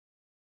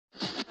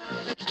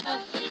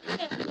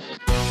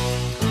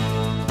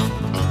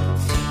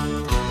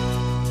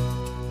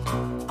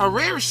A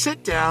rare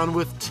sit-down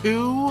with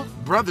two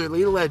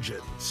brotherly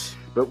legends.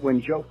 But when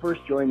Joe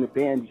first joined the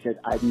band, he said,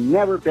 "I've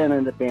never been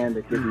in a band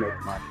that didn't make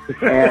money."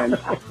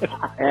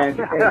 And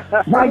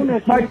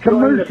my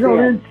commercial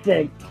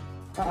instinct.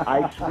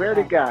 I swear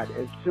to God,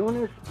 as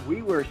soon as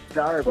we were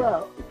starving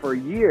for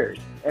years,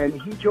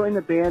 and he joined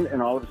the band,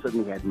 and all of a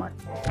sudden we had money.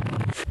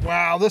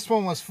 Wow, this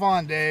one was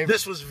fun, Dave.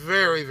 This was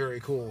very, very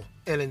cool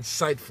and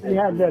insightful. We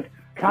had the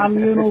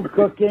communal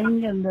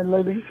cooking in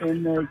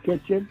the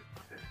kitchen.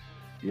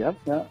 Yep.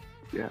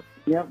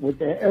 Yep, with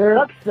the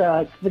Eric's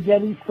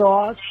spaghetti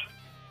sauce.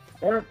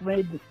 Eric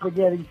made the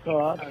spaghetti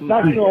sauce.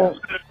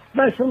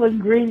 Special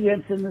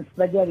ingredients in the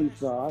spaghetti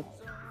sauce.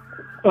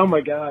 Oh my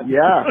God.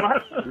 Yeah.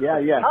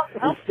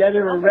 Instead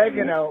of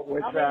oregano,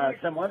 with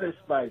some other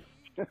spice.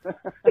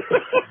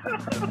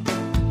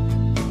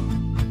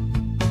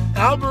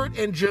 Albert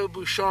and Joe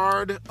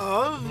Bouchard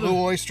of Blue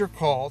Oyster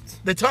Cult.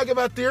 They talk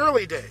about the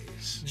early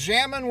days.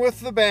 Jamming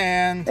with the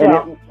band.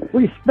 Well,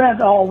 we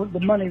spent all the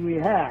money we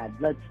had,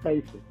 let's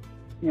face it.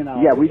 You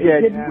know, yeah, we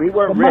did. We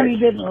weren't the rich. money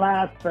didn't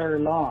last very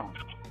long.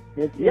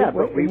 It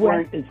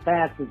went as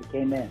fast as it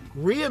came in.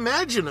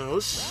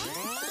 Reimaginos.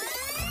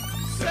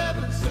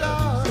 7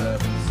 stars.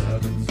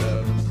 7, 7,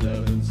 7,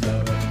 7,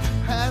 7.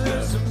 And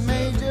it's a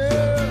major.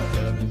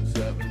 7,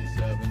 7,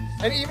 7.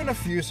 And even a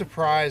few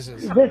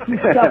surprises. This is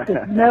stuff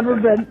that's never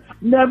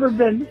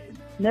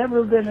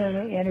been in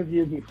an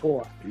interview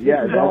before.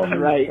 Yeah, that's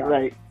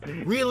right.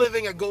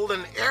 Reliving a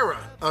golden era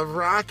of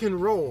rock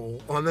and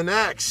roll on the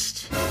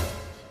next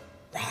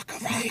Rock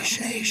of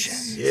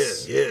Nations.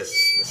 Yes.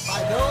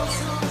 By those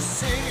who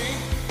sing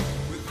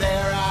with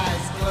their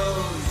eyes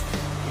closed,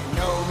 you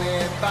know me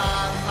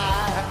by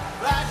my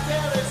black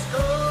telescope.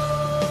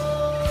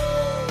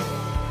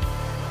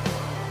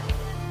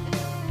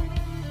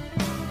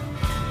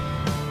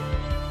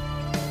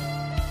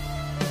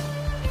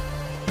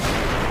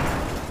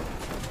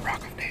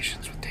 Rock of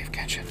Nations with Dave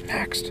Kenshin.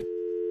 Next.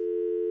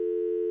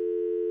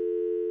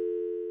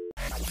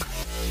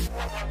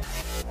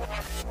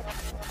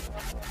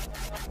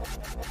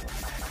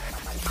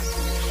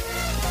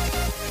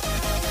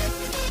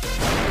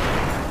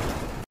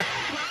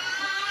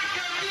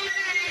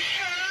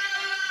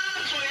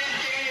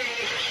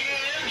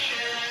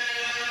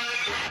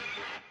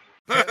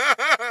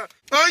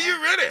 Oh, you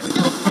read it.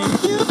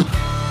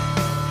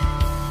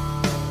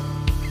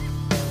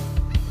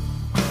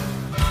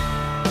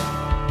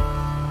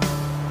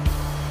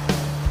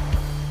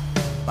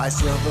 By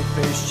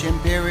silverfish and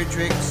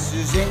Beatrix,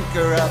 whose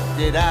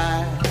incorrupted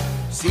eye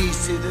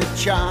sees to the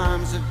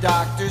charms of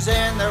doctors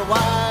and their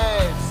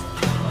wives.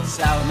 By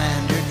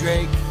salamander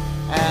Drake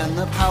and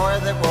the power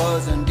that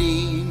was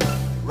Undine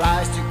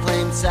rise to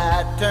claim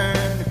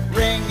Saturn,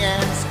 ring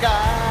and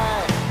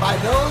sky. By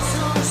those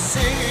who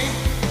sing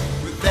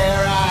with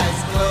their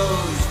eyes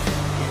closed,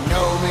 you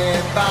know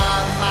me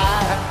by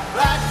my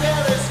black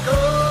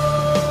telescope.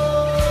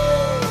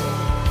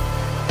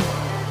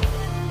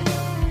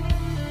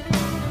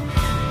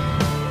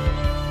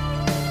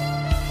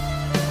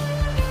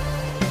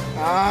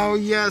 Oh,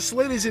 yes,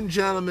 ladies and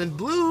gentlemen,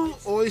 Blue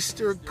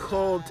Oyster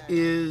Cult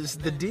is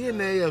the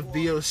DNA of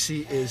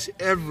BOC is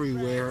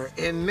everywhere,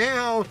 and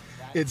now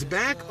it's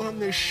back on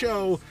the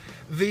show.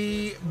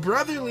 The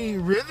brotherly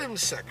rhythm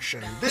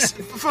section. This,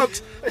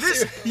 folks,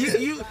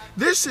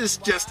 this is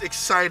just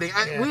exciting.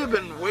 We have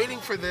been waiting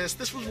for this.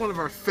 This was one of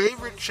our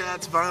favorite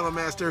chats. Violin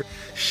Master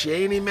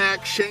Shane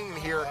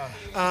here.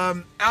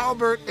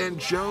 Albert and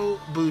Joe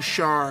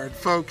Bouchard,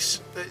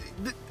 folks.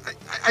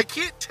 I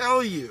can't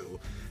tell you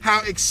how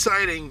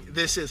exciting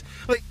this is.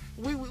 Like,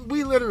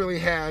 we literally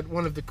had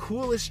one of the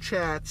coolest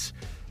chats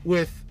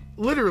with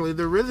literally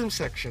the rhythm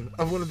section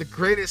of one of the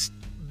greatest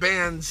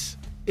bands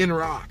in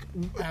rock.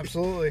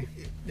 Absolutely.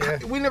 Yeah.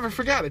 We never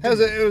forgot it.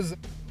 It was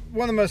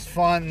one of the most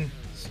fun,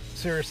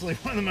 seriously,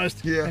 one of the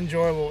most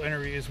enjoyable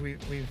interviews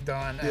we've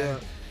done. Yeah.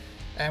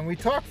 And we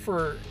talked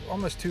for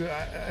almost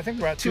I think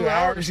about 2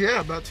 hours. Yeah,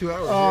 about 2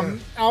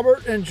 hours.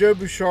 Albert and Joe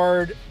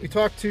Bouchard, we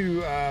talked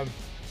to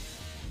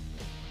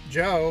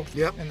Joe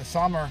in the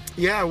summer.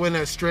 Yeah,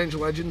 when Strange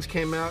Legends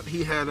came out,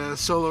 he had a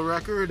solo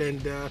record,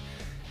 and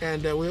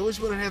we always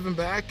want to have him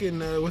back,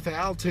 and with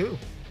Al too.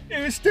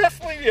 It was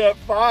definitely a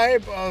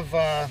vibe of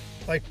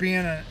like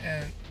being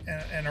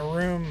in a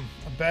room,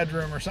 a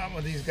bedroom or something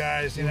with these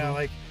guys, you know,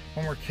 like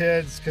when we're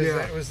kids, because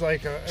it was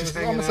like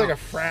almost like a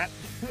frat.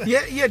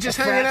 Just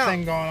hanging out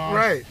thing going on.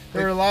 Right.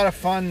 There were a lot of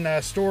fun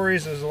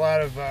stories. There was a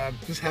lot of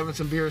just having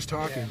some beers,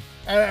 talking.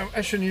 Yeah.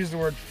 I shouldn't use the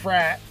word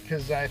frat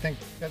because I think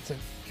that's a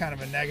kind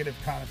of a negative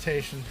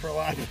connotation for a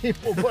lot of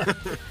people,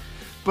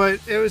 but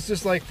it was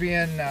just like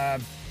being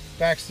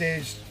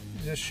backstage,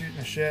 just shooting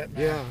the shit,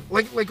 man. Yeah,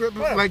 like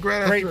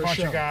right after great a bunch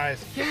show. of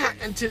guys. Yeah,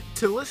 and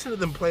to listen to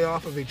them play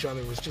off of each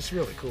other was just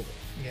really cool.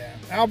 Yeah,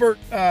 Albert,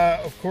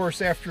 of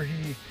course, after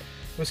he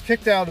was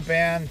kicked out of the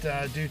band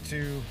due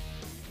to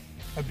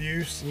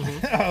abuse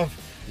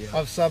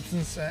of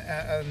substance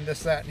and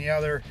this, that, and the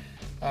other,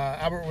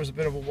 Albert was a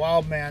bit of a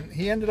wild man.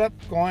 He ended up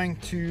going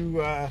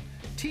to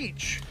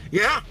teach.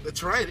 Yeah,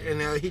 that's right.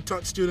 And he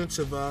taught students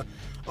of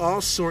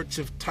all sorts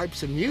of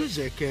types of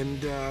music,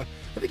 and I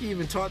think he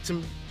even taught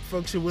some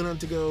folks who went on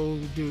to go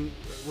do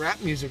rap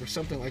music or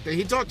something like that.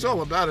 He talks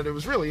all about it. It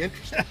was really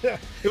interesting.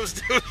 it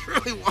was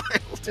really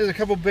wild. There's a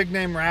couple big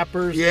name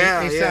rappers.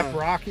 Yeah, A$AP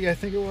Rocky, I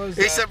think it was.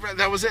 A$AP,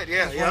 that was it.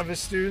 Yeah, one of his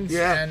students.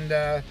 Yeah,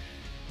 and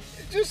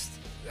just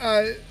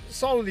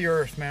salt of the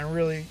earth, man.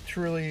 Really,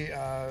 truly.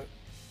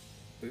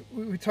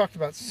 We talked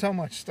about so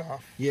much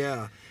stuff.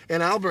 Yeah.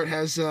 And Albert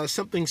has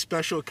something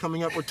special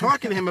coming up. We're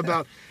talking to him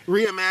about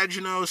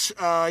Reimaginos.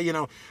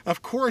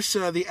 Of course,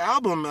 the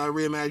album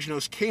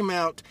Reimaginos came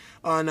out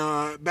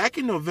on back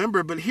in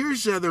November, but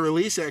here's the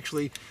release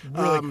actually.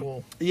 Really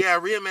cool. Yeah,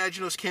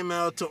 Reimaginos came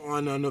out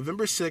on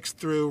November 6th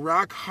through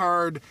Rock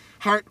Hard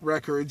Heart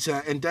Records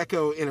and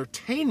Deco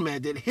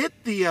Entertainment. It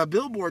hit the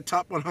Billboard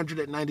Top 100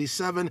 at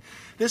 97.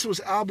 This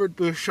was Albert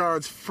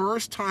Bouchard's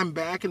first time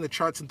back in the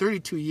charts in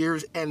 32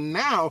 years, and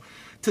now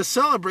to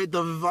celebrate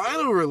the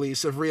vinyl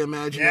release of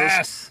Reimaginos.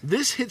 Yes.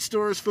 This hit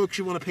stores, folks,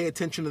 you want to pay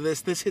attention to this.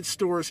 This hit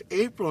stores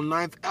April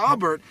 9th.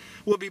 Albert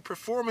will be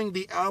performing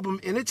the album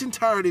in its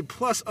entirety,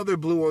 plus other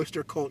Blue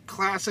Oyster Cult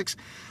classics,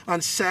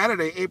 on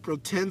Saturday, April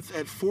 10th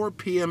at 4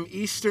 p.m.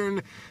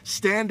 Eastern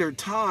Standard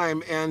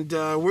Time. And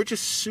we're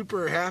just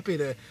super happy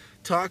to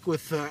talk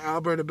with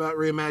Albert about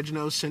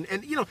Reimaginos.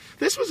 And, you know,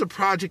 this was a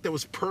project that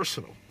was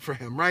personal for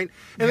him, right?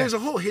 And there's a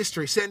whole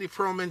history. Sandy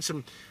Pearlman,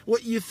 some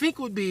what you think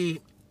would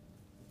be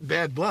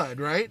bad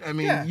blood, right? I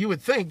mean, you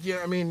would think.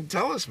 Yeah, I mean,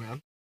 tell us,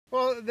 man.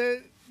 Well,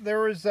 there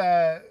was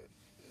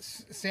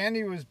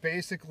Sandy was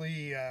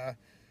basically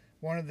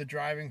one of the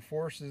driving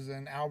forces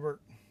in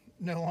Albert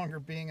no longer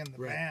being in the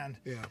band.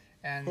 Yeah.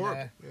 And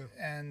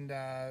and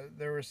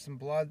there was some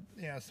blood,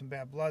 some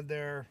bad blood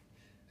there.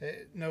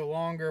 No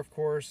longer, of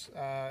course.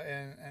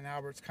 And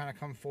Albert's kind of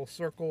come full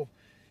circle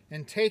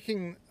in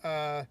taking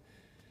the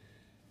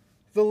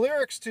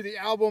lyrics to the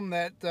album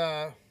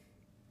that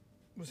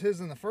was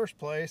his in the first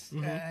place,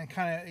 and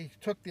kind of he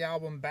took the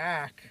album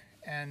back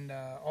and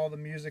all the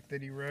music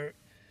that he wrote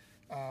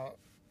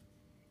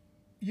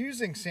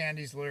using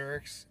Sandy's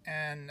lyrics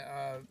and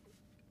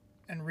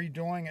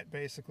redoing it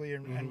basically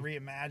and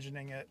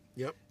reimagining it.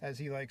 Yep. As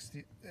he likes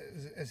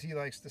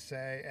to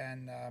say.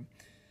 And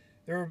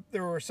there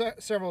were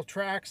several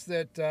tracks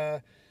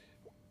that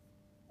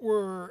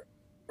were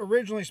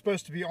originally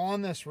supposed to be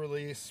on this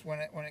release when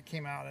it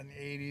came out in the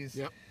 80s.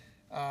 Yep.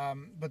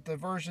 But the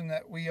version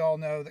that we all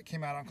know that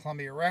came out on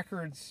Columbia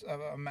Records of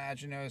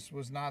Imaginos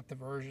was not the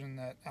version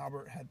that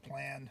Albert had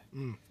planned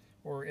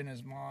or in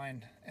his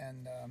mind.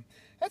 And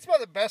that's about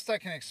the best I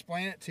can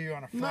explain it to you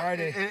on a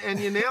Friday. And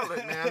you nailed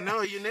it, man.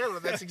 No, you nailed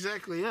it. That's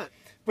exactly it.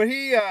 But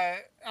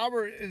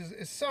Albert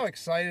is so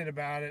excited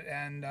about it,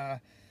 and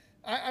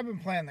I've been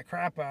playing the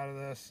crap out of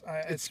this.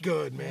 It's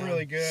good, man.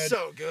 Really good.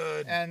 So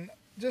good. And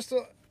just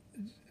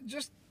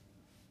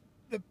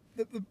the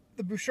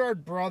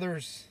Bouchard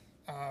brothers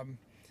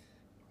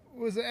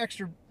was an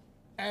extra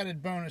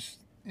added bonus,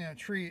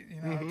 treat.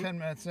 10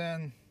 minutes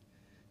in,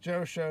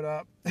 Joe showed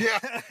up. Yeah,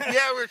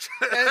 we're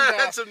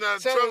had some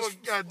trouble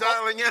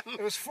dialing in.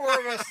 It was four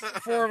of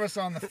us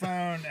on the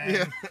phone,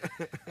 and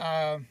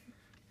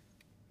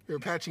we were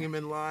patching him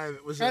in live.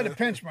 It was. I had to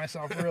pinch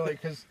myself really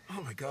because.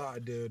 Oh my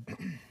God, dude!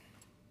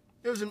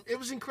 It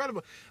was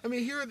incredible. I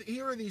mean,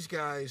 here are these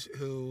guys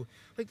who,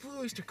 like Blue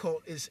Oyster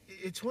Cult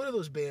it's one of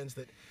those bands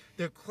that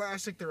they're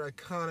classic, they're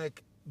iconic,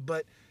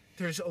 but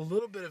there's a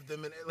little bit of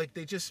them, and like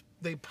they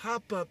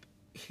pop up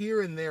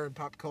here and there in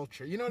pop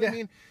culture. You know what I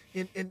mean?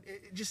 And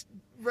just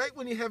right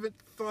when you haven't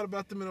thought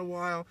about them in a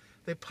while,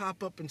 they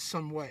pop up in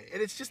some way,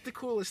 and it's just the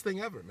coolest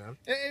thing ever, man.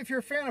 If you're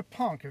a fan of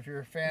punk, if you're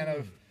a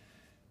fan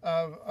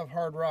of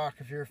hard rock,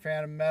 if you're a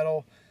fan of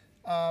metal,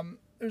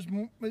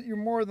 you're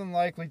more than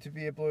likely to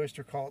be a Blue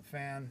Oyster Cult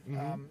fan.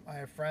 I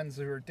have friends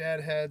who are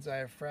Deadheads. I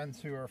have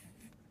friends who are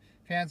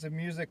fans of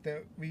music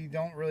that we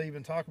don't really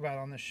even talk about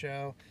on this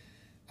show.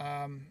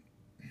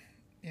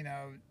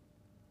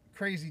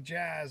 Crazy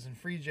jazz and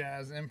free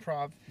jazz and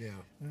improv. Yeah,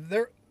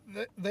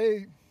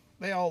 they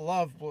all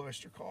love Blue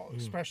Oyster Cult,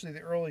 especially the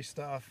early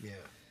stuff. Yeah,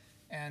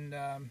 and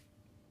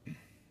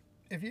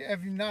if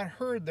you've not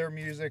heard their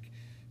music,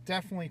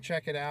 definitely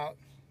check it out.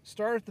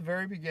 Start at the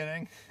very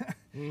beginning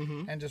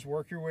and just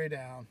work your way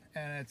down,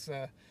 and it's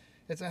a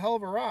hell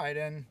of a ride.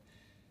 And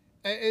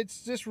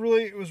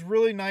it was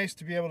really nice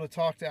to be able to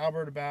talk to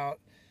Albert about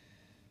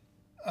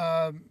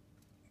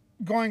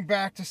going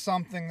back to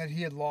something that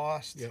he had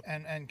lost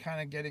and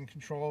kind of getting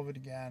control of it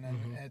again.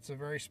 And it's a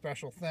very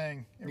special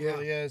thing. It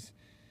really is.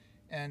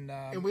 And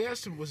we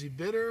asked him, was he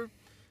bitter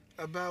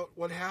about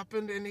what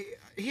happened? And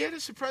he had a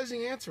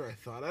surprising answer, I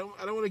thought. I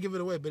don't want to give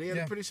it away, but he had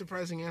a pretty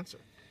surprising answer.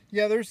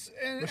 Yeah, which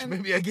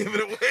maybe I gave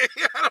it away.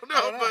 I don't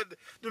know, but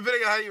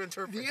depending on how you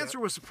interpret it. The answer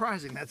was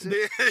surprising. That's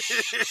it.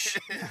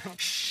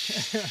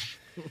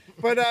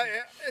 But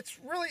it's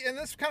really, and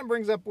this kind of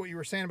brings up what you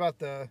were saying about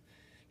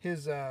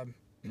his live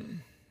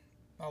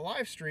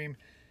stream.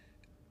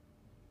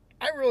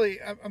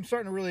 I'm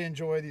starting to really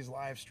enjoy these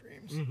live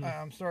streams.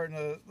 I'm starting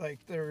to,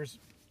 like, there's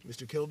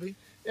Mr. Kilby?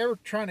 Ever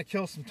trying to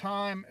kill some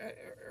time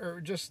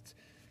or just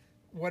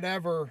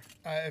whatever,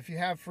 if you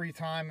have free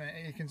time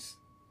and you can,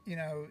 you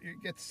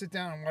get to sit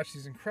down and watch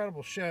these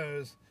incredible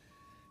shows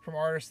from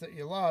artists that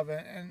you love,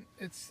 and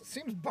it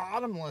seems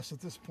bottomless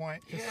at this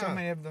point because so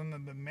many of them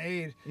have been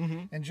made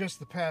in just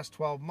the past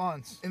 12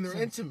 months. And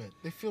they're intimate.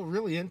 They feel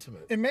really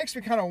intimate. It makes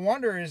me kind of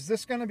wonder, is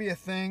this going to be a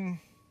thing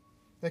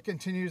that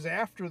continues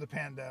after the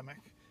pandemic?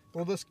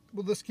 Will this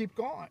keep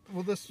going?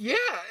 Yeah,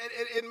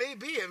 it may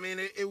be. I mean,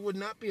 it would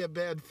not be a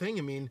bad thing.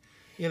 I mean,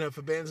 if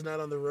a band's not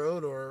on the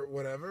road or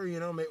whatever,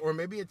 or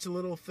maybe it's a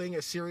little thing,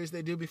 a series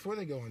they do before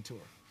they go on tour.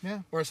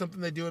 Yeah. Or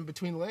something they do in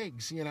between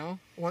legs,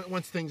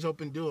 once things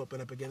open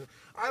up again.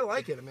 I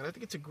like it. I mean, I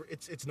think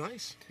it's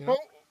nice. Well,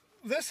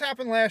 this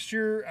happened last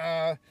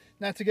year,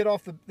 not to get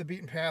off the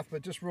beaten path,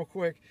 but just real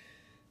quick.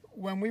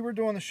 When we were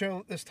doing the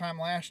show this time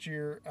last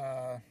year,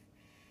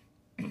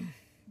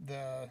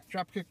 the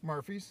Dropkick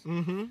Murphys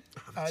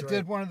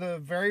did one of the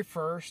very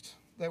first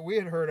that we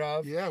had heard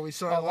of. Yeah, we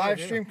saw a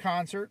live stream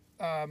concert.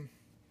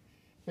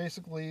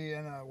 Basically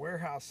in a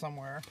warehouse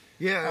somewhere.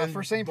 Yeah,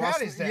 for St.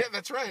 Patty's Day. Yeah,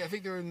 that's right. I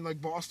think they're in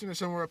like Boston or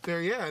somewhere up there.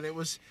 Yeah, and it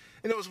was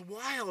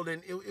wild,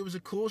 and it was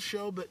a cool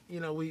show. But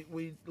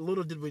we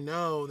little did we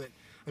know that.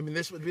 I mean,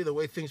 this would be the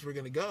way things were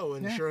going to go,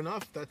 and sure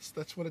enough,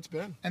 that's what it's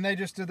been. And they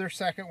just did their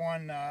second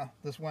one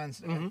this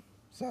Wednesday.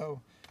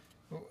 So,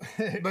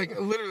 like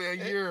literally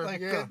a year.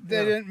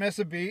 They didn't miss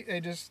a beat.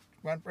 They just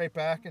went right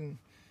back, and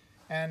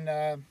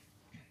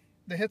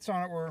the hits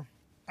on it were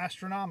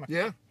astronomical.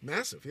 Yeah,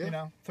 massive.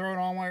 Yeah, throw it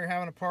on while you're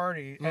having a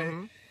party.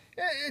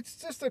 It's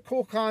just a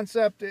cool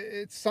concept.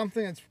 It's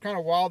something that's kind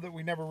of wild that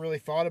we never really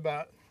thought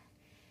about.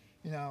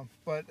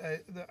 But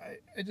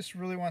I just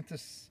really want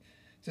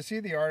to see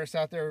the artists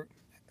out there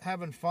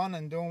having fun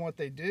and doing what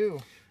they do.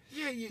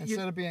 Yeah,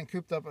 instead of being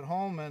cooped up at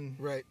home and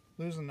right.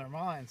 losing their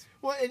minds.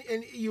 Well,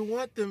 and you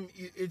want them.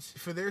 It's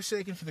for their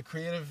sake and for the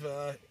creative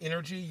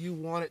energy. You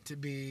want it to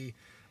be.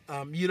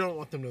 You don't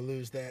want them to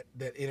lose that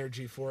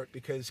energy for it,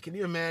 because can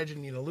you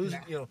imagine,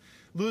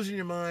 losing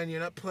your mind, you're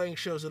not playing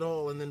shows at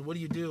all, and then what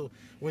do you do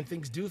when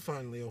things do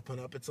finally open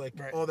up? It's like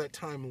all that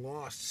time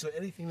lost. So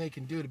anything they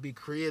can do to be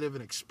creative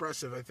and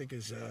expressive, I think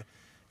is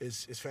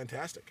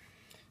fantastic.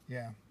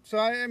 Yeah. So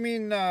I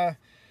mean,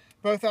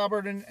 both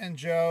Albert and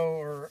Joe,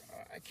 or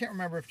I can't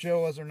remember if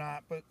Joe was or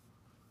not, but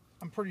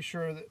I'm pretty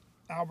sure that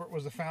Albert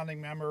was a founding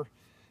member.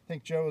 I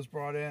think Joe was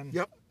brought in.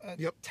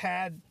 Yep.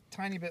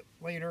 Tiny bit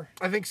later.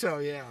 I think so,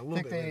 yeah. A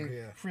little bit later,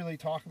 they freely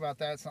talk about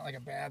that. It's not like a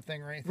bad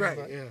thing or anything. Right,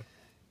 but,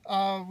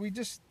 yeah. We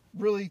just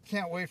really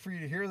can't wait for you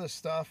to hear this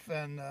stuff.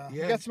 And we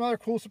got some other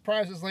cool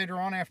surprises later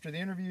on after the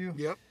interview.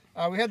 Yep.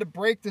 We had to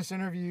break this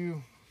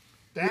interview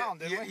down,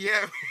 didn't we?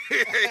 Yeah,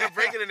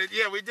 breaking it.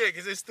 Yeah, we did,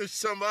 because there's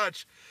so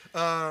much.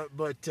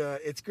 But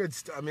it's good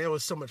stuff. I mean, it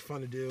was so much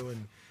fun to do,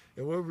 and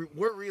we're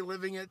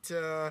reliving it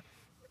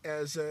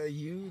as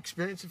you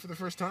experience it for the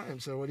first time.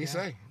 So what do you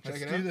say? Let's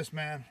do this,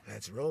 man.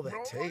 Let's roll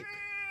that tape.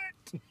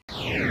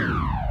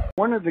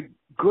 One of the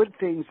good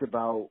things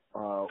about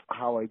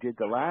how I did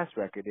the last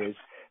record is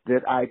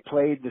that I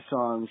played the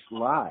songs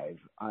live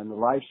on the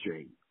live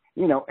stream,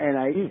 and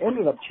I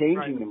ended up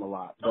changing them a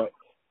lot. But,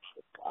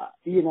 I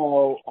did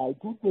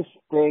this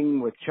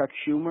thing with Chuck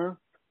Schumer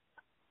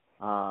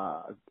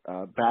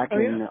back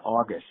in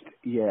August.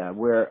 Yeah,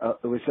 where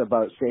it was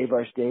about Save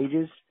Our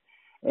Stages.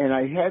 And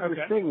I had this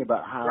thing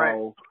about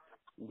how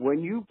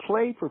when you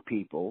play for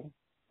people,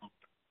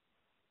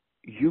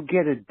 you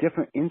get a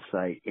different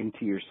insight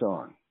into your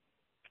song,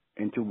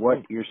 into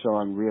what your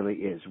song really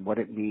is, what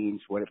it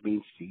means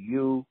to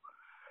you,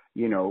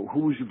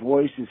 whose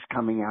voice is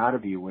coming out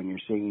of you when you're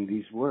singing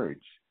these words.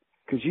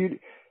 Because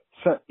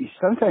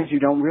sometimes you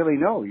don't really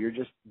know. You're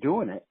just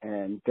doing it.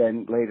 And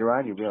then later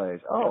on you realize,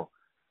 oh,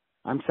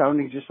 I'm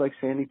sounding just like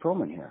Sandy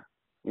Pullman here,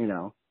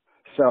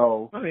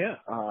 So,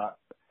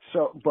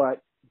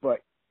 but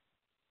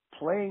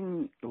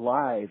playing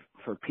live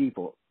for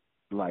people,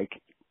 like,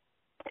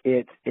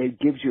 it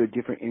gives you a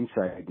different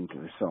insight into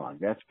the song.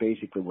 That's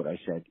basically what I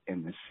said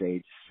in the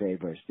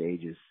Save Our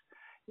Stages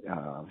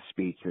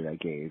speech that I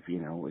gave,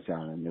 it was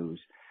on the news.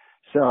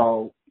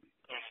 So,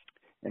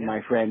 and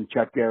my friend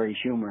Chuck Berry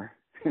Schumer.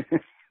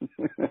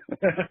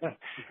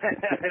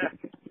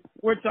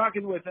 We're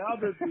talking with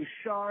Albert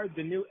Bouchard.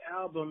 The new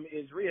album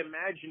is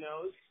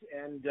Reimaginos,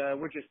 and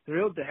we're just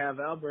thrilled to have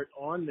Albert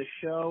on the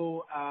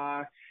show.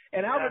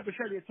 And Albert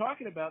Bouchard, you're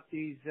talking about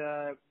these,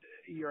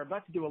 you're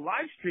about to do a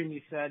live stream, you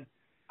said.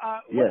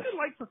 What's it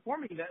like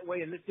performing that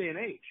way in this day and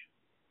age?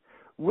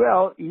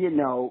 Well,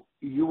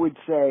 you would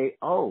say,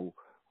 oh,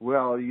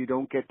 well, you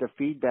don't get the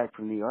feedback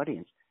from the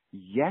audience.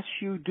 Yes,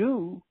 you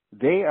do.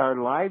 They are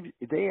live.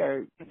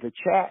 The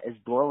chat is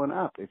blowing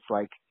up. It's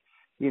like,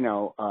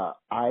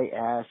 I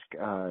ask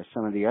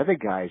some of the other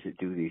guys that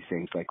do these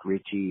things, like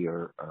Richie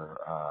or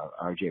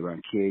RJ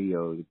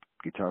Ronquillo, the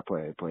guitar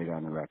player that played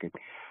on the record.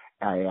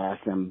 I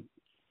ask them,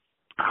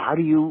 how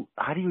do you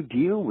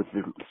deal with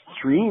the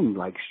stream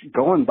like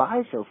going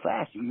by so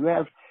fast?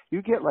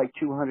 You get like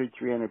 200,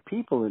 300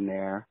 people in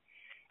there,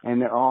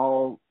 and they're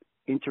all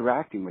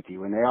interacting with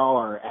you, and they all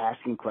are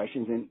asking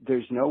questions, and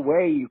there's no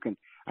way you can,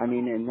 I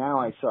mean, and now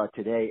I saw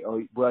today,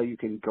 you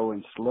can go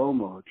in slow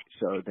mode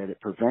so that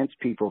it prevents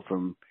people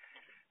from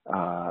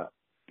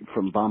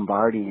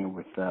bombarding you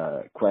with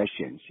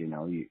questions. You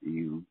know,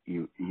 you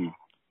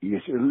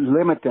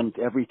limit them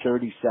to every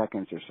 30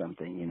 seconds or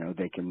something. You know,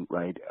 they can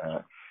write.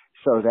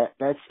 So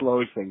that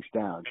slows things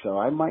down. So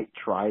I might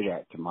try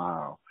that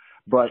tomorrow.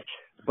 But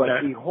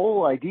the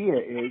whole idea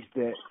is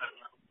that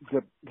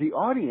the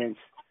audience,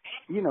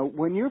 you know,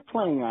 when you're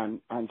playing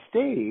on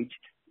stage,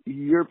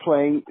 you're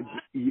playing,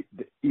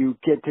 you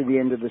get to the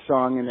end of the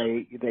song and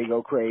they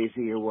go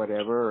crazy or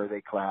whatever, or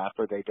they clap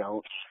or they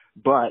don't.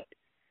 But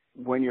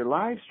when you're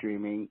live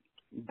streaming,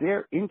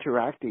 they're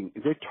interacting,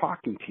 they're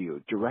talking to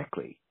you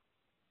directly,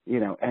 you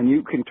know, and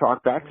you can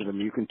talk back to them.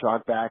 You can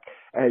talk back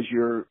as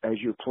you're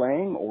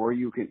playing, or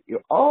you can,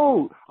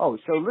 so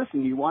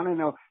listen, you want to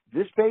know,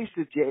 this bass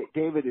that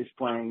David is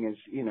playing is,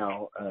 you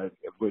know,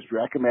 was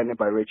recommended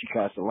by Richie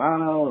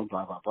Castellano and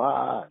blah, blah,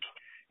 blah,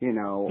 you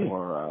know,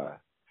 or,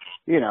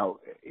 you know,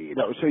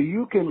 so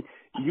you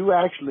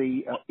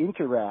actually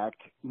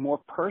interact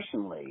more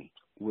personally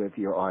with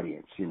your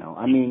audience, you know.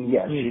 I mean,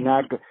 yes,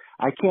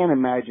 I can't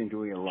imagine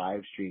doing a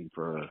live stream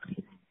for,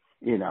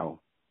 you know,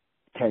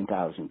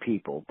 10,000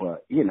 people,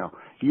 but, you know,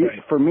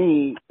 for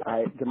me,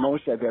 the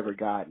most I've ever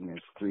gotten is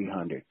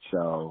 300,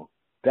 so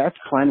that's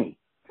plenty.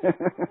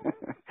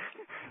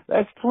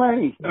 That's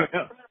plenty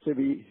to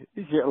be.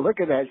 Look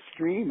at that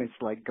stream.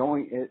 It's like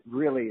it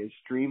really is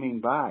streaming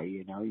by.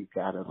 You know, you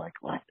gotta like,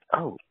 what?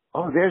 Oh,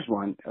 there's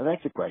one. Oh,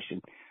 that's a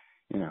question.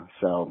 You know,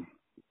 so.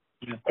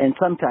 And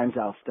sometimes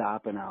I'll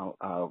stop and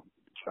I'll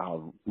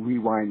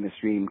rewind the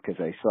stream because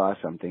I saw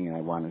something and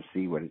I want to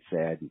see what it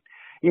said.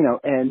 You know,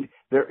 and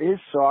there is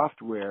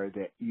software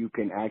that you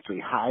can actually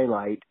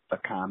highlight a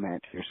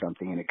comment or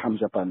something and it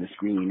comes up on the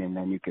screen and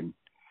then you can,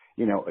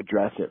 you know,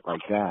 address it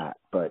like that.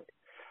 But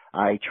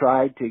I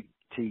tried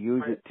to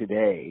use it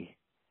today,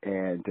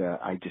 and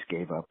I just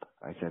gave up.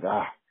 I said,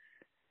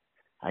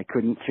 I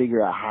couldn't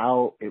figure out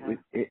how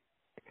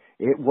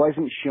it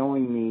wasn't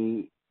showing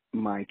me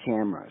my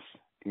cameras.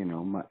 You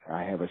know,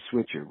 I have a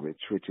switcher which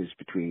switches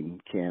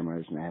between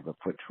cameras, and I have a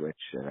foot switch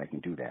that I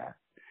can do that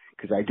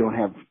because I don't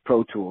have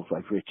Pro Tools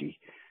like Richie.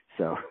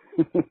 So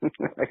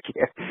I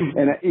can't.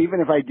 And even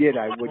if I did,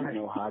 I wouldn't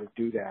know how to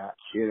do that.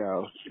 You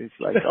know, it's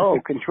like,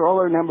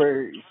 controller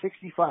number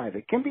 65.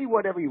 It can be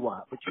whatever you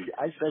want, but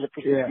I set it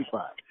for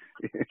 65.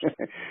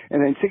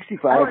 And then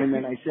 65, and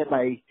then I set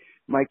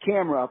my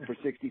camera up for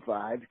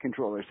 65,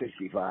 controller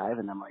 65,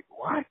 and I'm like,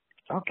 what?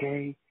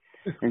 Okay.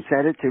 And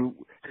set it to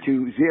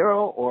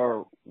 0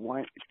 or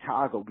 1,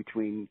 toggle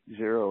between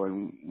 0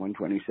 and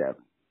 127.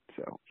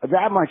 So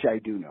that much I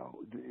do know.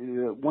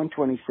 The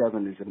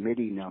 127 is a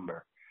MIDI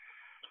number.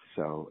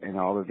 So, and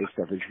all of this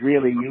stuff is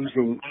really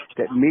using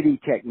that MIDI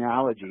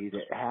technology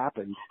that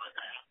happened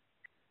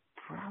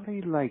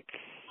probably like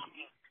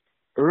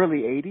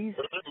early 80s.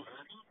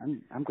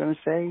 I'm going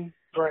to say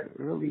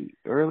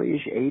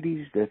early-ish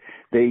 80s.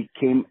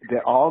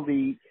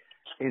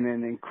 In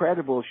an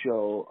incredible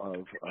show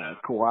of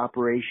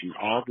cooperation,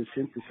 all the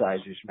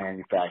synthesizers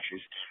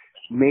manufacturers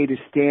made a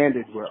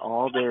standard where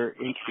all their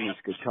instruments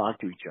could talk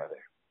to each other.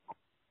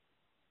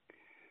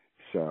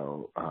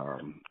 So,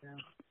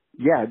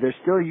 yeah, they're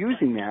still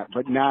using that,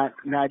 but not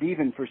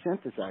even for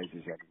synthesizers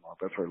anymore,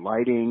 but for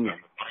lighting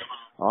and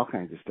all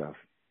kinds of stuff.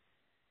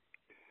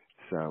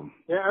 So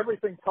yeah,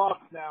 everything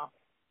talks now.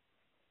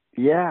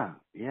 Yeah.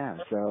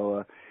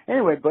 So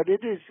anyway, but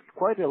it is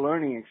quite a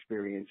learning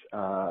experience.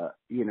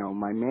 You know,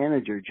 my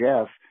manager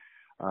Jeff,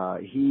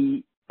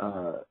 he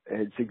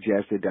had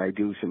suggested I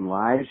do some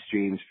live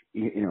streams.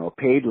 You know, a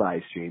paid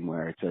live stream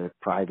where it's a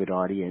private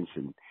audience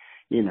and.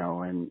 You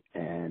know, and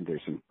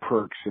there's some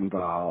perks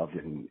involved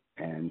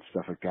and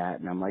stuff like that.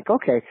 And I'm like,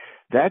 okay,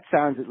 that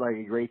sounds like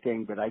a great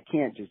thing, but I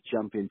can't just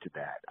jump into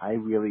that. I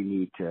really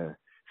need to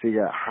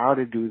figure out how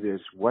to do this,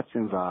 what's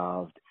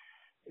involved,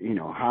 you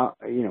know,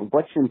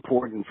 what's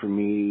important for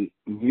me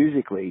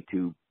musically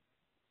to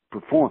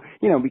perform,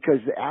 you know, because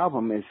the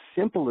album, as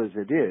simple as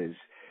it is,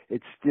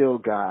 it's still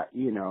got,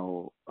 you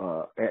know,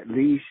 at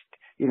least,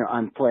 you know,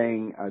 I'm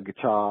playing a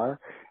guitar.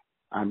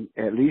 I'm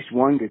at least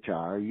one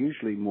guitar,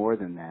 usually more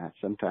than that,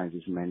 sometimes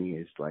as many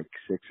as like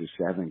 6 or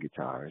 7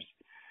 guitars.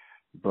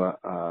 But,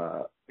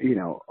 you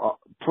know,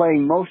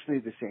 playing mostly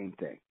the same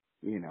thing,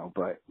 you know,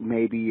 but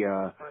maybe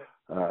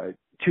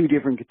 2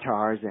 different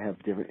guitars that have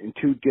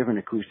 2 different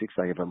acoustics.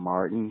 I have a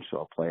Martin, so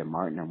I'll play a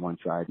Martin on one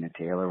side and a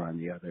Taylor on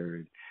the other.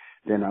 And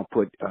then I'll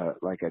put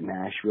like a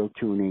Nashville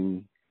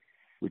tuning,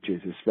 which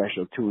is a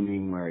special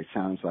tuning where it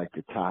sounds like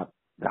the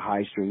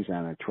high strings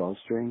on a 12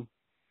 string.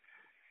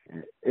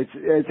 It's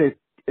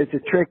a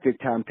trick that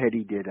Tom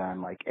Petty did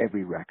on like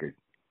every record.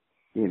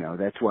 You know,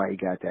 that's why he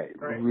got that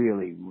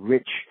really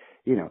rich,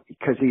 you know,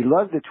 because he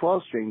loved the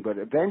 12 string, but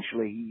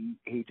eventually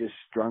he just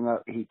strung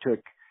up, he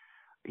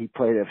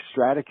played a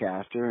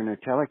Stratocaster and a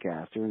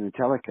Telecaster, and the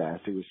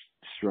Telecaster was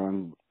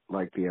strung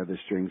like the other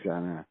strings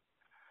on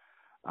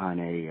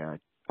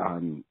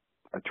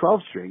a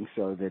 12 string,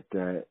 so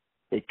that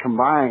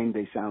combined,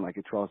 they sound like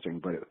a 12-string,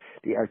 but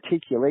the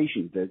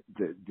articulation,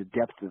 the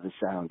depth of the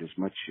sound is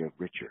much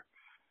richer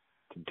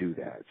to do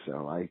that.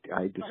 So I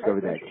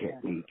discovered that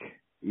technique.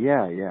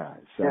 Yeah.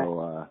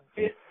 So,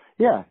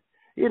 yeah,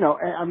 you know,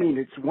 I mean,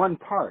 it's one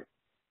part.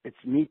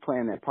 It's me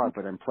playing that part,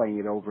 but I'm playing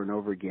it over and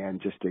over again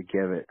just to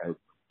give it a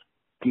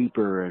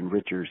deeper and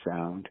richer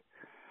sound,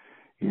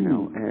 you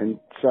know. And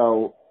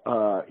so,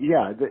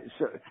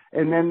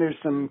 and then there's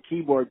some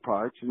keyboard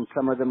parts, and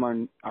some of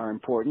them are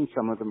important,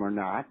 some of them are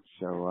not.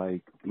 So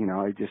I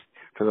just,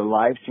 for the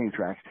live stream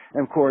tracks.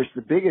 And of course,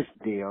 the biggest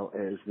deal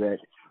is that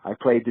I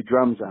played the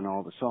drums on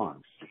all the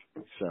songs.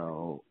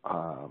 So,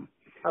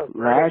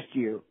 last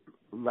year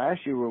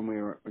when we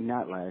were,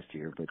 not last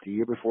year, but the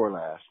year before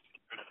last,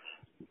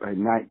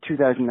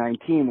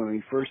 2019, when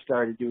we first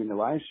started doing the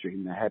live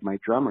stream, I had my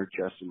drummer,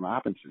 Justin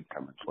Robinson,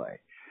 come and play.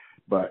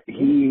 But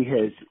he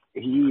is,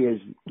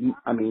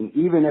 I mean,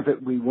 even if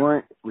we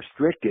weren't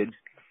restricted,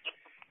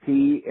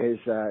 he is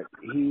an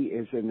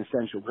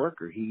essential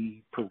worker.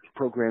 He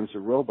programs the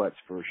robots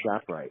for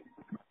ShopRite.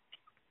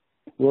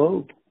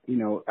 Whoa. You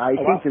know, I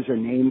think there's a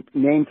name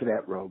for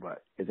that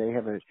robot. They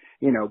have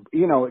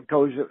it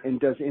goes and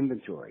does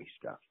inventory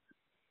stuff.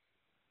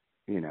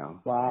 You know,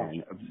 wow.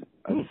 And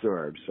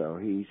absorbs. So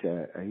he's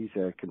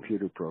a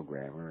computer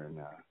programmer, and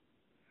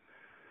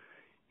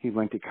he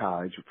went to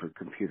college for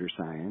computer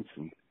science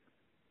and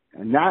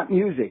not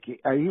music. He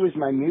was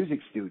my music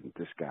student,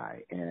 this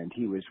guy, and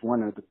he was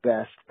one of the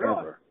best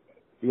ever.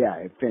 Yeah,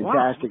 a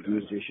fantastic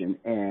musician.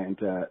 And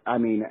I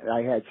mean,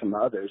 I had some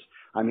others.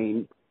 I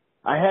mean,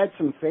 I had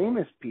some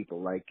famous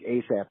people like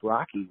A$AP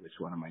Rocky was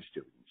one of my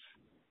students.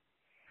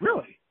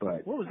 Really?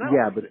 But what was that?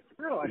 Yeah, like? but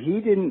really?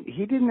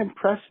 he didn't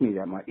impress me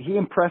that much. He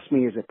impressed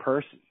me as a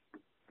person.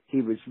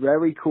 He was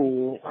very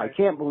cool. I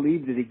can't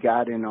believe that he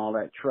got in all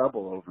that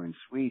trouble over in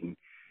Sweden,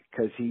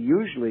 because he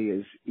usually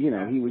is. You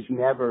know, he was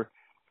never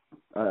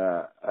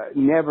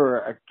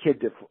a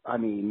kid that. I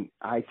mean,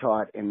 I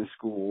taught in the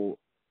school,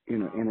 you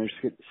know, inner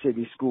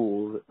city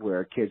school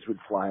where kids would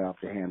fly off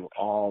the handle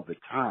all the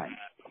time.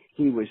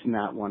 He was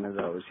not one of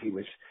those. He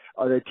was.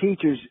 The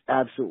teachers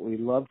absolutely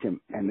loved him,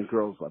 and the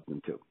girls loved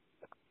him too.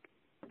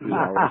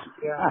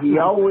 He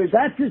always.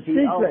 That's his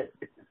secret.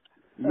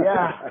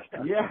 Yeah,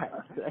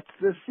 that's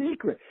the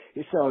secret.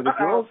 So the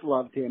girls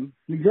loved him.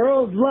 The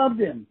girls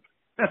loved him.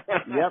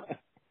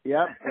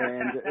 Yep,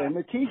 and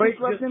the teachers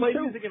loved him play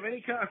too. Music of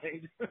any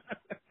kind.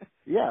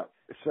 Yeah,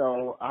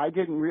 so I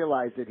didn't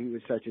realize that he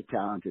was such a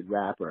talented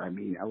rapper. I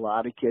mean, a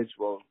lot of kids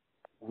will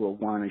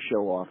want to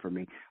show off for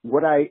me.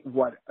 What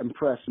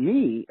impressed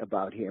me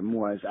about him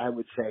was I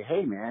would say,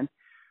 "Hey, man,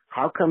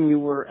 how come you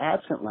were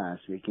absent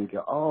last week?" And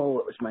go, "Oh,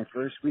 it was my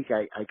first week.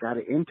 I got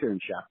an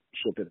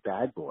internship at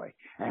Bad Boy,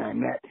 and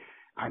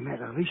I met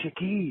Alicia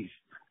Keys."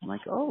 I'm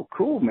like, "Oh,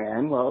 cool,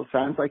 man. Well, it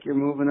sounds like you're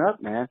moving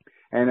up, man."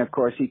 And of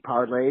course, he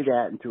parlayed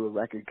that into a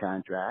record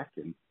contract,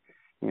 and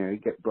you know,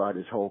 he brought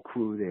his whole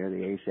crew there,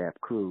 the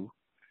A$AP crew,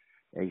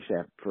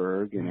 A$AP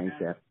Ferg and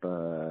A$AP.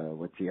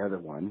 What's the other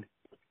one?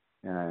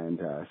 And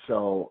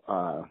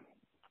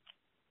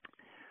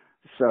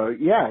So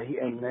yeah,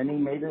 and then he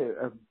made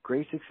a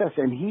great success,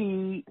 and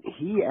he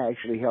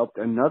actually helped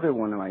another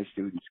one of my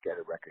students get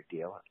a record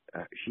deal.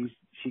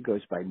 She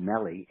goes by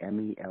Melly,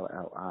 Melli,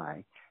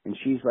 and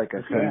she's like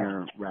a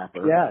singer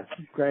rapper. Yeah,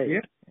 she's great.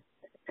 Yeah.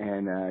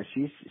 And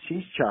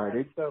she's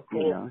charted. That's so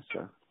cool. You know,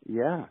 so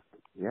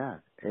yeah,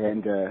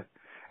 and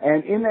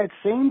in that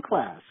same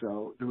class,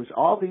 so there was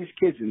all these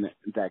kids in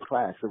that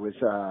class. There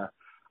was a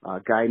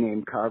guy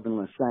named Carvin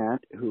Lassant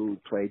who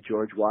played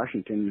George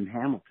Washington in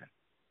Hamilton.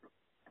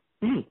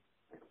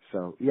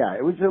 So yeah,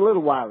 it was a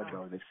little while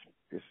ago.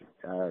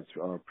 It's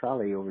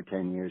probably over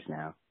 10 years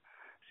now.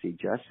 See,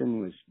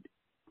 Justin was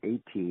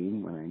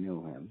 18 when I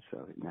knew him,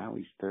 so now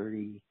he's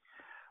 30.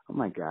 Oh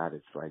my God,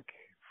 it's like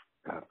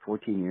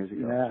 14 years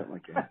ago, or something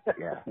like that.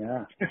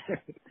 Yeah,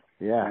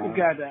 yeah. We've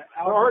got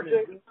Albert.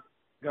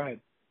 Go ahead.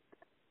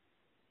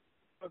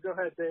 Oh, go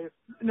ahead, Dave.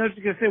 No, I was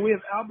going to say we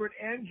have Albert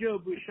and Joe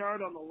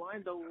Bouchard on the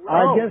line.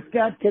 I just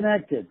got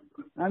connected.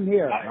 I'm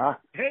here.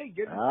 Hey,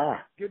 good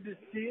to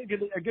see you.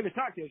 Good to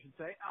talk to you, I should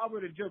say.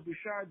 Albert and Joe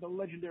Bouchard, the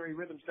legendary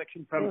rhythm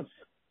section from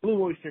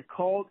Blue Oyster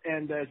Cult.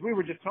 And as we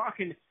were just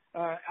talking,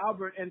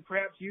 Albert, and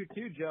perhaps you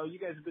too, Joe, you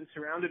guys have been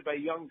surrounded by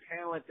young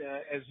talent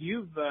as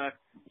you've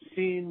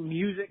seen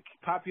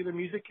popular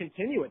music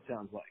continue, it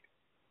sounds like.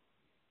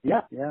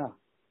 Yeah.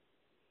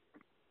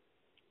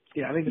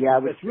 Yeah, I think I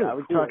was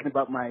cool. talking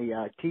about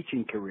my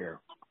teaching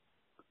career.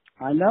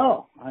 I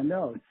know.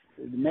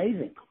 It's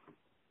amazing.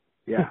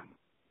 Yeah.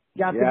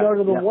 Got to go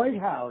to the White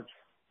House.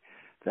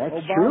 That's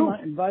Obama true.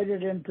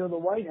 invited him to the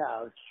White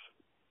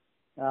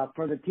House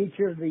for the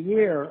Teacher of the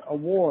Year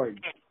award.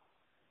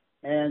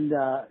 And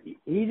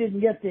he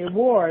didn't get the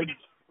award,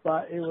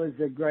 but it was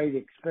a great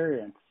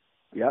experience.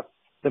 Yep.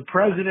 The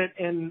president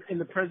in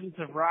the presence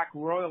of rock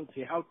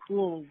royalty. How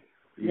cool.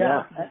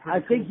 Yeah. I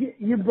think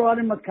you brought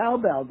him a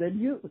cowbell, didn't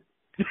you?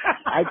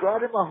 I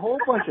brought him a whole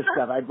bunch of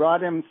stuff. I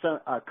brought him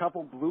a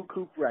couple Blue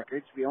Coupe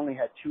records. We only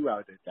had 2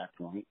 out at that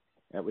point.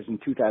 That was in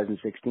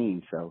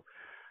 2016. So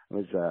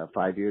It was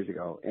 5 years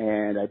ago.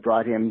 And I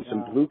brought him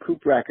some Blue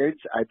Coupe records.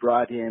 I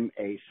brought him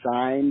a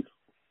signed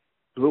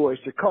Blue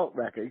Oyster Cult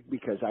record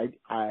because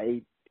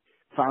I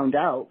found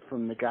out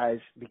from the guys,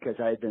 because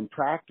I had been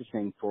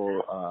practicing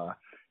for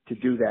to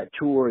do that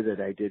tour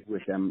that I did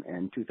with them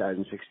in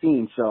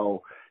 2016.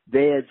 So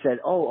they had said,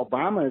 "Oh,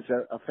 Obama is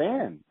a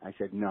fan." I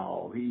said,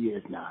 "No, he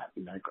is not."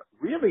 And I go,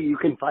 "Really? You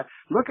can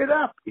look it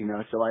up."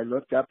 So I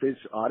looked up his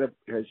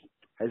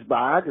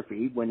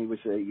biography when he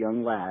was a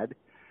young lad,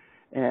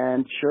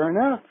 and sure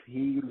enough,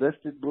 he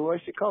listed Blue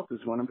Oyster Cult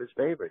as one of his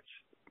favorites.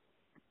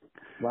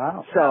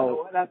 Wow!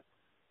 So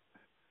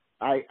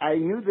I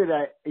knew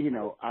that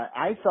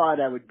I thought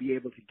I would be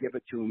able to give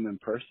it to him in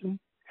person.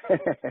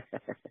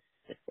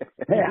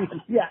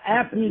 yeah,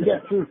 after you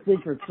get through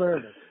Secret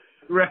Service.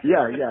 Right.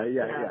 Yeah.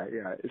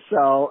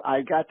 So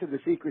I got to the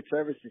Secret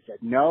Service and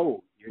said,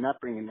 "No, you're not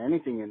bringing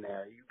anything in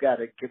there. You got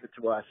to give it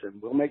to us, and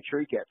we'll make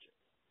sure he gets it."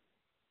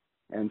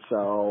 And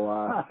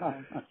so,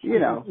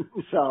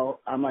 so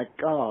I'm like,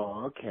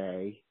 "Oh,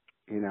 okay,"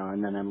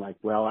 And then I'm like,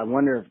 "Well, I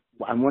wonder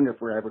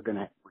if we're ever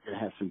gonna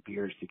have some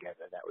beers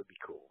together. That would be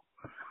cool."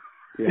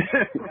 Yeah.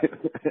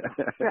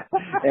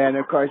 And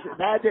of course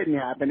that didn't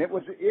happen. It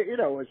was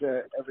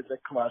a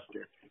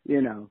cluster.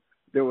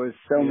 There was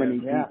so many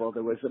people.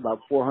 There was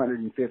about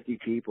 450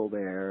 people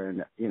there,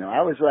 and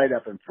I was right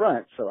up in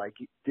front, so I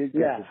did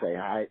get to say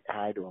hi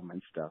to them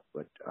and stuff.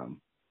 But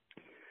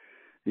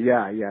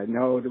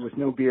no, there was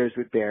no beers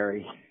with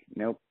Barry.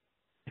 Nope.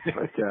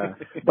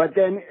 But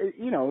then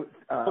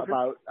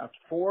about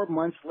 4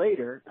 months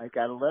later, I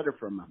got a letter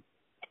from him.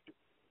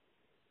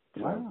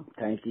 Wow.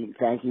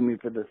 Thanking me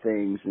for the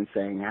things and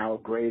saying how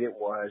great it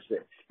was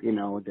that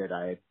that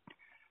I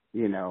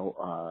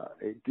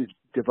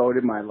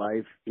devoted my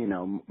life,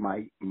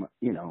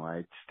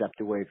 I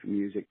stepped away from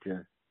music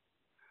to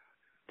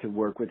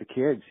work with the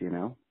kids,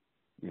 Wow.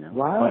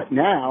 But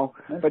now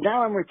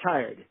I'm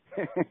retired.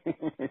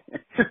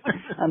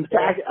 I'm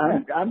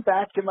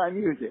back to my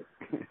music.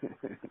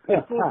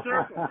 Full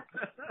circle.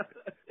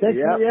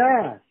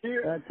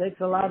 That takes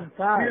a lot of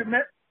time.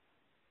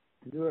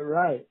 Do it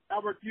right.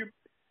 Albert, do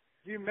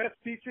you miss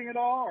teaching at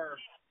all, or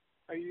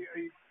are you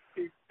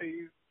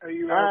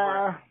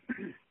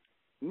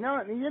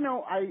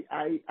No,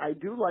 I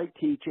do like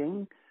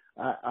teaching.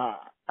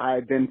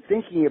 I've been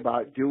thinking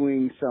about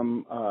doing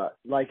some,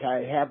 like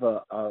I have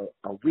a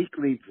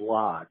weekly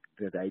vlog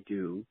that I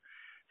do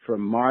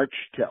from March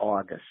to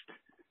August,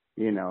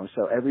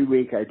 so every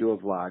week I do a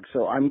vlog.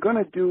 So I'm going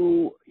to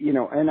do,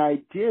 and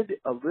I did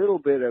a little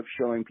bit of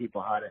showing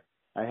people how to,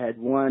 I had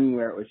one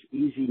where it was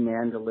easy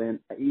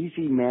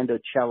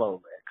mandocello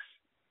licks,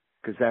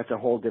 because that's a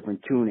whole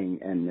different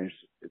tuning, and there's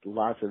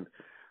lots of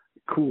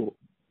cool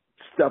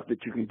stuff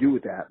that you can do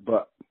with that.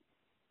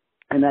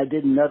 And I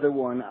did another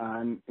one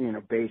on,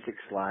 basic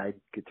slide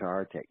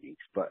guitar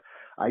techniques. But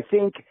I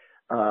think,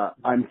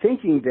 I'm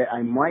thinking that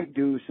I might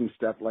do some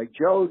stuff like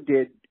Joe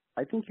did.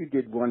 I think you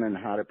did one on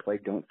how to play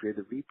Don't Fear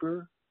the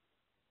Reaper,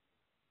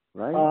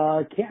 right?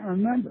 I can't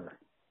remember.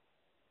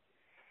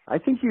 I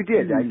think you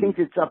did. I think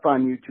it's up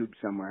on YouTube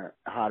somewhere,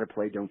 how to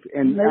play Don't Fear.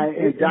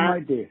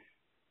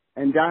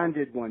 And Don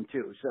did one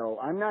too. So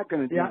I'm not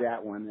going to do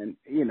that one. And,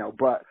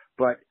 but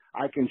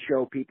I can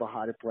show people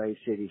how to play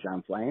Cities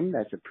on Flame.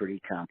 That's a pretty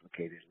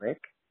complicated lick.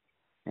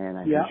 And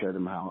I can show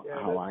them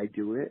how I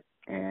do it.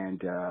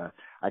 And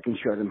I can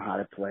show them how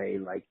to play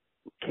like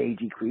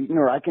Cagey Cretin,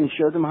 or I can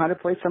show them how to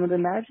play some of the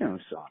Imagino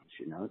songs,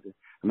 the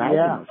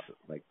Imaginos,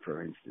 like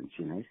for instance,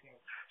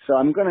 So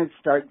I'm going to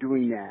start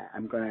doing that.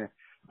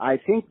 I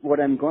think what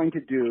I'm going to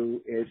do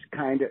is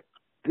kind of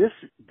this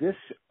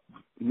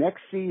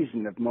next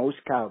season of Most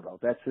Cowbell.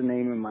 That's the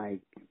name of my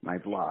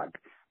vlog,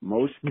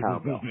 Most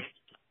Cowbell.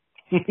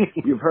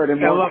 You've heard of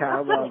Most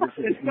Cowbell. This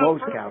is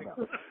Most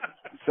Cowbell.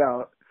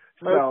 So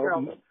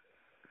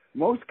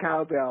Most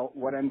Cowbell,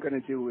 what I'm going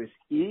to do is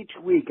each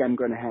week I'm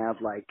going to have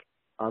like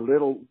a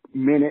little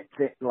minute,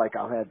 like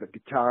I'll have the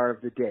guitar of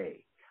the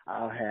day.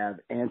 I'll have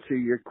answer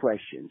your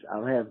questions.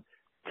 I'll have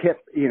tip,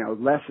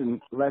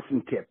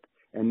 lesson tip.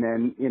 And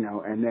then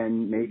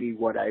maybe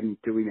what I'm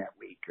doing that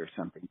week or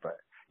something. But,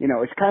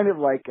 it's kind of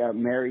like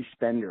Mary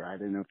Spender. I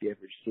don't know if you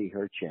ever see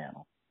her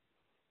channel.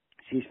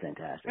 She's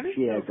fantastic.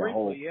 She has a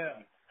whole...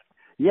 Yeah.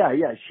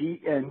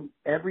 And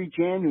every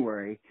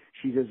January,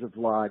 she does a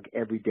vlog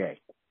every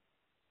day.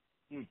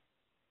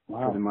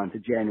 Wow. For the month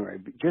of January.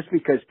 Just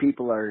because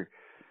people are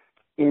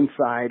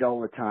inside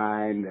all the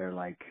time, they're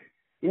like,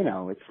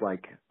 it's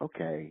like,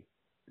 okay,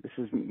 this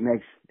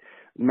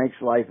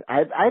makes life.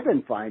 I've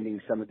been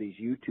finding some of these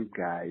YouTube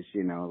guys,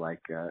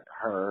 like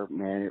her,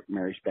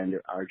 Mary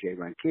Spender, RJ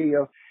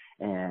Ronquillo,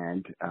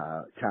 and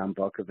Tom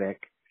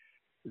Bukovic.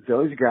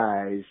 Those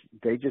guys,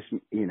 they just,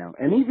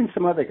 and even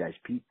some other guys,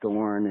 Pete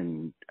Thorne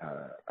and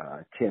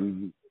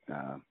Tim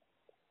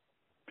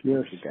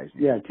Pierce.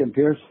 Tim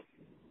Pierce.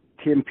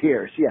 Tim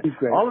Pierce,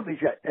 all of these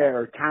guys,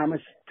 or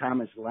Thomas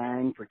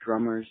Lang for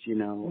drummers,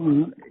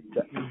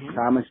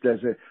 Thomas does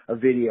a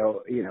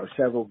video,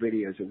 several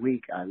videos a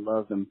week. I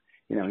love them.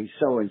 He's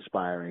so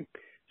inspiring.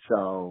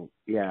 So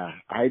yeah,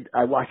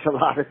 I watch a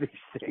lot of these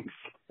things.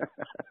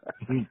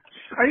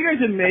 Are you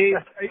guys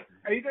amazed?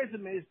 Are you guys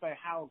amazed by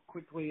how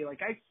quickly?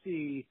 Like I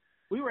see,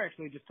 we were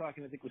actually just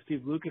talking, I think, with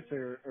Steve Lucas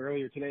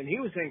earlier today, and he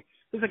was saying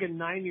there's like a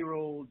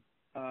 9-year-old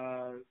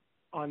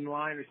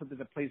online or something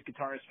that plays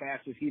guitar as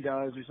fast as he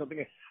does, or something.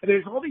 And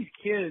there's all these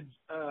kids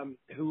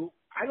who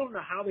I don't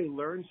know how they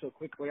learn so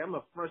quickly. I'm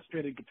a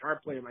frustrated guitar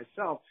player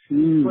myself,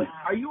 but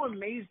are you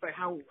amazed by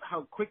how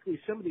quickly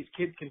some of these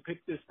kids can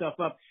pick this stuff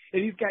up?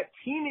 And you've got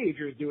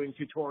teenagers doing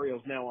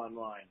tutorials now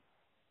online.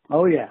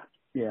 Oh yeah.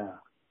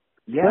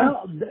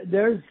 Well,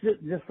 there's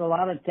just a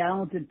lot of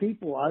talented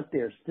people out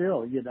there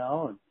still, you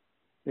know, and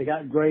they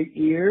got great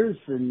ears,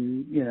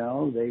 and you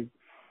know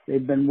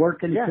they've been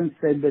working since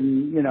they've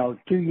been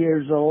 2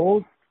 years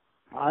old.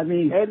 I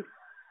mean,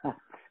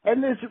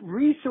 and there's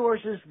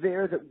resources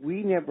there that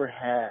we never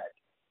had,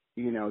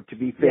 to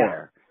be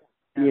fair.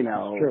 That's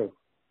true.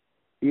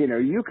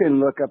 You can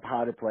look up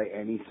how to play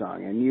any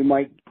song, and you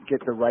might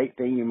get the right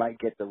thing, you might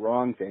get the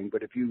wrong thing,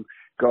 but if you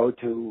go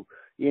to,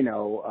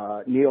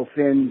 Neil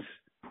Finn's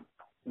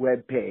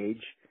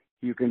webpage,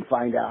 you can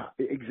find out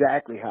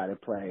exactly how to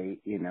play,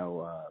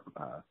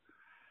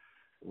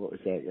 what was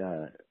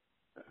that?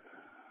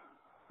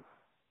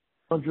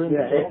 Don't dream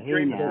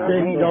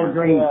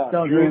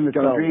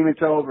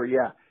it's over.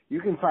 Yeah,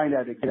 you can find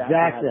out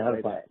exactly how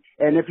to play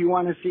that. And if you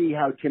want to see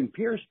how Tim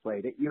Pierce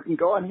played it, you can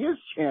go on his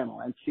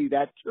channel and see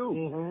that too.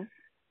 Mm-hmm.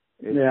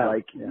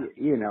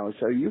 It's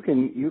so you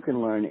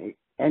can learn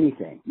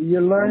anything.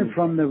 You learn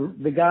from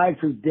the guys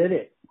who did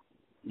it.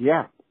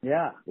 Yeah.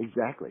 Yeah.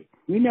 Exactly.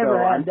 We never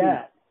had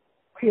that.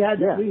 We had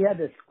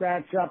to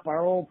scratch up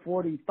our old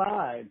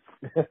 45s.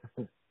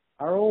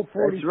 Our old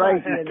 45s. That's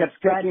right. You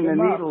kept picking the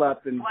needle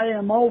up and play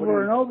them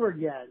over and over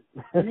again.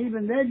 And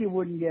even then you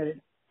wouldn't get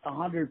it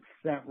 100%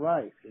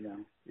 right,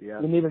 Yeah.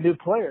 You need a new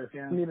player.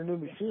 Yeah. You need a new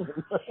machine.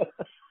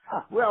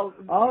 Well,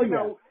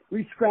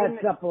 we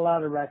scratched up a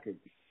lot of records.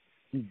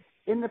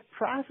 In the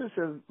process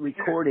of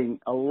recording,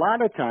 a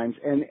lot of times,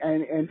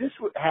 and this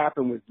would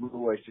happen with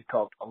Blue Oyster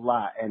Cult a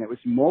lot, and it was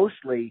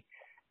mostly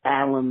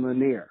Alan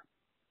Lanier.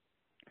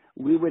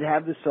 We would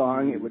have the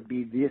song, it would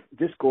be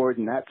this chord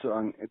and that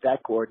song,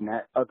 that chord and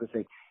that other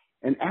thing.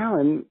 And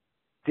Alan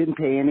didn't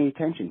pay any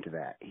attention to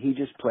that. He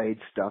just played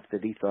stuff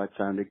that he thought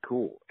sounded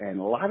cool. And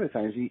a lot of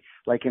times,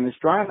 like in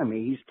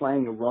astronomy, he's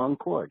playing a wrong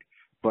chord.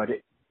 But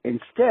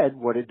instead,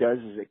 what it does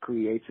is it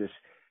creates this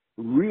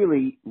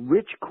really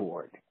rich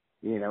chord,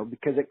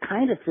 because it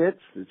kind of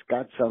fits. It's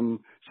got some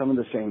of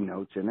the same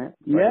notes in it.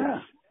 Yeah.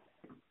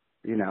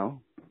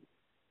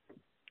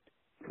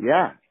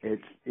 Yeah,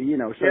 it's,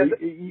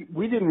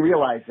 we didn't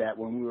realize that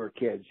when we were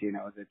kids,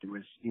 that there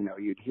was,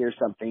 you'd hear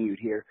something, you'd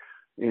hear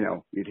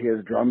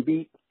the drum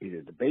beat, you'd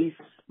hear the bass,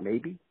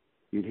 maybe,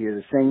 you'd hear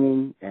the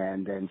singing,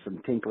 and then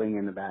some tinkling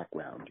in the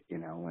background,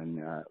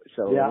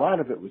 so a lot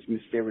of it was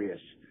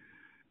mysterious,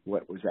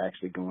 what was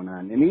actually going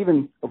on. And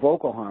even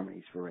vocal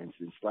harmonies, for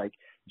instance, like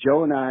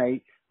Joe and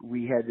I,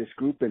 we had this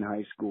group in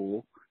high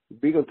school,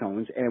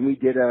 Beagletones, and we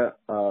did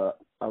a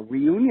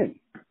reunion.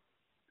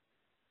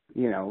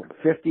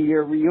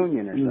 50-year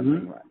reunion or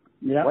something like that.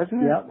 Yeah.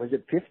 Wasn't it? Yeah. Was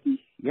it 50?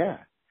 Yeah.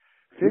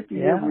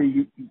 50-year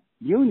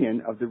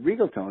reunion of the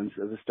Regaltones,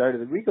 of the start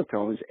of the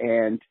Regaltones.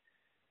 And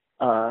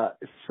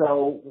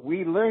so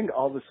we learned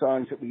all the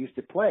songs that we used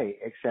to play,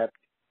 except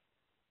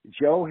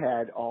Joe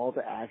had all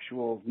the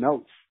actual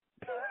notes.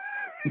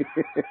 The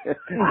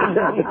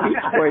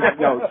Beach Boys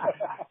notes.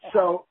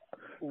 So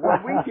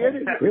when we did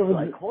it, it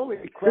was like, holy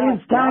crap. It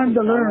was time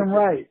to learn them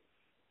right.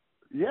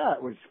 Yeah,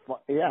 it was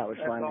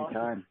finally awesome.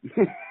 time.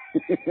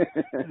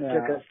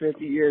 Took us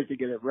 50 years to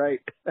get it right.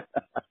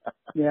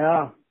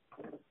 Yeah.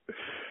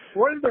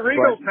 What did the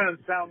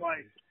Regaltones sound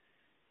like?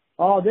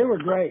 Oh, they were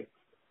great.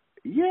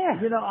 Yeah.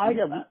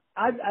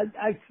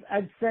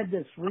 I've said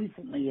this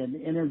recently in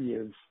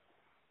interviews.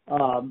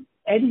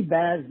 Eddie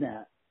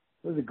Basnett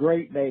was a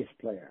great bass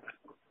player.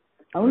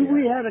 I mean,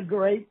 we had a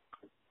great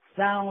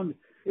sound.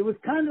 It was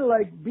kind of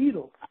like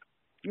Beatles.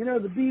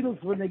 The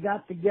Beatles, when they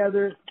got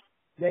together,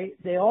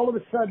 they all of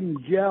a sudden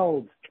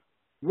gelled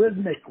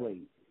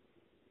rhythmically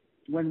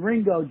when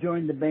Ringo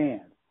joined the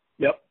band.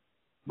 Yep.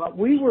 But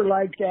we were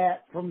like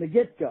that from the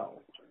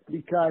get-go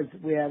because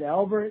we had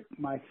Albert,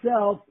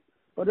 myself,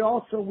 but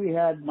also we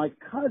had my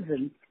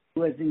cousin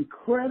who has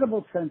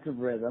incredible sense of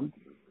rhythm.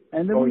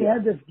 And then we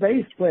had this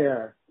bass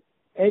player,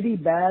 Eddie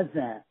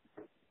Basnett.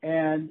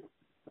 And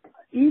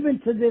even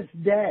to this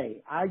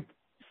day, I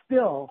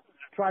still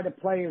try to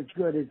play as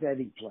good as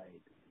Eddie played.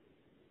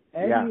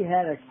 Eddie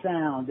had a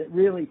sound that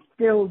really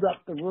filled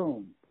up the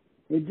room.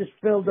 It just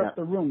filled up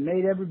the room,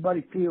 made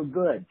everybody feel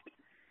good.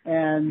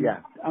 And,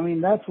 I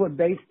mean, that's what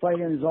bass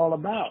playing is all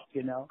about,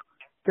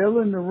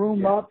 filling the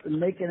room up and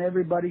making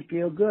everybody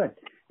feel good.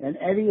 And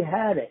Eddie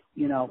had it,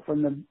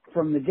 from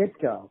the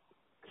get-go.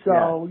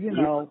 So,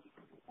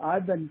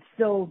 I've been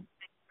still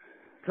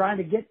trying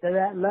to get to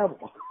that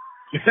level.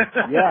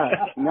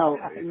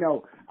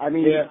 No. I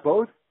mean,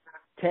 both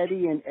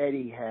Teddy and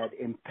Eddie had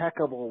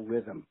impeccable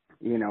rhythm.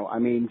 I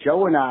mean,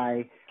 Joe and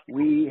I,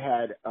 we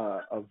had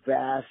a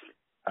vast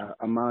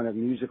amount of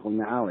musical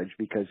knowledge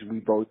because we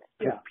both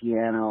took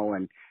piano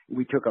and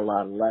we took a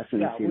lot of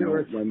lessons. Yeah, we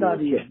were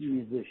studying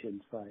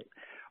musicians, right?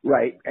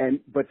 Right,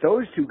 but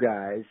those two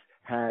guys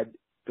had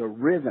the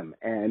rhythm,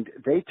 and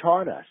they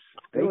taught us.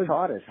 They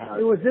taught us how.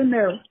 It was in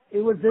their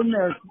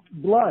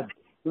blood.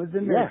 It was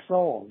in their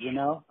soul. You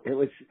know. It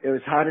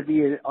was how to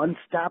be an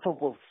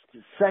unstoppable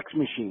sex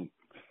machine.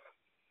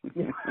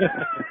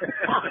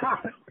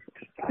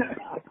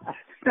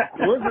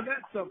 Wasn't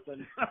that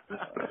something?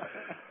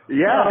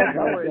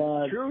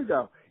 It's true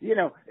though. You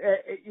know,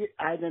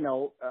 I don't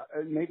know.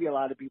 Maybe a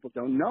lot of people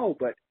don't know,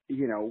 but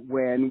you know,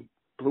 when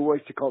Blue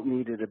Oyster Cult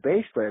needed a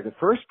bass player, the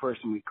first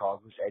person we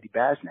called was Eddie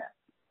Basnett.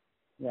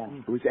 Yeah,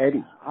 it was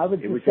Eddie. I was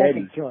the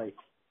second choice.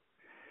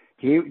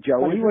 Joe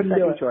was the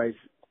second choice.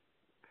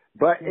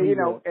 But you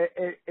know,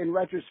 in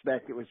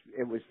retrospect, it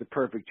was the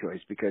perfect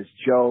choice because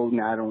Joe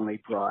not only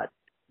brought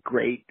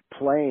great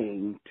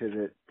playing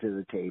to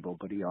the table,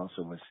 but he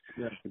also was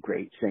a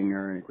great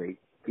singer and great,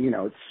 you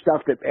know,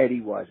 stuff that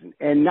Eddie wasn't.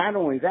 And not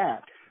only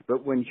that,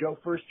 but when Joe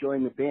first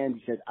joined the band,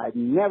 he said, "I've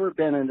never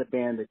been in a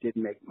band that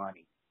didn't make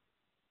money."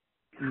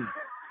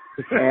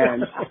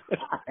 and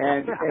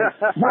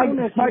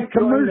my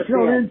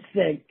commercial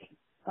instinct.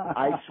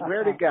 I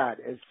swear to God,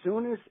 as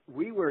soon as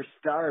we were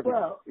starving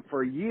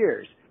for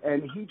years,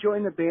 and he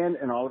joined the band,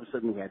 and all of a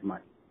sudden we had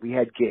money. We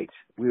had gigs.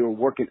 We were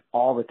working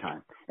all the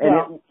time.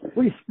 And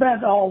we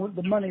spent all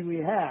the money we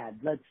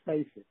had, let's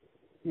face it.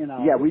 You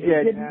know. Yeah, we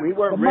did. We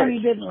weren't rich. The money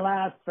didn't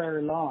last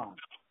very long.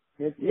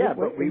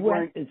 But we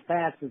went as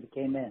fast as it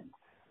came in.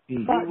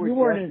 But we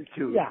weren't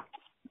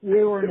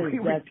we weren't as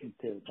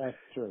destitute. That's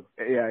true.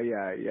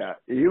 Yeah.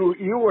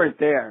 You weren't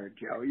there,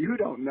 Joe. You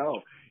don't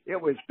know. It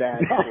was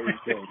bad.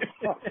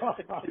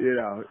 You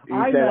know, he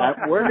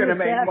said, "We're going to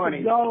make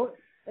money." Go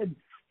and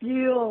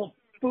steal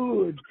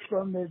food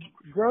from the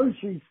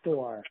grocery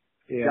store.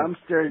 Yeah.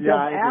 Dumpster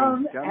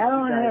diving.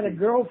 Alan had a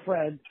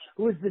girlfriend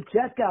who was the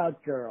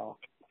checkout girl,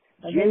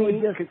 and they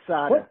would just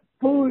Casada.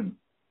 put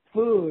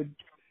food.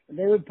 And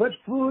they would put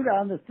food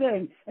on the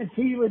thing, and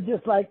she would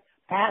just like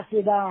pass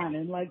it on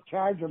and like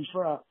charge them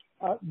for a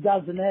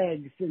dozen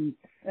eggs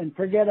and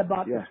forget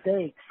about the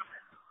steaks.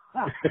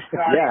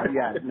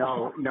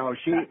 No.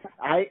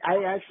 I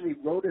actually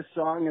wrote a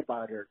song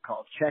about her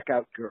called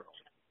Checkout Girl.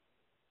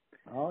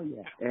 Oh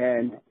yeah.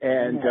 And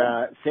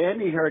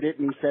Sandy heard it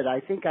and he said, "I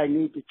think I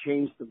need to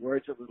change the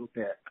words a little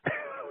bit."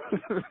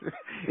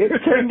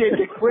 It turned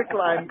into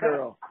Quicklime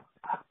Girl.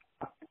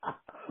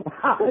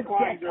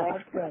 Quicklime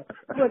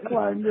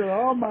Girl.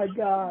 Oh my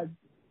God.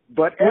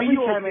 But every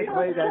time I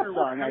play that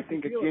song, I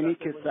think of Ginny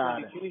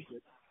Casada.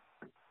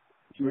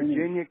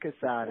 Virginia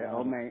Casada.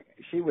 Oh man,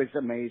 she was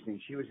amazing.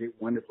 She was a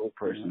wonderful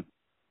person.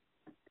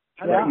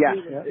 How did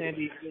you feel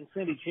when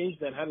Sandy changed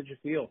that? How did you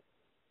feel?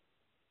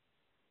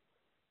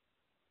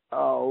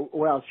 Oh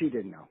well, she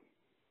didn't know.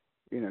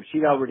 You know,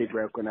 she'd already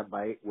broken up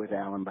with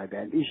Alan by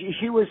then.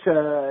 She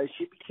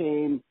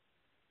became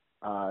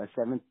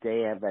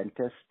Seventh-day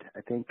Adventist,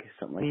 I think,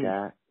 something like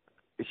that.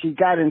 She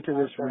got into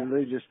this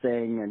religious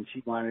thing, and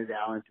she wanted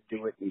Alan to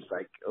do it. And he's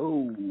like,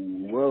 "Oh,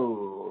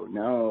 whoa,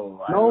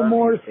 no! No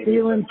more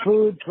stealing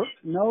food.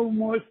 No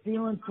more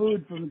stealing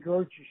food from the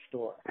grocery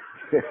store."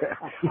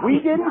 We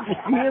didn't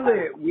steal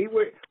it.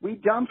 We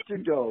dumpster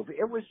dove.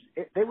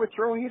 They were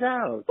throwing it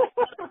out.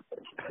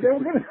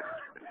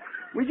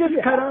 We just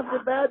cut off the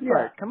bad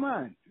part. Come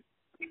on.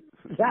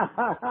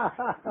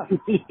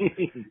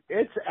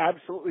 It's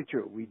absolutely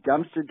true. We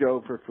dumpster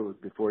dove for food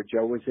before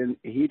Joe was in.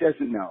 He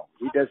doesn't know.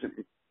 He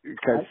doesn't,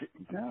 because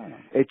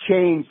it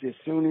changed as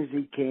soon as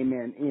he came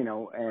in, you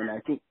know, and I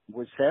think,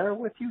 was Sarah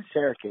with you?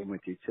 Sarah came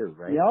with you too,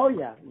 right? Oh,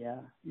 yeah.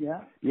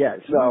 Yeah,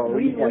 so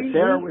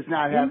Sarah was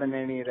not having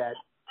any of that.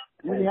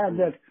 We had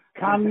the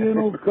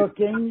communal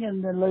cooking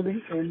in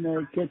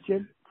the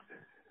kitchen.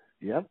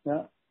 Yep.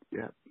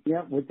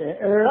 Yeah, with the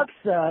Eric's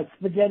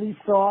spaghetti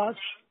sauce.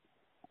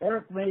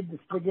 Eric made the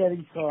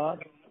spaghetti sauce.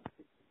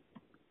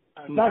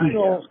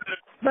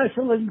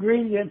 Special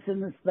ingredients in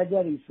the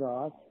spaghetti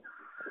sauce.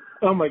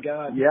 Oh my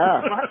God!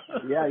 Yeah.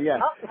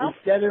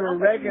 Instead of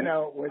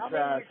oregano, it was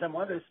some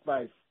other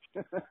spice.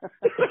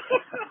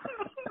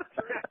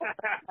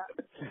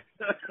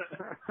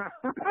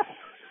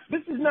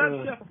 This is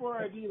not Chef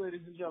 4ID,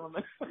 ladies and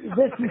gentlemen.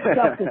 This is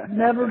stuff that's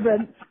never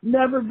been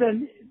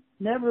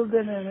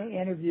in an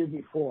interview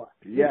before.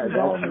 Yeah,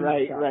 that's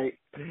right.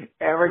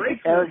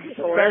 Eric's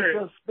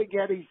special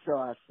spaghetti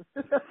sauce.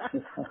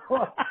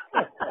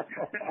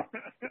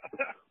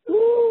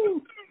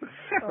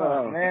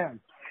 Oh man.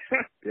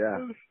 Yeah.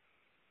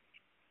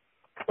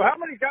 Well, how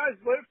many guys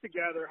live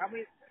together? How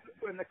many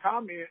in the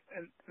commune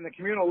in the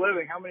communal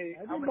living? How many?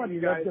 Everybody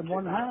lived in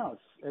one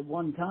house at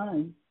one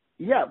time.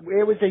 Yeah,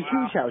 it was a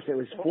huge house. It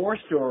was 4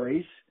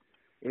 stories.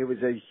 It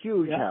was a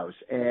huge house,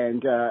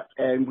 and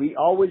we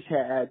always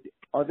had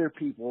other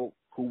people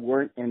who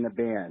weren't in the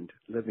band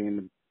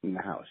living in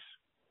the house.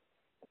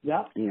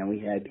 Yeah. You know, we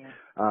had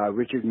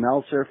Richard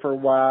Meltzer for a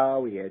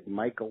while. We had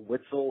Michael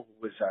Witzel,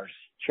 who was our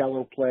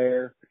cello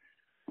player.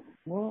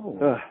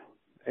 Whoa.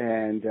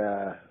 And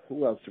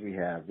who else do we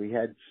have? We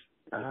had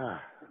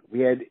We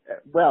had,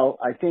 well,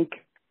 I think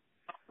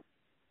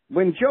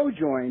when Joe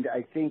joined,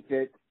 I think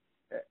that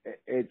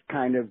it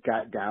kind of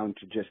got down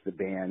to just the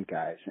band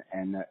guys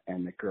and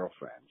the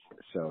girlfriends.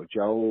 So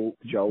Joe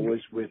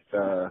was with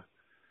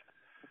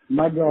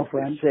my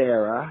girlfriend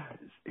Sarah,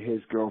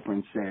 his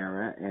girlfriend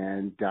Sarah,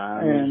 and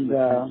Don and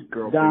his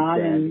girlfriend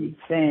Don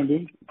Sandy.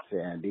 and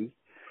Sandy.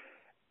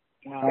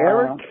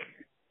 Eric,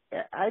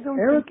 I don't.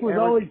 Eric think was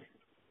Eric, always.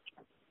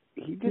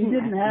 He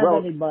didn't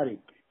have anybody.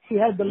 He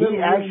had the little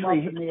room up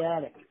in the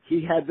attic.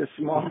 He had the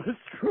smallest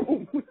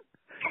room. So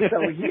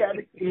he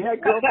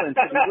had girlfriends,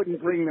 but he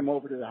wouldn't bring them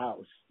over to the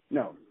house.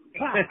 No,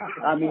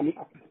 I mean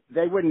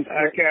they wouldn't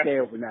stay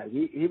overnight.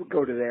 He would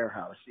go to their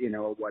house,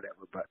 or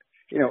whatever. But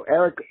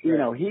Eric,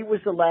 he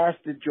was the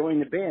last to join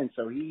the band,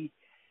 so he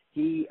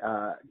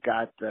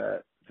got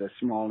the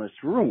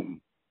smallest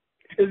room.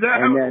 Is that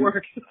how it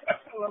works? I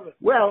love it.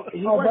 Well,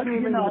 he wasn't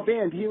even in the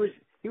band. He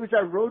was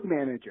our road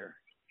manager.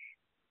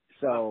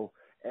 So,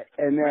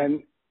 and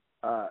then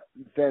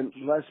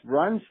Les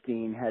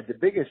Brunstein had the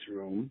biggest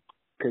room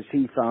because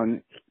he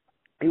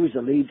was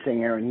a lead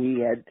singer and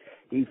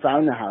he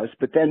found the house.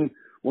 But then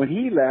when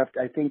he left,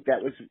 I think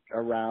that was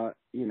around,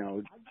 the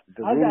room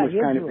was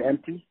kind of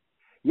empty.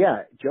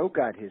 Yeah, Joe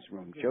got his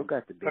room. Joe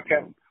got the big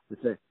room.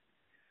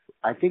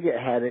 I think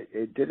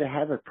did it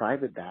have a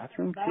private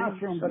bathroom?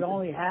 Bathroom, but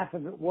only half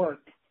of it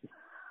worked.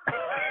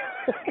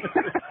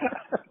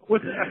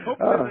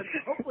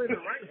 Hopefully the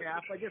right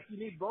half. I guess you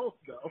need both,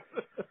 though.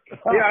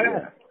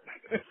 Yeah.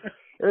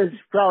 It's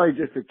probably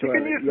just a toilet.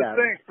 You can use the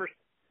sink for.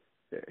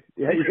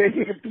 Yeah, you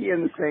can pee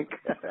in the sink.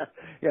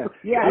 Yeah,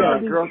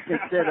 girls can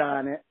sit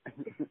on it.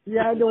 You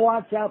had to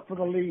watch out for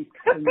the leak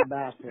in the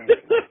bathroom.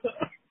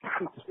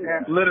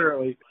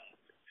 Literally.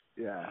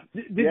 Yeah.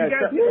 Did you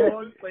guys get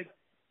along, like,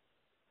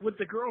 with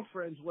the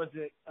girlfriends? Was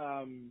it,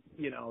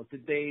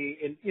 did they,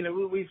 and,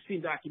 we've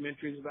seen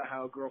documentaries about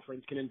how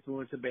girlfriends can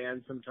influence a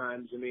band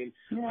sometimes. I mean,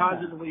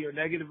 positively or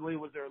negatively.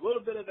 Was there a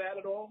little bit of that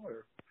at all?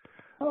 Or?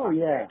 Oh,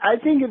 yeah. I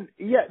think,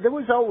 there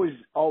was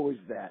always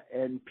that.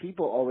 And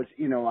people always,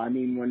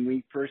 when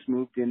we first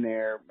moved in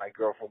there, my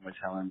girlfriend was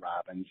Helen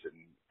Robbins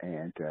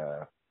and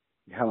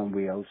Helen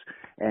Wheels.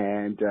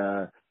 And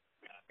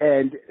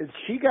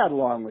she got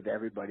along with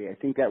everybody. I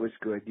think that was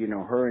good.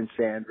 Her and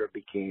Sandra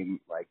became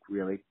like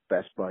really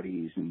best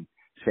buddies, and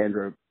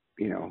Sandra,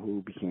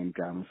 who became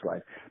Donald's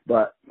wife.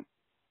 But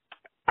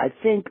I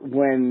think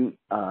when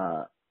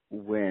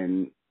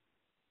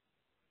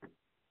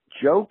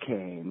Joe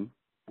came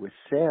with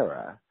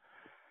Sarah's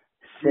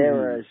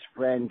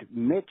friend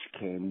Mitch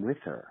came with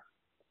her.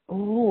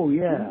 Oh,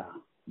 yeah.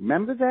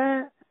 Remember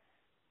that?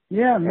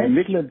 Yeah,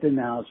 Mitch lived in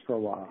the house for a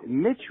while.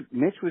 Mitch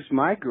was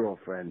my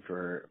girlfriend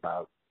for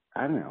about,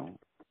 I don't know,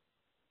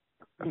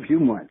 a few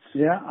months.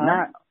 Yeah.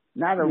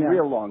 Not a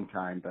real long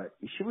time, but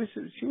she was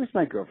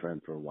my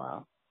girlfriend for a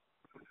while.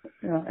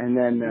 Yeah. And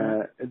then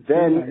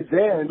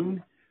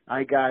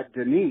I got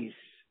Denise,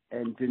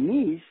 and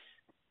Denise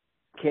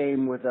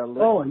came with a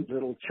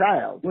little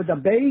child. With a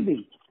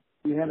baby.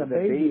 You had a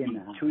baby in the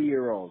house.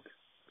 2-year-old.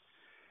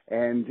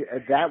 And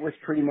that was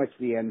pretty much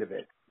the end of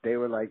it. They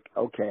were like,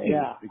 okay,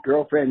 the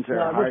girlfriends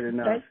are hard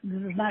enough.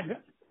 This is not good.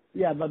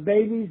 Yeah, but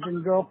babies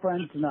and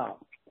girlfriends, no.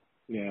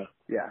 Yeah.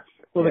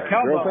 Well, the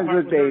girlfriends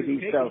with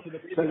babies, so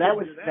that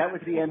was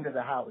the end of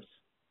the house.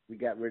 We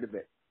got rid of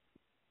it.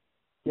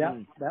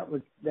 Yeah, that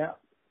was that.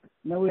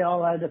 No, we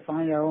all had to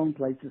find our own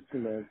places to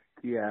live.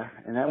 Yeah,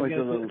 and that was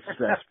a little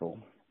stressful.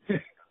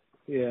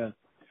 Yeah.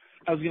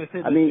 I was going to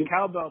say the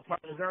cowbell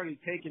part was already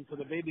taken, so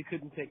the baby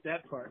couldn't take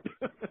that part.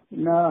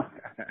 No.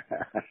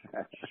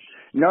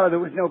 No, there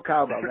was no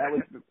cowbell. That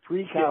was the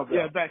pre-cowbell.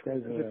 Yeah, back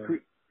then. The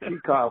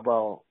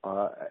pre-cowbell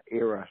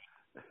era.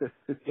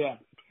 Yeah.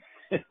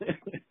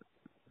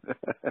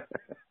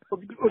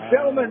 Well,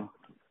 gentlemen,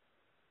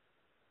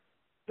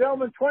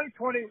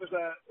 2020 was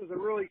a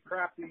really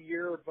crappy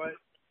year, but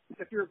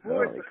if you're a Blue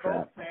Oyster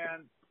Cult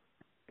fan,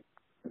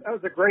 that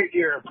was a great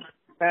year.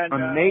 And,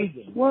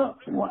 amazing. Well,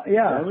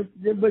 yeah,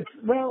 but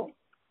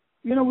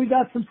we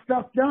got some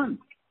stuff done.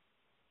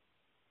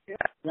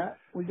 Yeah,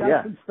 we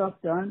got some stuff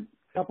done.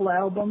 A couple of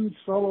albums,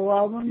 solo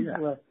albums.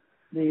 Yeah.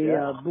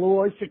 The Blue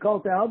Oyster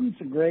Cult album's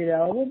a great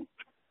album.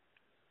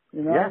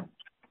 Eric.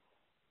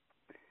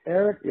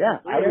 Yeah,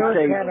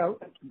 Eric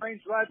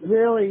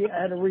really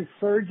had a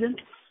resurgence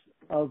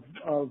of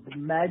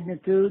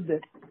magnitude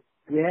that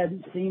we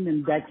hadn't seen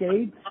in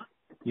decades.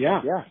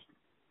 Yeah.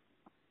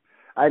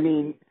 I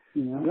mean,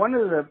 one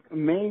of the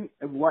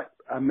what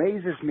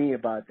amazes me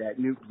about that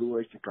new Blue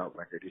Oyster Cult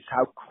record is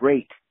how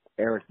great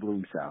Eric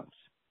Bloom sounds.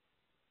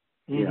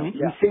 He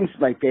sings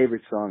my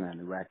favorite song on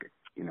the record,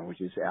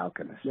 which is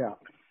Alchemist. Yeah.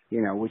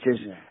 Which is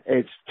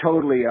it's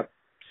totally up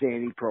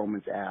Sandy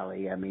Pearlman's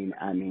alley. I mean,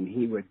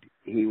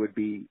 he would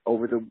be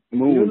over the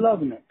moon. You're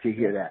loving it to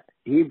hear that.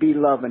 He'd be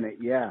loving it.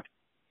 Yeah.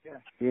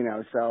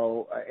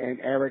 So and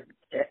Eric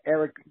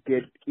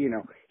did.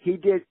 He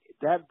did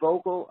that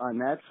vocal on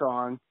that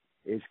song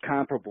is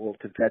comparable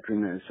to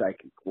Veteran of the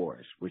Psychic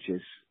Wars, which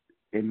is,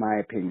 in my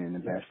opinion, the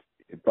best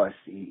bust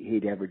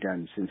he'd ever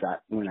done since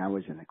when I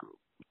was in the group.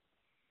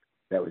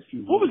 That was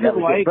what was that it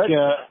was like?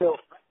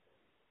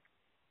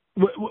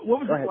 But, what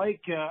was Go it ahead.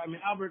 like? I mean,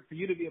 Albert, for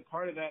you to be a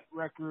part of that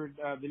record,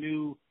 the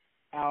new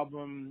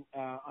album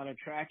on a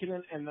track,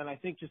 and then I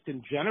think just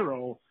in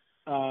general,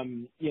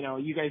 you know,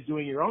 you guys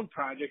doing your own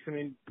projects. I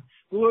mean,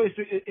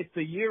 it's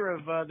the year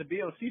of the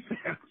BOC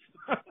fans.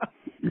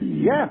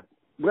 Yeah.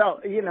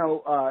 Well, you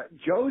know,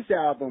 Joe's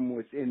album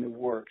was in the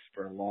works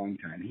for a long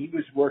time. He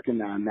was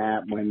working on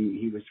that when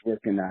he was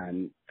working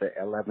on the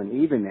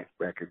 11 Even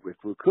record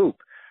with Blue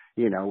Coupe,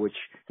 you know, which,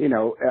 you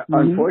know,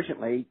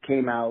 unfortunately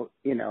came out,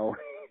 you know,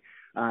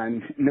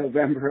 on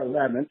November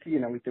 11th. You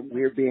know,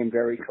 we're being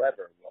very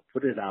clever. We'll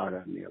put it out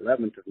on the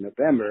 11th of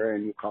November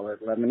and we'll call it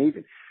 11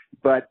 Even.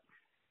 But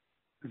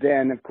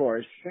then, of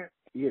course,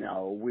 you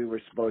know, we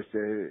were supposed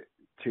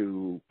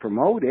to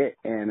promote it,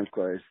 and of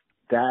course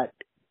that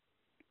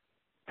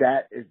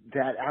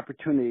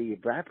opportunity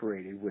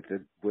evaporated with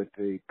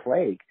the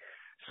plague.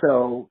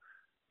 So,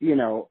 you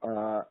know,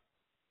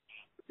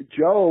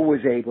 Joe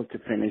was able to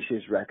finish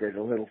his record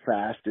a little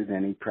faster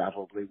than he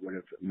probably would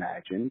have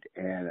imagined,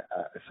 and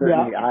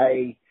certainly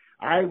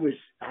I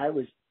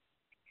was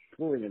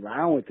fooling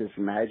around with this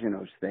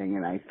Imaginos thing,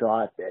 and I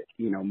thought that,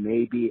 you know,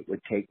 maybe it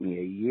would take me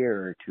a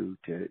year or two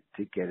to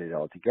get it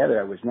all together.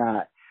 I was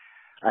not.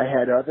 I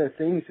had other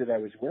things that I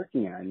was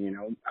working on, you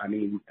know. I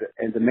mean,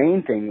 and the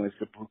main thing was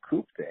the Blue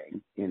Coupe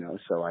thing, you know.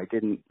 So I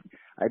didn't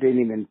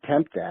even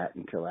attempt that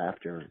until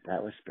after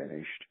that was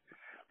finished.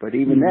 But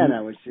even then, I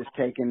was just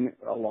taking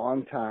a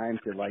long time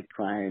to like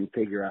try and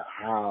figure out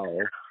how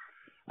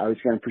I was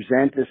going to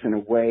present this in a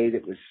way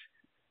that was,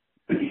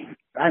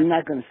 I'm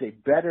not going to say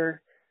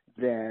better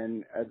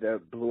than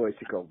the Blue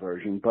Oyster Cult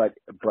version, but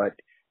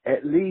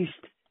at least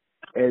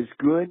as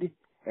good,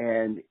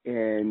 and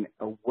in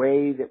a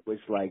way that was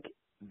like,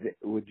 it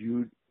would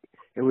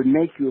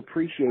make you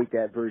appreciate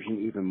that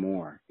version even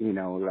more. You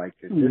know, like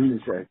this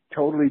is a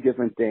totally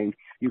different thing.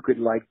 You could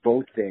like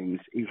both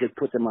things. You could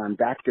put them on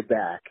back to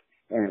back,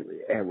 and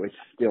it would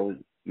still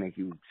make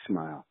you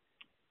smile.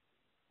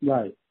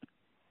 Right.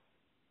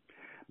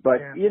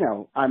 But you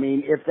know, I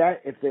mean, if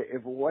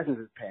it wasn't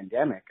the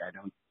pandemic, I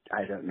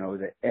don't know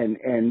that.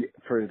 And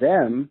for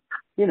them,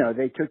 you know,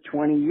 they took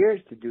 20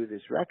 years to do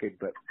this record,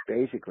 but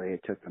basically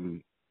it took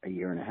them a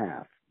year and a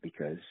half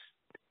because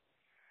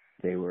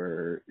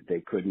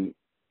they couldn't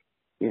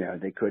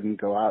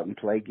go out and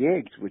play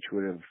gigs, which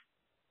would have,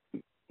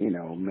 you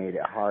know, made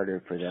it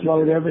harder for them.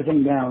 Slowed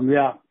everything down.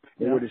 Yeah.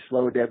 It would have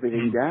slowed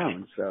everything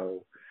down.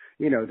 So,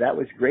 you know, that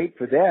was great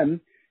for them,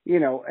 you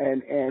know,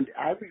 and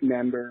I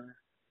remember,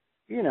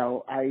 you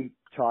know, I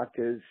talked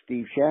to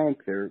Steve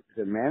Shank, their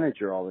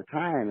manager, all the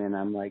time, and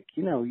I'm like,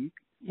 you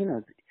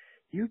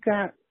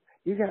got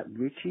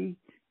Richie,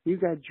 you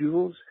got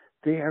Jules,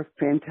 they are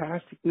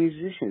fantastic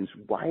musicians.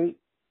 Why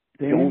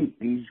don't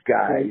these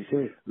guys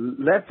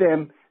let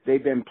them?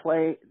 They've been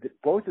playing.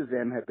 Both of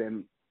them have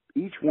been.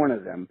 Each one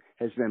of them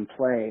has been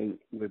playing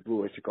with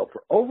Blue Oyster Cult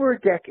for over a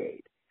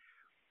decade.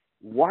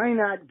 Why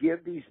not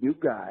give these new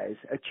guys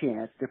a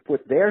chance to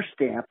put their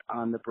stamp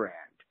on the brand?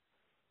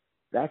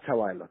 That's how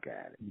I look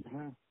at it.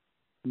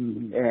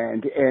 Mm-hmm.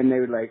 And they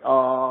were like,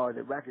 oh,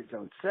 the records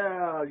don't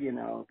sell. You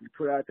know, we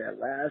put out that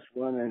last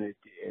one and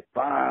it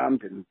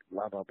bombed and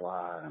blah blah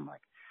blah. And I'm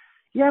like,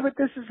 yeah, but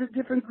this is a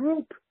different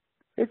group.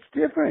 It's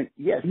different.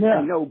 Yes,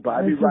 I know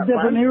Bobby. It's a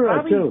different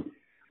era, too.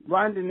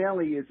 Ron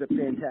Donnelly is a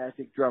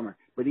fantastic drummer,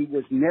 but he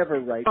was never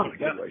right for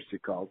Blue Oyster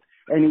Cult,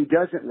 and he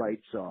doesn't write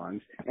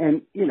songs.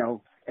 And, you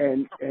know,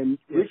 and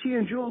Richie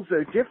and Jules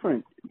are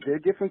different. They're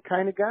different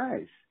kind of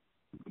guys.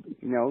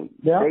 You know,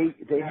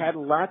 they had a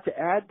lot to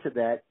add to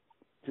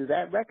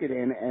that record,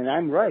 and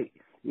I'm right.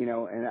 You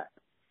know, and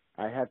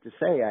I have to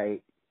say,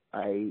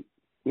 I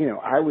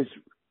was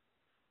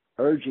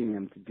urging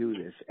them to do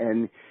this.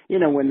 And, you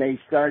know, when they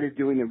started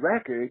doing the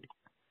record,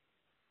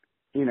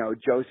 you know,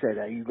 Joe said,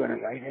 are you going to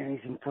write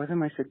anything for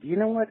them? I said, you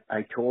know what?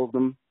 I told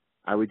them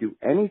I would do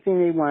anything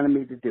they wanted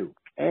me to do,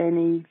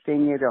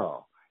 anything at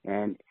all.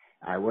 And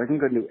I wasn't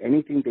going to do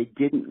anything they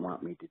didn't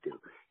want me to do.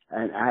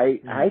 And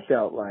I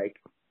felt like,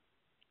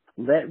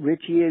 let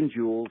Richie and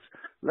Jules,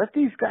 let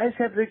these guys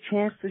have their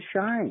chance to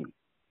shine.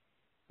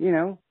 You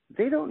know,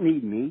 they don't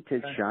need me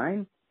to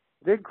shine.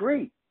 They're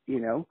great, you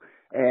know.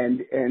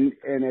 And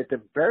at the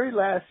very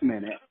last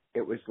minute,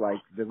 it was like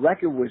the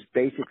record was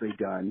basically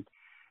done,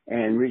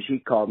 and Richie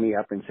called me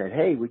up and said,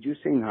 hey, would you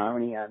sing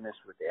harmony on this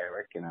with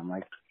Eric? And I'm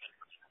like,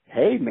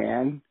 hey,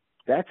 man,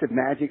 that's a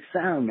magic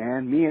sound,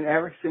 man. Me and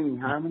Eric singing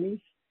harmonies?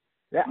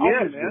 That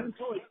always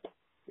works.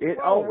 It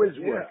always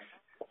works.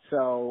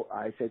 So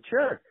I said,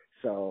 sure.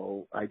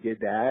 So I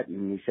did that,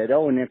 and he said,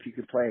 oh, and if you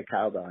could play a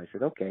cowbell. I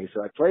said, okay.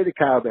 So I played the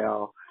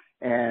cowbell,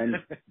 and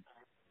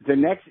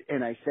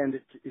and I send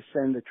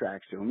the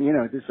tracks to him. You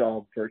know, this is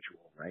all virtual,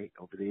 right,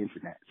 over the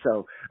internet.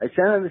 So I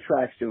sent the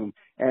tracks to him,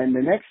 and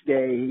the next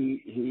day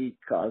he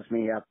calls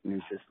me up and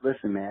he says,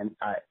 listen, man,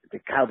 the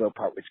cowbell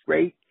part was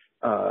great,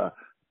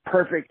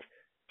 perfect,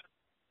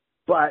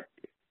 but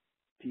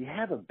do you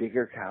have a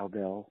bigger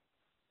cowbell?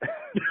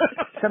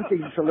 Something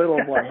that's a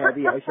little more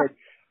heavy. I said,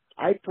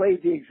 I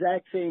played the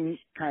exact same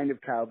kind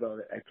of cowbell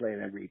that I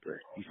played on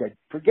Reaper. He said,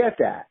 forget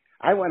that.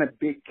 I want a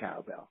big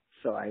cowbell.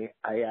 So I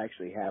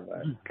actually have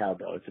a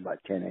cowbell. It's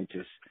about 10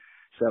 inches.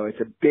 So it's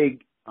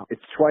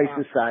it's twice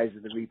the size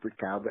of the Reaper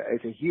cowbell.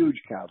 It's a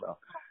huge cowbell.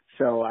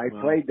 So I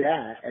played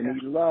that, and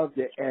he loved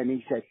it. And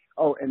he said,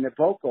 oh, and the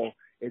vocal,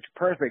 it's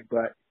perfect,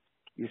 but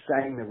you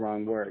sang the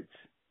wrong words.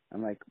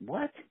 I'm like,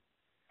 what?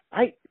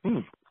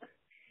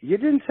 You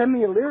didn't send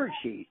me a lyric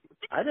sheet.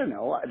 I don't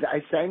know.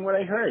 I sang what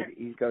I heard.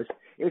 He goes,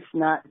 it's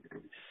not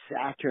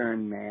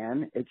Saturn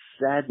Man. It's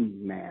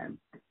Saddened Man.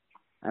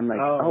 I'm like,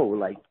 oh,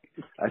 like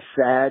a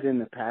sad in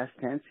the past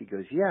tense? He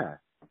goes, yeah.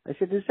 I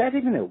said, is that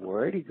even a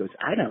word? He goes,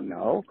 I don't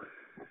know.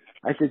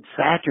 I said,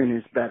 Saturn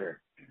is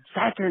better.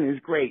 Saturn is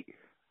great.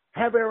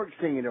 Have Eric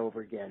sing it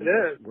over again. It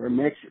is.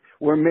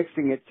 We're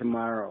mixing it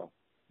tomorrow.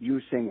 You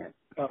sing it.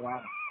 Oh,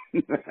 wow. I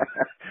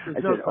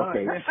said,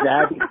 okay,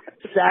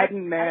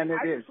 Saddened Man it is.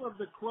 I just love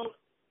the quote.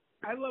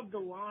 I love the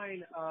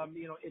line,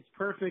 it's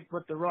perfect,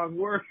 but the wrong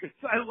words.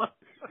 I love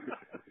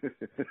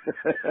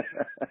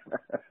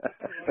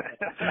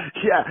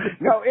Yeah.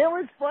 No, it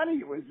was funny.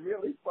 It was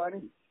really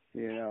funny.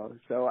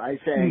 So I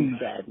sang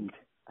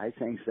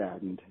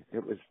Saddened.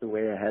 It was the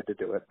way I had to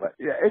do it, but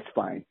yeah, it's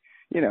fine.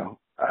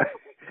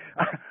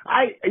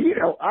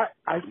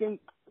 I think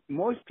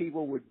most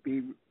people would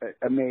be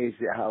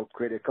amazed at how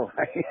critical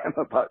I am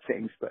about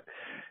things, but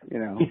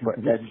but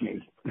that's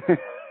me.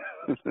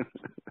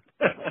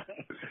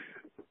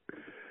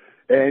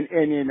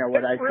 and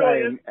what I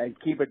try and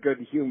keep a good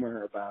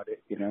humor about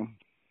it, It really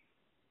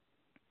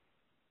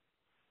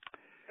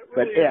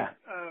But yeah.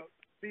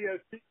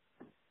 VOC,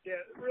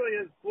 it really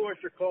is Blue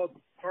Oyster Cult's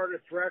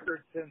hardest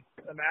record since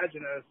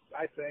Imagine Us,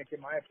 I think,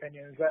 in my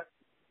opinion.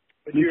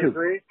 Would you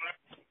agree?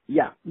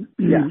 Yeah.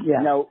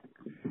 No,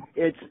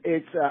 it's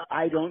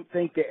I don't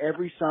think that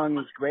every song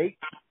is great.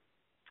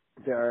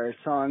 There are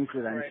songs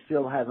that I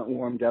still haven't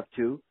warmed up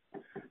to,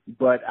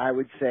 but I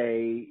would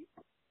say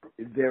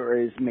there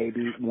is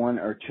maybe one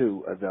or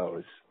two of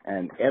those,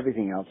 and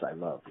everything else I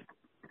love.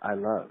 I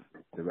love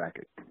the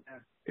record.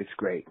 It's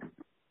great.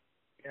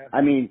 Yeah.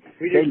 I mean,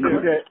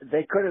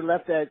 they could have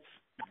left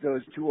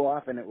those two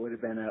off, and it would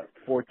have been a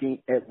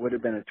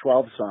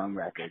 12-song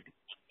record.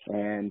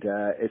 And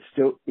it's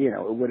still,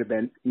 it would have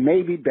been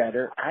maybe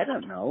better. I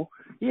don't know.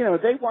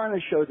 They want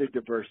to show the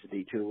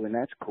diversity too, and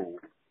that's cool.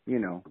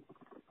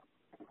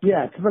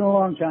 Yeah, it's been a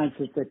long time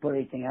since they put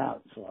anything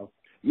out, so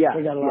yeah,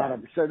 they got a lot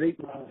of. So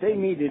they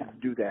needed to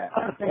do that,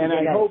 and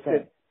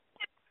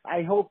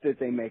I hope that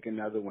they make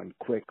another one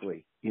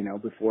quickly.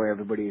 Before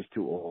everybody is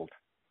too old.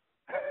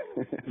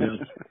 What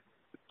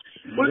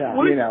does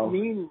it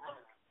mean?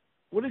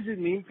 What does it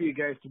mean for you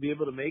guys to be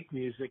able to make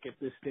music at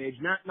this stage?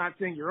 Not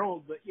saying you're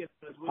old, but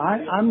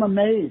I'm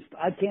amazed.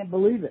 I can't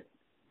believe it.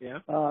 Yeah.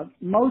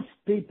 Most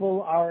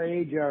people our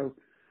age are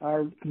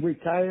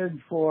retired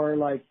for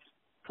like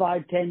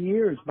 5-10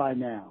 years by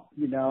now.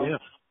 Yeah.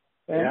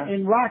 And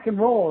in rock and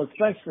roll,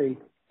 especially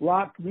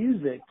rock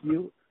music,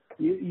 you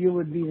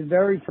would be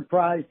very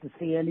surprised to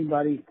see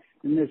anybody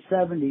in their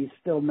 70s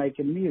still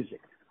making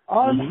music.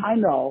 I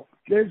know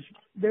there's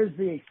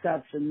the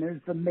exception.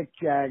 There's the Mick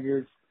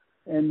Jaggers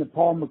and the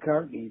Paul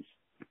McCartneys.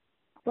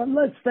 But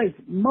let's face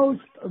it,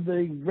 most of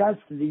the rest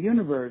of the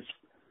universe,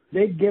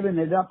 they've given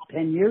it up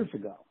 10 years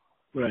ago.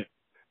 Right.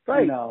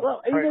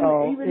 Well,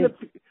 even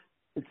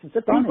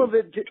the people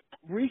that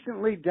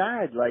recently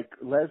died, like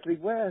Leslie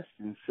West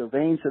and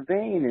Sylvain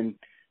and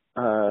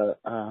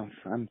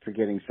I'm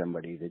forgetting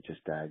somebody that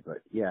just died,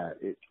 but yeah,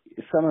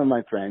 some of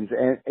my friends,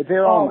 and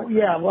they're all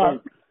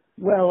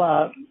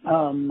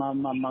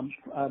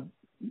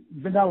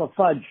Vanilla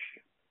Fudge.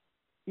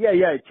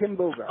 Yeah, Tim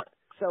Bogart.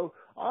 So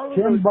all of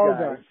Tim those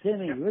Bogart, guys,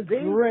 Timmy, was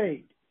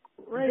great.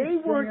 They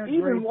weren't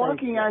even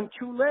walking on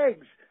two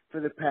legs for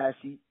the past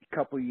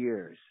couple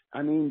years.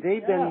 I mean,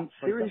 they've been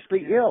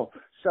seriously ill.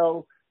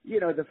 So,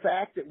 the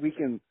fact that we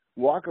can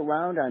walk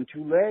around on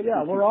two legs,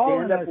 and we're all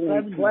stand up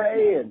when we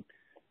play, and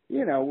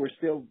we're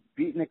still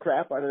beating the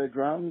crap out of the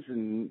drums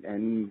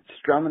and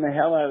strumming the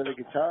hell out of the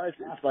guitars.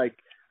 It's like,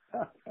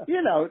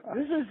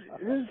 this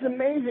is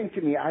amazing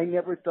to me. I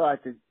never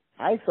thought that.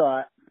 I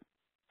thought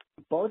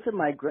both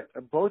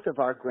of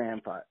our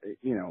grandpa,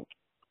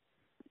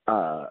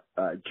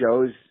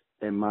 Joe's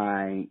and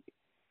my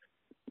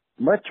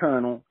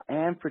maternal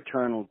and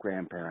paternal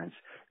grandparents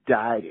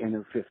died in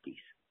their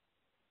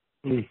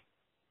 50s.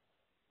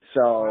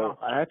 So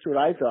that's what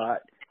I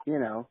thought,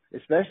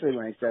 especially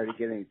when I started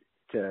getting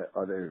to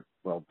other,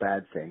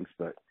 bad things.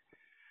 But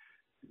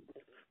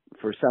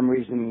for some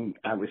reason,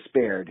 I was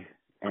spared,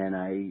 and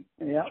I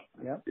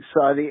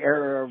saw the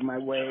error of my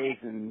ways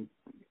and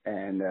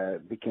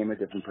became a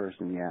different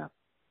person. Yeah,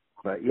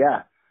 but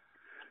yeah.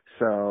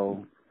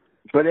 So,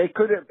 but it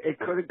could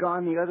have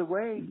gone the other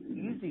way,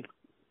 easy.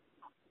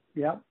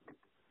 Yep.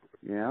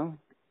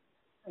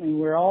 And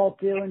we're all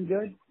feeling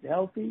good,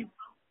 healthy.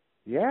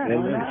 Yeah,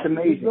 it's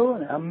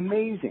amazing.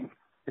 Amazing.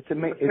 It's a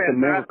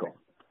miracle.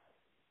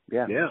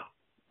 Yeah. Yeah.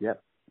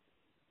 Yep.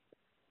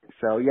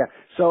 So yeah.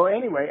 So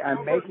anyway,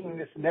 I'm making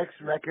this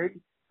next record.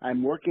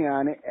 I'm working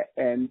on it,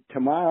 and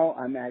tomorrow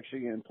I'm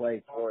actually going to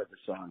play 4 of the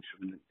songs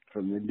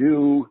from the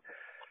new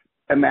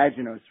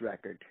Imaginos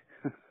record.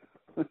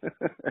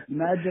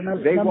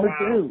 Imaginos number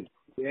 2.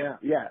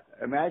 Yeah,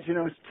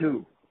 Imaginos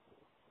 2.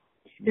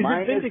 Is it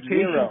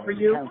vindication for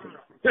you?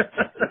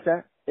 What's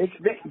that? It's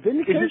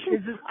vindication.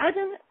 Is this,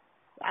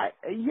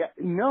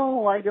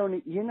 no, I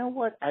don't. You know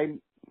what? I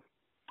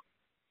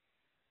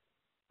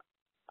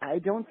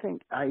don't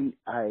think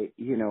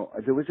you know,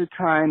 there was a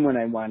time when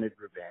I wanted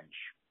revenge.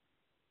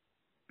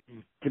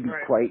 To be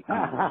quite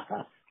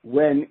honest.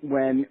 When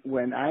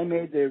I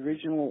made the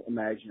original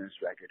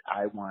Imaginos record,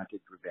 I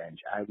wanted revenge.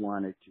 I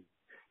wanted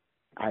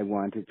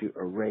to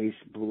erase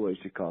Blue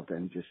Oyster Cult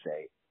and just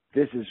say,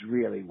 this is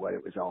really what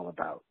it was all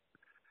about.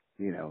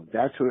 You know,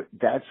 that's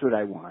what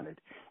I wanted.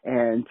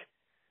 And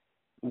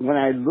when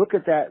I look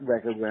at that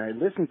record, when I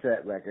listen to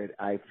that record,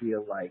 I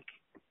feel like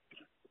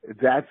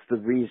that's the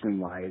reason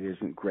why it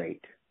isn't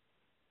great.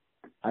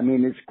 I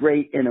mean, it's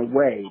great in a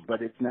way,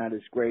 but it's not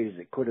as great as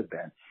it could have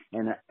been.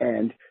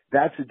 And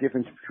that's the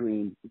difference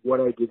between what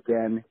I did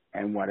then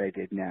and what I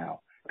did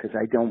now. Because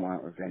I don't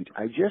want revenge.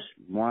 I just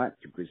want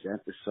to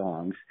present the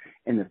songs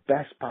in the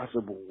best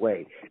possible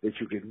way that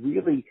you could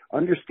really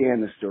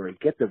understand the story,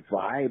 get the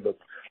vibe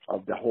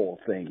of the whole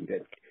thing.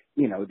 That,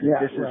 you know, that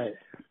this is,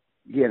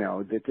 you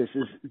know, that this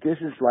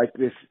is like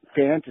this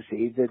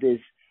fantasy that is,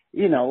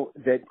 you know,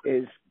 that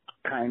is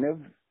kind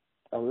of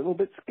a little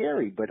bit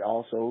scary, but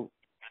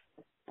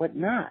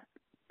not,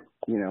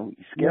 you know,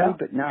 scary,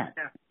 but not.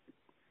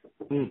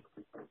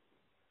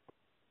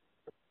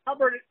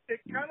 Albert, it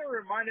kind of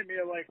reminded me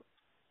of like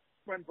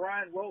when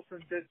Brian Wilson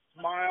did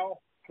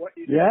Smile, what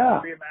you did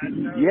for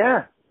Reimaginos.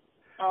 Yeah.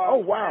 Oh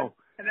wow.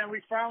 And then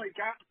we finally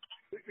got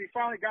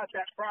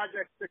that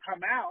project to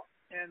come out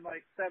in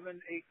like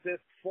 7-8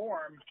 disc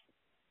form.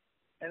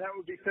 And that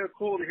would be so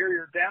cool to hear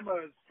your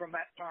demos from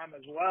that time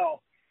as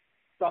well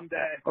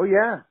someday. Oh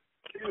yeah.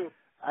 Too.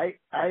 I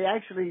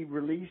actually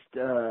released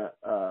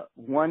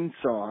one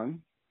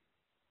song,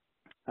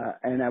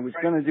 and I was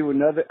going to do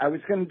another. I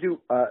was going to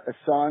do a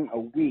song a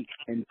week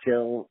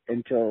until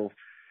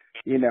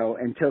you know,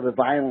 until the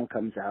vinyl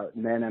comes out,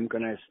 and then I'm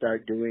going to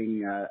start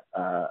doing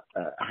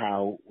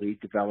how we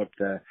develop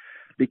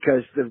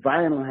because the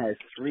vinyl has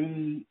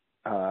 3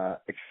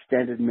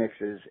 extended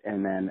mixes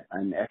and then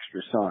an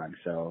extra song.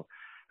 So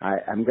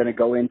I'm going to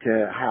go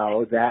into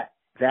how that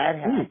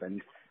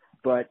happened.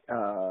 But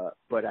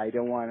I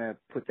don't want to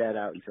put that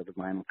out until the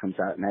vinyl comes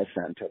out, and that's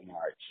not until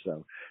March.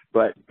 So,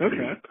 but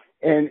okay.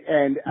 And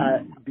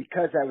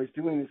because I was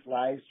doing this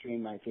live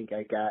stream, I think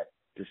I got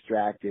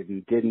distracted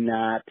and did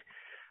not.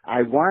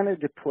 I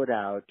wanted to put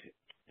out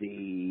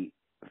the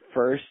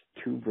first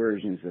 2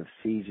 versions of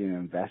Siege and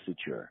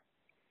Investiture,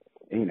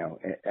 you know,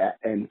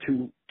 in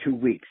two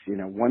weeks. You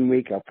know, 1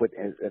 week I'll put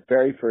the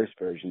very first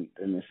version,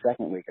 and the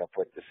second week I'll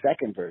put the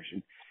second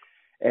version.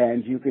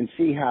 And you can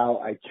see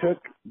how I took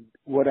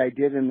what I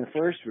did in the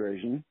first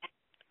version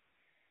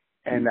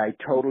and I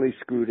totally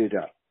screwed it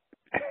up.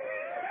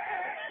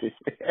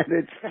 And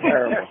it's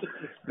terrible.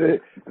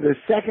 The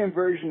second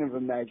version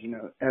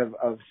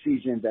of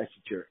Siege and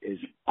Investiture is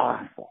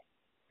awful.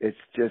 It's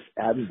just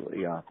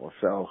absolutely awful.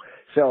 So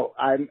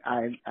I'm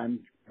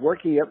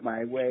working up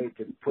my way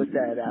to put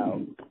that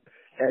out.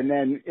 And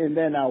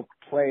then I'll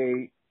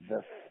play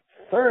the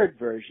third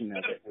version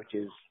of it, which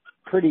is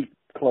pretty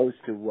close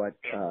to what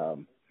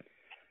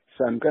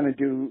so I'm going to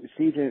do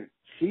Siege and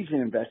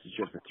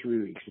Investiture for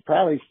 3 weeks. It'll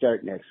probably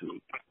start next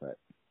week, but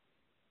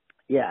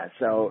yeah.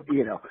 So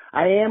you know,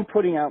 I am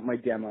putting out my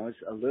demos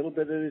a little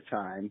bit at a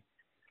time,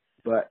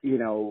 but you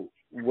know,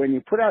 when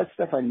you put out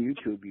stuff on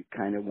YouTube, you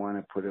kind of want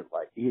to put it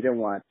like you don't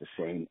want the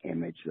same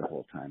image the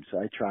whole time. So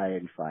I try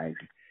and find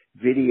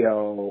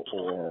video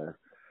or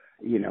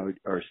you know,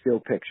 or still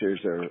pictures,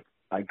 or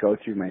I go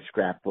through my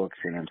scrapbooks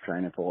and I'm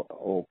trying to pull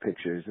old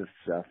pictures of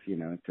stuff, you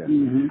know,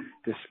 to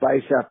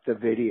spice up the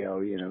video,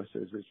 you know, so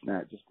it's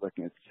not just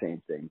looking at the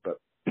same thing. But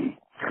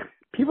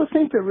people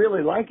seem to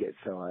really like it.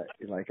 So,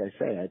 like I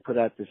say, I put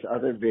out this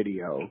other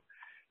video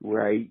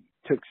where I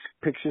took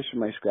pictures from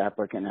my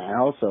scrapbook, and I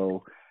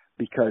also,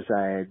 because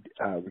I had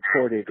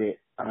recorded it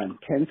on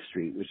 10th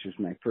Street, which was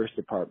my first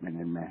apartment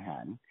in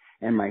Manhattan,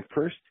 and my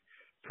first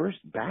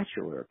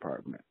bachelor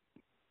apartment.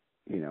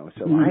 You know,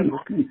 so I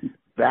look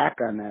back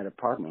on that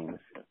apartment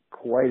with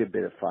quite a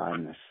bit of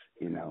fondness.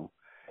 You know,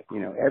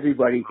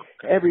 everybody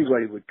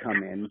would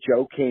come in.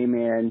 Joe came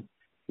in.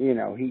 You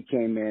know, he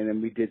came in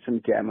and we did some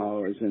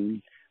demos.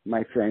 And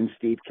my friend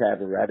Steve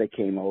Cavaretta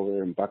came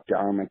over, and Buck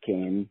Dharma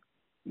came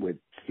with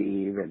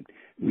Steve, and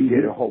we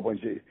did a whole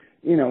bunch of,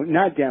 you know,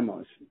 not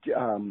demos,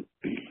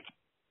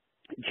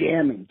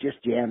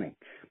 just jamming.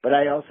 But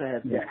I also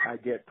have, I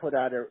did put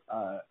out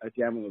a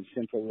demo of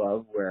Simple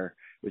Love, where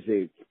it was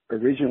the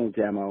original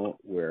demo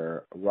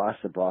where Ross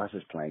the Boss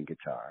is playing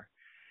guitar.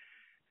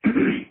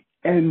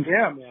 And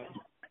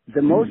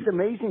the most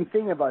amazing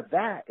thing about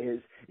that is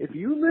if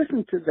you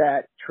listen to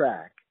that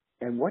track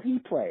and what he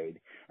played,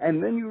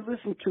 and then you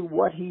listen to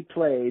what he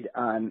played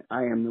on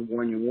I Am the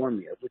One You Warn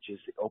Me Of, which is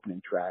the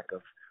opening track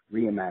of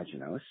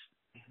Reimaginos,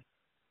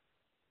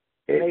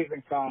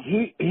 Amazing song.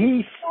 He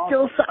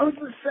still sounds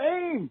the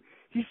same.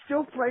 He's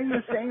still playing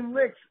the same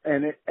licks,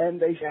 and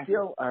they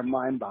still are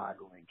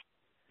mind-boggling.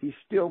 He's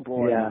still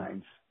blowing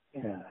minds.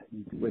 Yeah,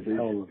 with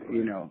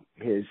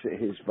his,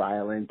 his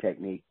violin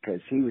technique,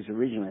 because he was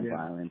originally a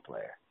violin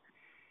player.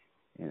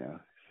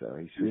 So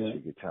he switched to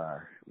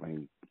guitar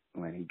when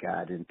he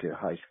got into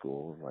high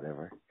school or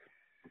whatever.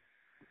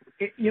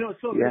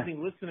 It's so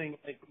amazing listening.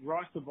 Like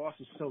Ross the Boss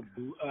is so,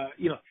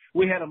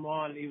 we had him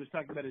on. He was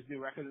talking about his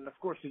new record, and of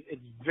course,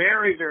 it's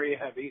very, very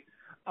heavy.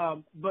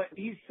 But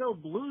he's so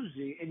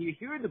bluesy, and you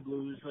hear the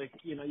blues, like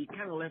you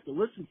kind of have to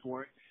listen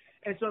for it.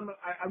 And so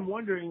I'm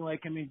wondering,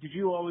 like, I mean, did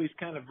you always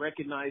kind of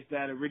recognize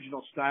that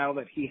original style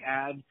that he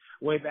had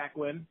way back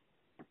when?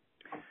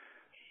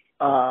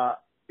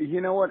 You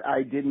know what?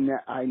 I didn't.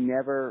 I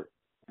never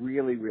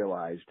really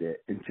realized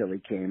it until he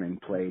came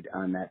and played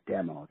on that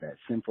demo, that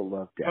Simple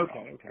Love demo.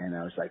 Okay. And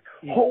I was like,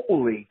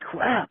 holy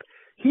crap.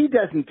 He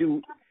doesn't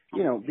do,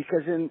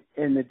 because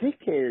in the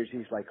Dictators,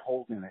 he's like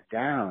holding it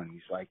down.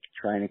 He's like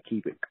trying to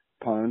keep it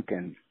punk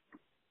and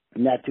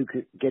not to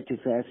get too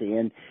fancy.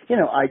 And,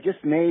 I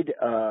just made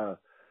a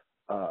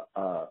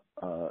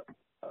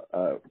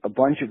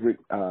bunch of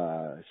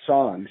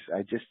songs.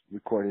 I just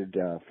recorded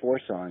 4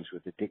 songs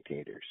with the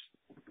Dictators,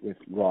 with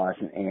Ross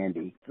and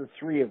Andy, the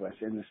 3 of us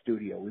in the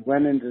studio. We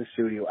went into the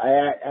studio.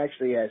 I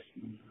actually asked,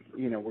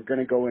 we're going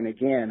to go in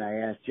again.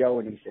 I asked Joe,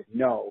 and he said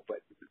no,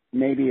 but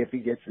maybe if he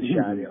gets the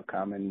shot, he'll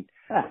come and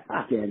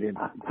stand and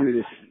do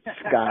this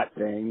Scott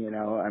thing,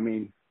 I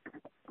mean.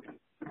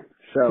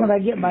 So when I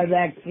get my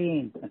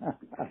vaccine.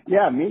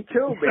 Yeah, me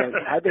too, man.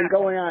 I've been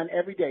going on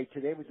every day.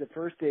 Today was the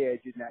first day I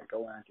did not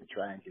go on to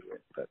try and do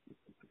it, but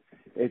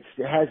it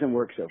hasn't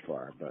worked so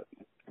far, but.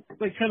 It's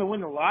like trying to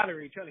win the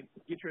lottery, trying to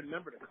get your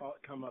number to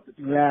come up.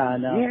 Yeah, I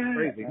know. Yeah,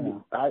 crazy.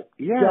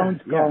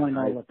 Jones calling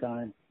all the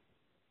time.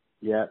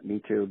 Yeah, me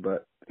too.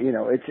 But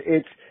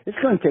it's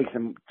going to take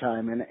some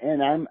time,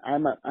 and I'm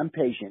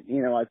patient.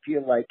 I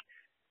feel like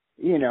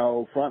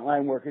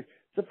frontline workers,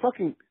 the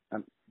fucking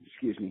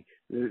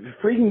the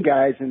freaking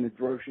guys in the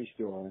grocery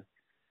store,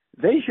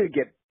 they should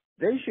get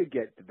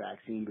the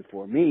vaccine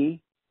before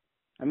me.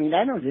 I mean,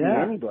 I don't see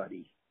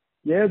anybody.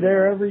 They're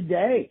there every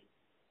day.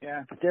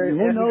 Yeah, they're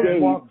everyday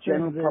walk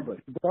general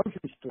public.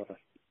 Grocery store.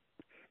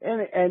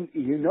 And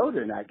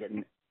they're not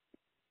getting,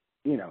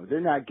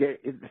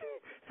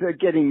 they're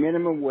getting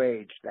minimum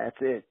wage.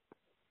 That's it.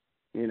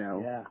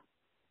 Yeah.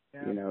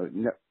 No,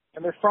 and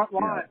they're front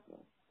line.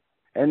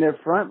 And they're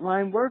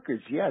frontline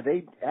workers. Yeah,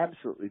 they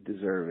absolutely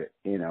deserve it.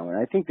 And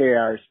I think they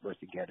are supposed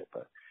to get it,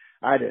 but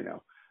I don't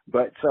know.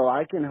 But so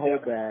I can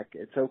hold back.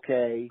 It's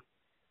okay,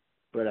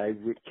 but I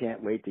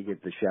can't wait to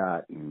get the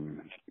shot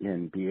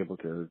and be able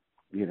to,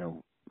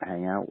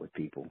 hang out with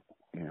people,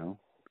 Yeah.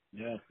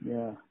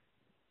 Yeah.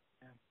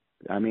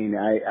 I mean,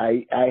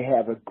 I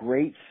have a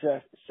great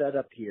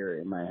setup here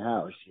in my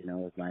house,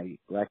 with my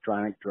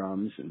electronic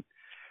drums, and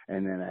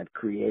then I've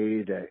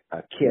created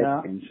a kit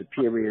in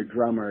Superior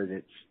Drummer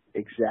that's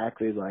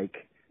exactly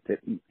like, that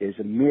is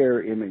a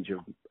mirror image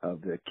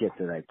of the kit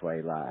that I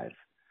play live.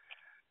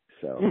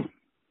 So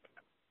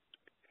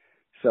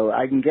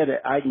I can get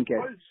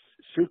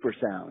super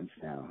sounds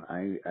now.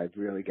 I've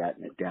really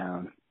gotten it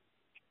down.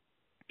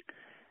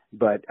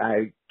 But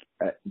I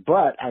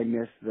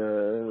miss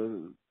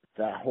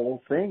that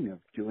whole thing of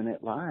doing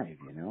it live,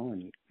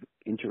 and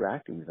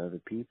interacting with other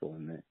people,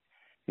 and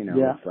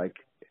it's like,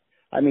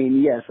 I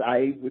mean, yes,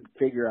 I would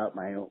figure out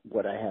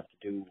what I have to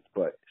do,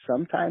 but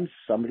sometimes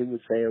somebody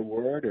would say a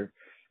word or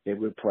they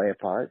would play a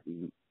part,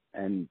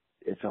 and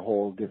it's a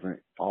whole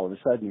different. All of a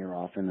sudden, you're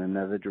off in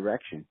another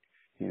direction.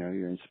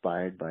 You're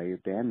inspired by your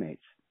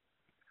bandmates.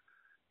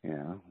 So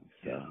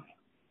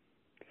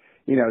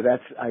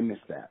I miss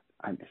that.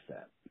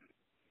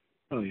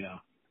 Oh yeah.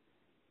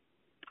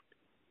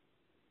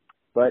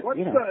 But what's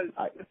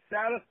the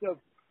status of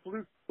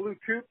Blue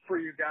Coop for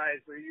you guys?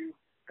 Are you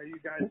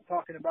guys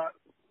talking about?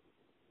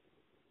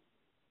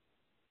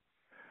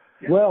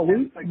 Well,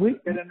 we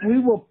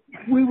will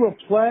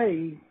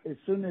play as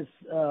soon as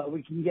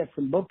we can get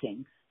some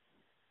bookings.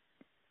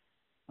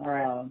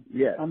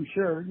 I'm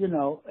sure,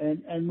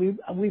 and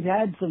we've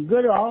had some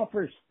good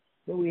offers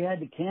that we had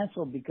to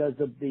cancel because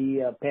of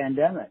the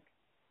pandemic.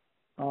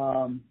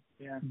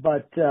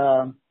 But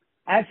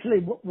actually,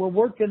 what we're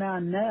working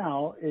on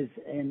now is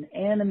an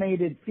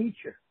animated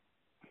feature.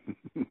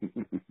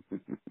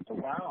 Oh,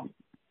 wow.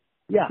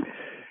 Yeah.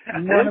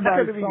 And one of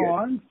our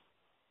songs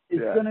is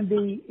going to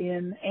be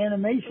in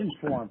animation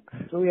form.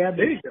 So we have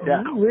a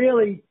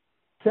really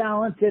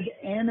talented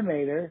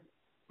animator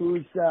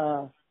who's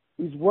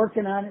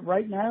working on it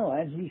right now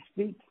as we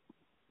speak.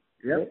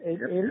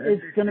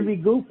 It's going to be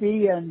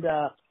goofy, and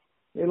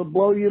it'll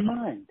blow your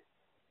mind.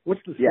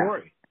 What's the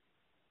story?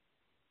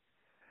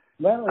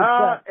 Well,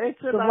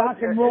 it's a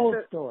rock and roll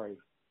story.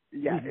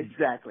 Yeah,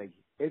 exactly.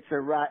 It's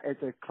a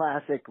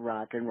classic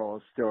rock and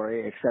roll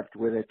story, except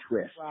with a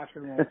twist. Rock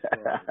and roll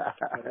story.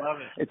 I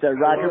love it. It's a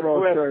rock and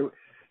roll story.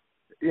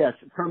 Yes,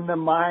 from the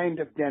mind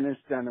of Dennis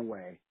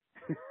Dunaway.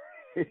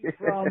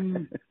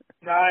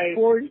 Nice.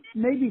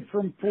 Maybe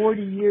from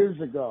 40 years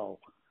ago.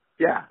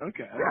 Yeah.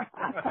 Okay.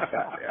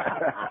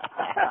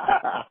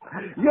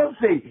 You'll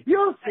see.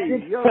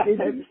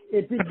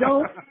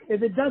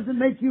 If it doesn't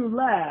make you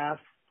laugh,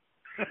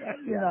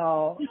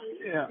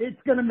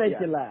 it's going to make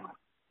you laugh.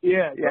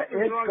 Yeah,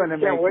 it's going to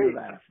make you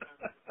laugh.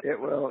 It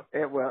will.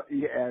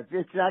 Yeah, if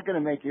it's not going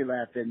to make you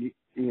laugh, then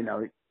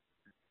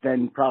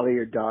then probably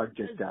your dog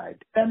just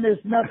died. Then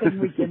there's nothing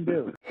we can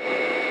do.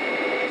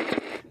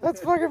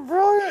 That's fucking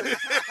brilliant.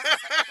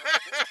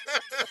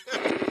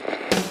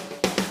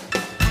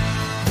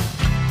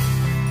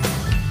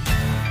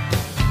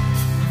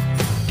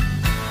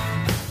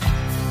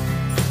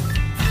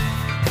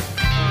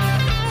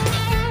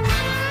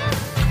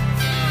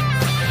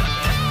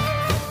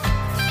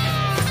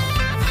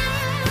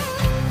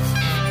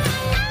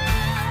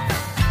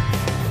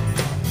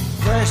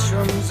 Fresh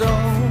from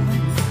zone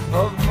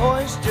of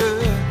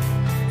moisture,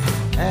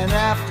 and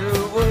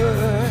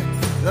afterward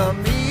the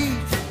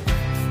meat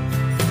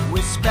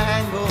with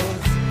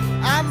spangles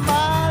and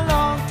my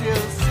long tail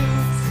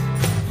suits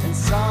and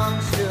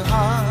songs to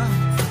haunt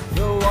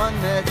the one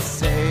that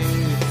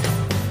saved.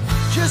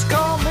 Just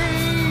call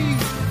me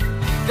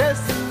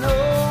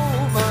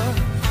Casanova,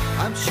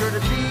 I'm sure to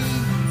be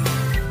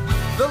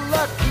the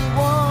lucky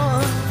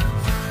one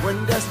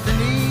when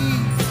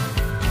destiny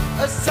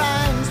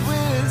assigns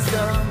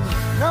wisdom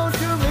known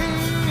to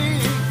me,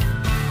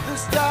 the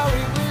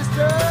starry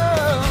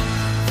wisdom.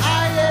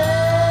 I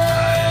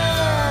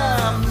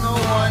am the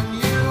one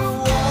you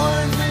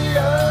warned me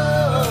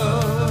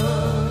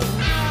of.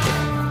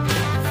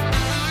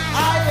 I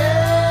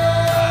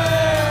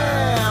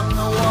am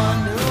the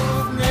one who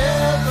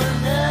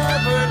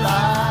never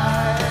lied.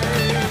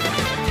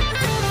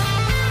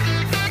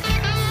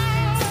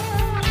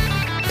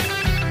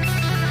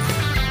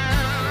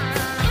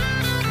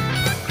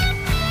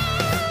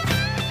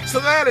 So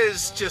that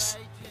is just,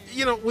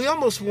 we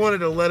almost wanted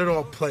to let it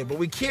all play, but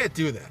we can't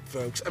do that,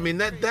 folks. I mean,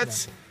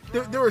 that's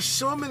there are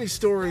so many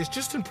stories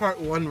just in part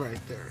one right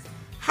there.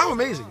 How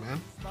amazing, man.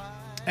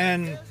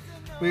 And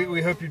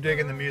we hope you're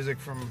digging the music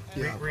from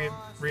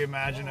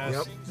Reimagine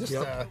Us.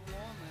 Yep.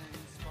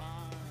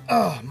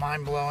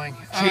 Mind-blowing.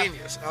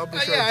 Genius.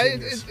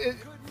 Genius.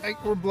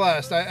 We're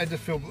blessed. I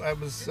just feel I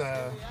was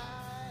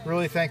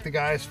really thank the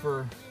guys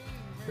for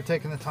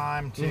taking the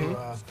time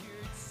to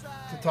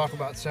talk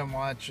about so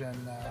much,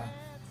 and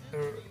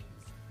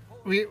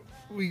we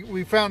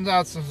found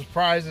out some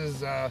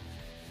surprises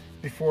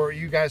before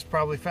you guys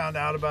probably found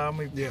out about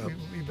them.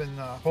 We've been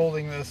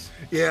holding this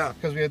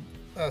because we had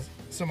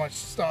so much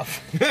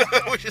stuff,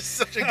 which is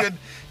such a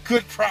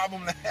good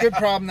problem to have. Good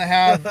problem to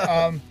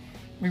have.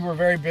 We were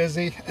very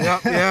busy.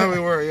 Yeah, we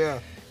were. Yeah,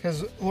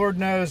 because Lord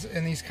knows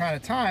in these kind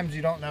of times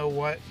you don't know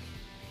what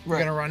you're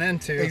going to run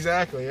into.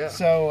 Exactly. Yeah.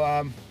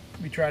 So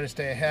we try to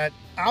stay ahead.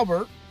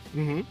 Albert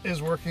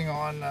is working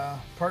on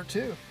part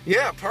 2.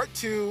 Yeah, part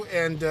 2,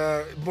 and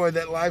boy,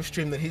 that live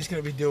stream that he's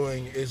going to be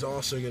doing is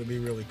also going to be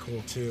really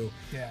cool too.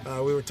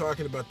 Yeah. We were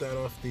talking about that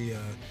off the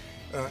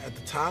at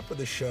the top of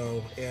the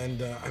show,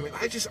 and I mean,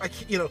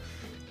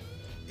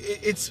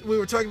 we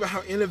were talking about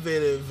how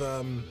innovative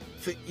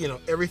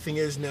everything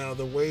is now,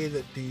 the way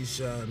that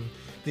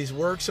these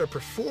works are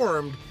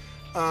performed,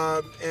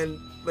 and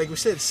like we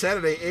said,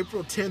 Saturday,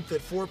 April 10th at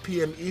 4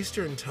 p.m.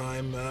 Eastern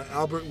Time,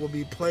 Albert will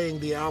be playing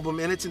the album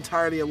in its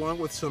entirety along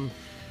with some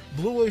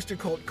Blue Oyster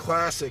Cult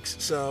classics,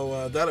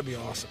 so that'll be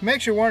awesome.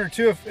 Makes you wonder,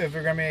 too, if there are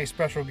going to be any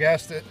special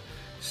guests that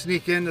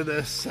sneak into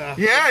this. I'd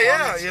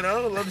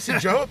love to see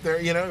Joe up there,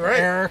 right?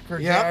 Eric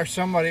or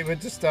somebody,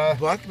 but just...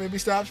 Buck maybe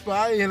stops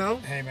by,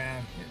 Hey,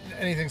 man,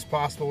 anything's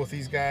possible with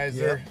these guys.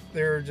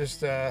 They're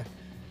just...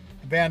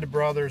 band of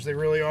brothers, they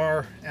really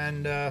are,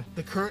 and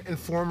the current and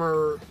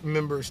former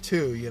members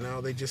too.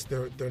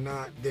 They're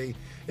not.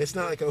 It's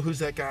not like, oh, who's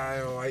that guy?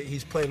 Oh,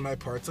 he's playing my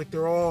parts. Like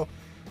they're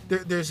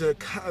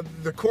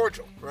they're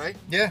cordial, right?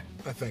 Yeah,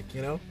 I think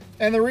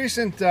And the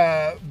recent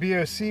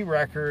BOC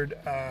record,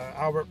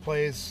 Albert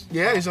plays.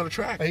 Yeah, he's on a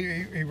track.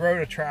 He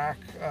wrote a track.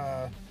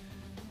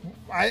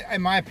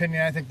 In my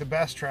opinion, I think the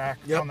best track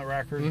on the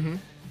record. Mm-hmm.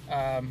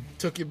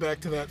 Took you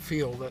back to that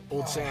feel, that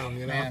old sound,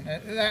 Man,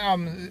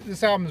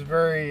 this album is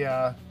very,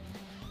 and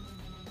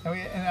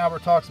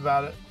Albert talks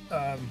about it,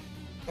 a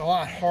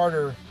lot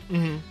harder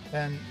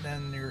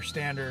than your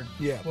standard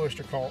Blue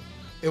Oyster Cult.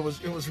 It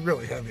was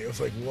really heavy. It was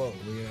like, whoa,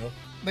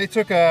 They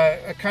took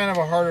a kind of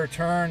a harder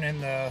turn in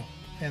the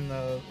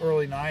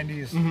early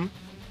 '90s.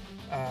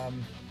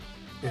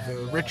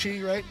 With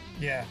Richie, right?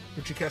 Yeah,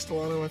 Richie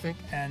Castellano, I think.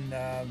 And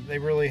they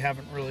really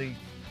haven't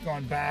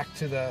gone back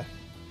to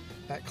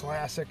that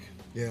classic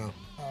Blue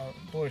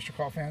Oyster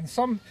Cult fans.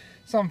 Some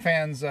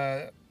fans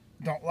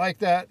don't like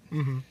that,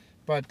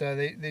 but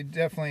they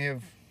definitely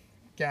have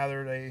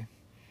gathered a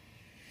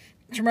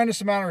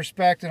tremendous amount of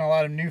respect and a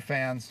lot of new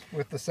fans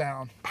with the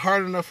sound.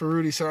 Hard enough for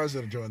Rudy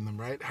Sarza to join them,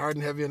 right? Hard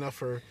and heavy enough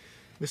for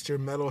Mr.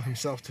 Metal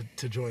himself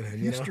to join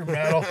him. Mr.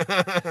 Metal.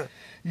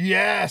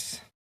 Yes.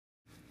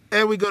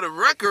 And we go to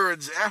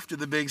records after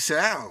the big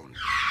sound.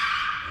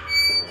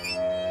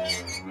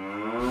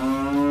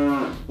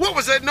 What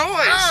was that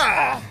noise?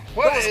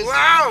 That was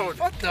loud.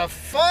 What the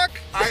fuck?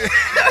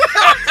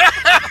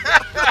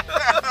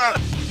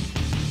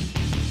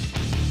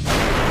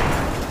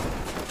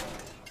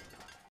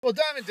 Well,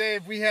 Diamond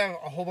Dave, we have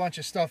a whole bunch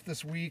of stuff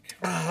this week.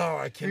 Oh,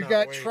 I cannot We've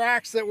got wait.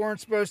 tracks that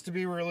weren't supposed to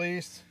be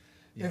released.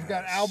 Yes. We've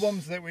got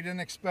albums that we didn't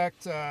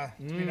expect to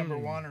be number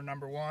one or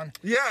number one.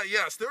 Yeah,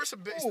 yes. There was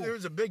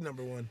a big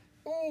number one.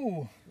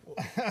 Ooh.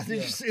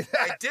 Did you see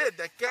that? I did.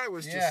 That guy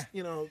was just,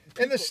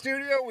 In the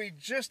studio, we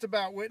just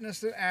about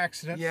witnessed an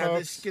accident, Yeah,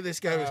 folks. this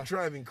guy was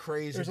driving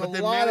crazy, there's but a they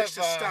lot managed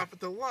of, to stop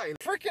at the light.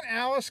 Freaking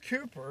Alice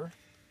Cooper,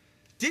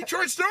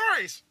 Detroit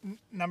Stories!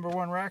 number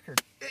one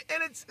record.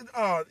 And it's,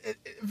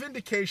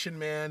 vindication,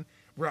 man.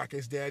 Rock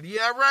is dead.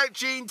 Yeah, right,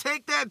 Gene.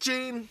 Take that,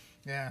 Gene.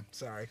 Yeah.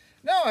 Sorry.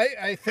 No,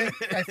 I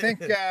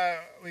think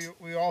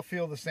we all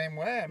feel the same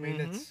way. I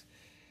mean,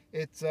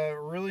 it's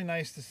really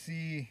nice to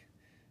see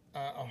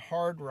a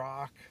hard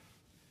rock,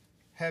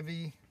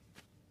 heavy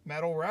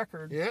metal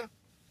record. Yeah.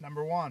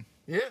 Number one.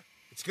 Yeah.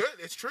 It's good.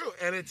 It's true.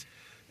 And it's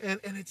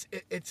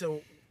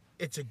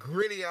a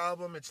gritty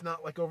album. It's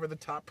not like over the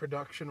top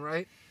production,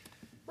 right?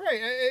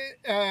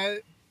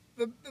 Right.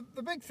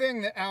 The big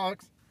thing that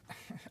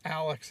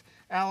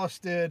Alice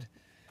did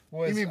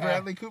was. You mean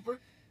Bradley Cooper?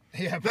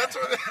 Yeah, That's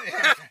what.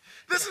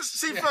 This is,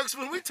 see, folks.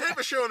 When we tape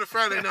a show on a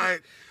Friday night,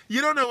 you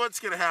don't know what's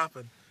going to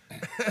happen.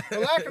 For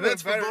lack of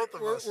That's a better, for both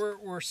of us.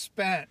 We're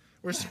spent.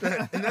 We're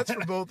spent, and that's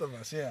for both of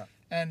us. Yeah.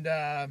 And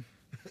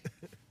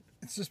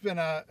it's just been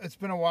a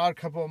wild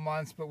couple of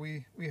months, but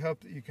we hope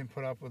that you can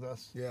put up with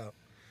us. Yeah.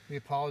 We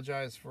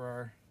apologize for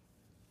our.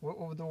 What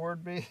would the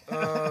word be?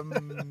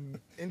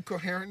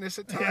 Incoherentness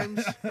at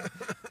times.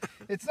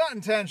 It's not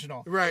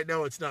intentional. Right.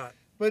 No, it's not.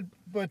 But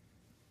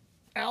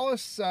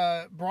Alice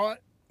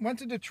went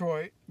to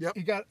Detroit. Yep.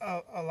 He got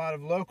a lot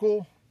of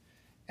local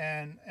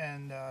and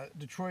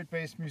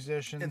Detroit-based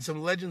musicians. And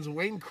some legends.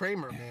 Wayne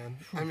Kramer, man.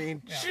 I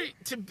mean, Yeah. gee,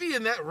 to be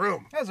in that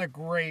room. That was a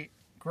great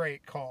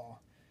call.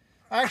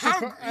 I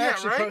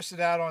actually posted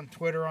out on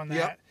Twitter on that.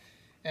 Yep.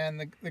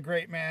 And the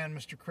great man,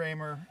 Mr.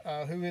 Kramer,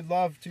 who we'd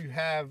love to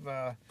have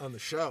On the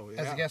show,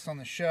 yeah. as a guest on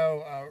the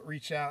show,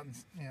 reach out and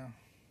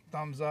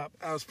thumbs up.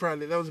 I was proud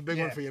of you. That was a big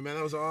one Yeah. for you, man.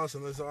 That was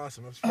awesome. That was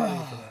awesome. I was proud of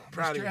you for that.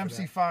 Proud of Mr.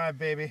 you for MC5,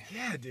 baby. that.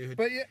 Yeah, dude.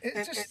 But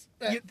it's just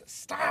that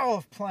style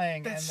of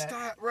playing that and that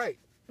style, right.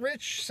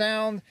 rich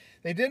sound.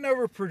 They didn't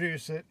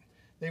overproduce it.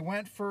 They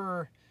went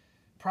for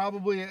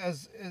probably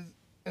as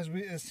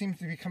seems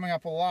to be coming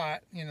up a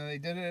lot. They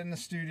did it in the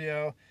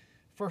studio,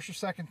 first or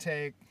second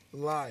take.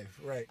 Live,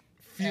 right.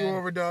 Few And-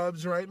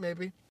 overdubs, right,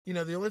 maybe?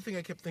 The only thing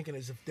I kept thinking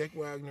is if Dick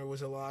Wagner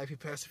was alive, he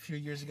passed a few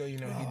years ago, he'd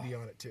be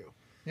on it too.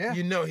 Yeah.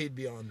 He'd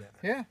be on that.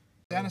 Yeah.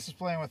 Dennis is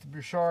playing with the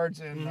Bouchards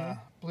and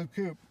Blue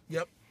Coupe.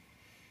 Yep.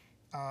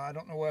 I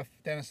don't know if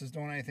Dennis is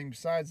doing anything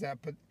besides that,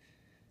 but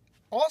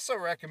also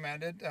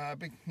recommended,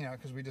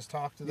 because we just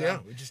talked to them. Yeah,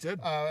 we just did.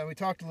 And we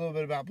talked a little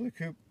bit about Blue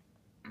Coupe.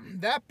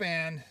 That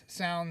band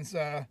sounds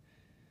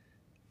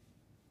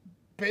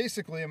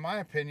basically, in my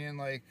opinion,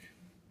 like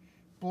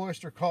Blue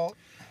Oyster Cult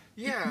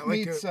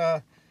meets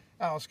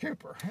Alice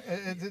Cooper.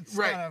 It's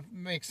Right. kind of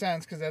makes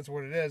sense because that's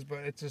what it is, but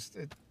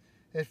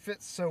it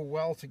fits so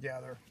well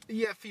together.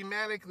 Yeah,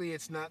 thematically,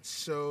 it's not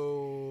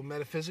so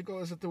metaphysical.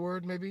 Is it the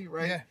word, maybe?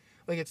 Right? Yeah.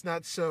 Like, it's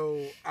not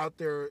so out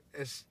there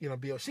as,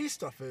 BOC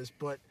stuff is,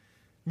 but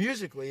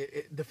musically,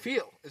 the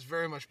feel is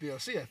very much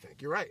BOC, I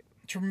think. You're right.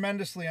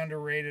 Tremendously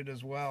underrated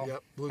as well.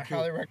 Yep, Blue I Coupe.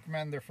 highly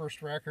recommend their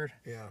first record.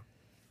 Yeah.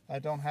 I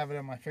don't have it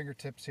at my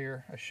fingertips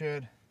here. I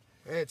should,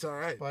 Hey, it's all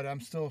right. but I'm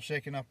still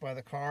shaken up by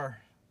the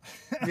car.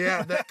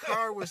 Yeah, that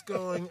car was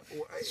going...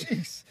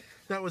 Jeez.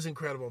 That was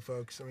incredible,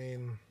 folks. I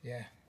mean...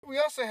 Yeah. We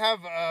also have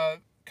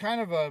kind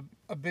of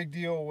a big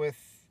deal with,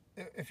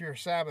 if you're a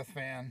Sabbath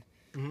fan,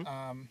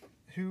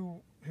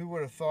 who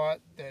would have thought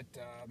that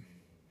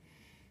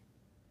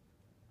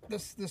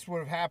this would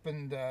have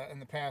happened in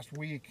the past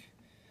week.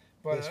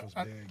 But This was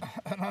big.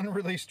 an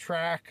unreleased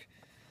track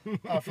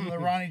from the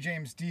Ronnie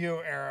James Dio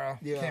era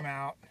Yeah. came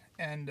out,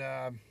 and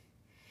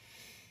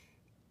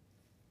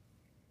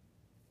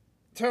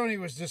Tony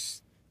was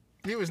just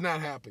He was not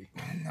happy.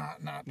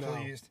 not No.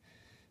 pleased.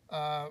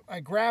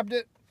 I grabbed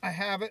it. I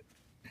have it.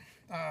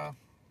 I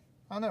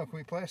don't know. Can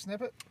we play a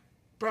snippet?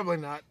 Probably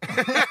not.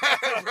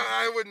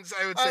 I would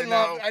say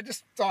no. I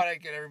just thought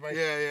I'd get everybody.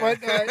 Yeah.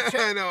 But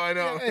I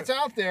know. it's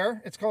out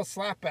there. It's called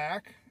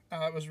Slapback.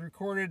 It was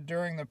recorded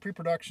during the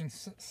pre-production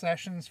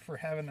sessions for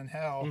Heaven and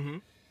Hell. Mm-hmm.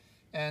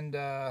 And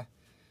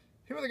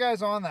who were the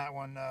guys on that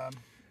one?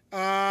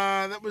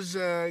 That was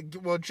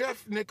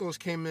Jeff Nichols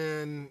came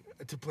in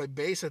to play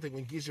bass, I think,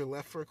 when Geezer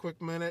left for a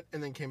quick minute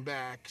and then came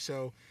back.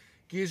 So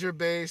Geezer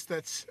bass,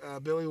 that's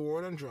Billy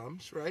Ward on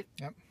drums, right?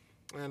 Yep.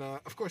 And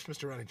of course,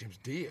 Mr. Ronnie James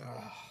Dio.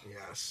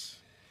 Yes.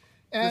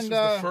 And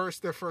This was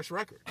their first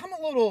record. I'm a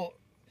little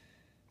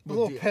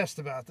Dio. pissed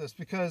about this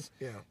because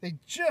Yeah. they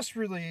just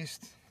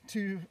released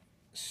 2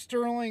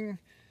 sterling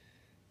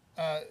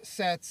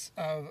sets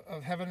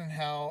of Heaven and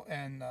Hell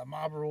and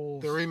Mob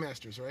Rules. The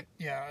remasters, right?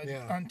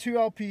 Yeah, on 2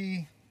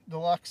 LP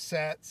deluxe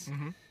sets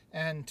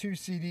and 2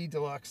 CD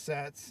deluxe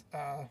sets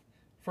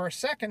for a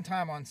second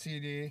time on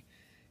CD.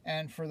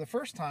 and for the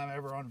first time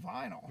ever on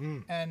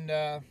vinyl, and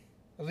at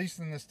least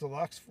in this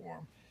deluxe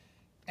form.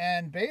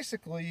 And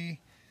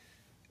basically,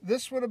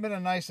 this would have been a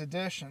nice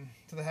addition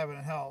to the Heaven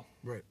and Hell,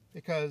 Right.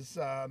 because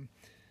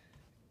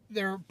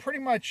there pretty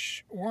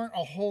much weren't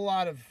a whole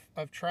lot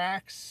of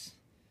tracks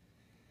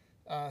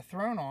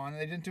thrown on.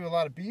 They didn't do a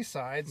lot of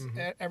B-sides.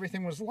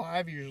 Everything was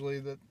live usually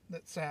that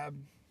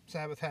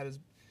Sabbath had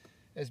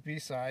as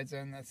B-sides,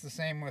 and that's the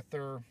same with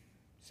their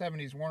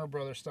 70s Warner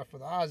Brothers stuff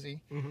with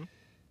Ozzy.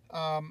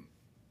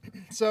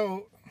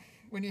 So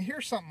when you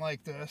hear something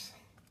like this,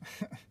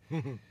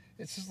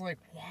 it's just like,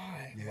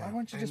 why? Yeah, Why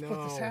wouldn't you just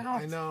put this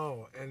out? I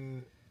know.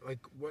 And like,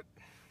 what?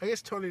 I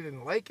guess Tony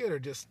didn't like it, or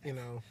just, you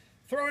know,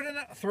 throw it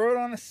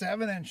on a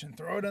 7-inch and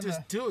throw it in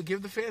just do it.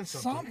 Give the fans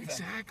something.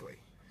 Exactly.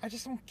 I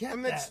just don't get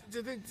and that.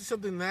 To think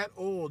something that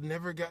old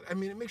never got. I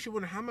mean, it makes you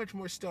wonder how much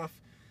more stuff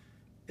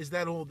is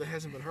that old that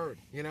hasn't been heard.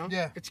 You know?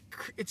 Yeah.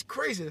 It's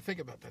crazy to think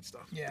about that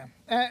stuff. Yeah.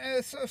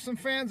 So some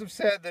fans have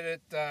said that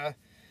it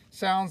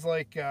sounds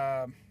like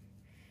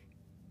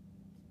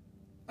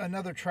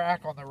another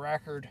track on the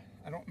record.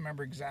 I don't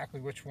remember exactly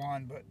which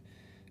one, but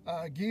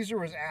Geezer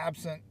was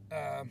absent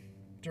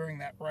during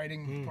that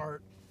writing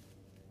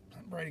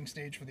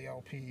stage for the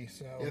LP.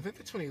 So yeah, I think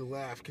that's when he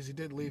left, because he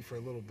did leave for a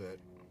little bit.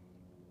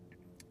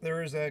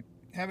 There is a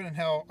Heaven and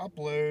Hell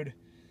upload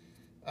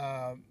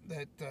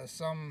that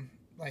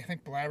I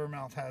think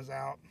Blabbermouth has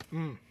out,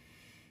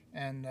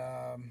 and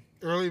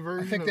early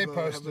version. I think they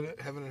posted it.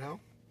 Heaven and Hell.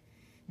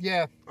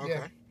 Yeah. Okay.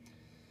 Yeah.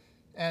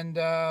 And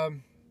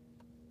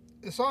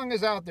the song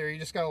is out there. You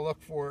just got to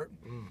look for it.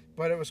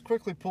 But it was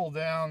quickly pulled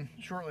down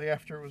shortly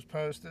after it was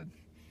posted.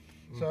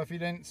 So if you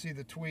didn't see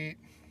the tweet,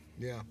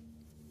 yeah,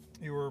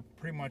 you were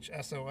pretty much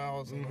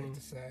SOL, as I like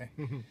to say.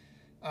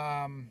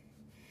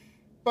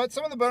 But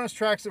some of the bonus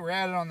tracks that were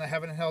added on the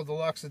Heaven and Hell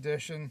Deluxe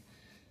Edition,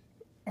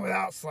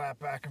 without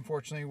Slapback,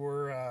 unfortunately,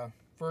 were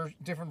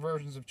different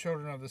versions of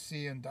Children of the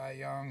Sea and Die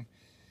Young.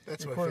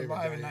 That's my recorded favorite.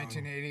 live in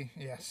 1980.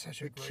 Yeah,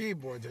 such a great. The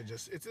keyboards are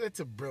just, it's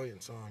a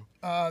brilliant song.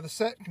 The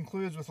set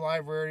concludes with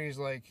live rarities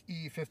like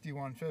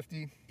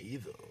E5150.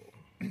 Evil.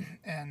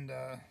 And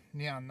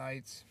Neon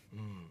Nights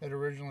that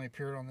originally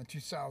appeared on the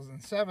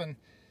 2007.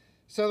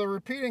 So they're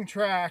repeating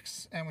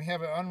tracks, and we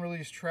have an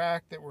unreleased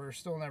track that we're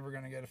still never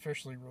going to get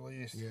officially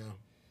released. Yeah.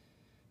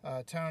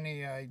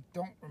 Tony, I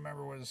don't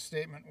remember what his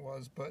statement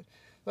was, but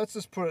let's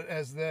just put it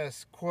as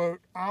this, quote,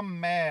 "I'm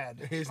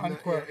mad,"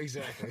 unquote.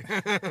 Exactly.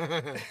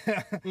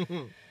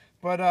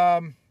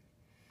 But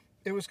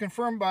it was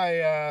confirmed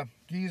by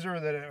Geezer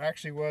that it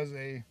actually was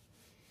a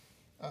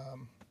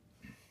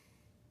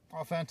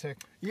authentic.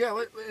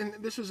 Yeah, and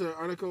this was an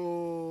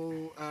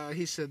article.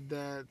 He said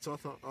that it's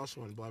also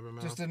on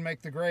Blabbermouth. Just didn't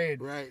make the grade.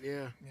 Right.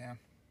 Yeah. Yeah.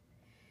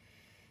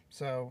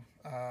 So,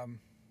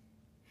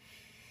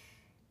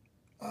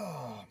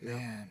 oh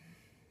man,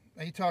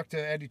 he talked to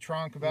Eddie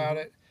Trunk about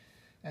it,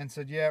 and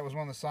said, yeah, it was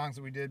one of the songs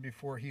that we did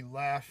before he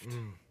left,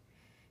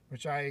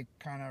 which I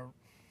kind of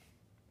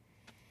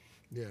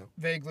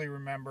vaguely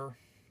remember,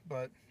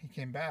 but he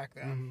came back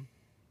then.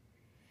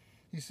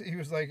 He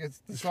was like, it's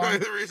the song. Probably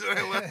the reason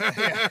I left.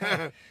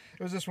 Yeah.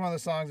 It was just one of the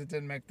songs that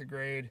didn't make the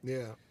grade.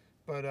 Yeah.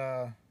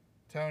 But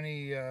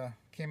Tony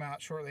came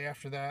out shortly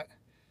after that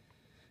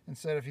and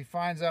said if he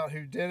finds out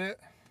who did it,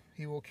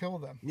 he will kill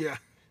them. Yeah.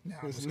 No,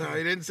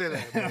 he didn't say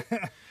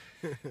that.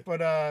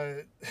 But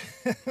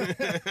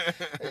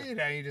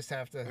you just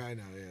have to. I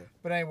know, yeah.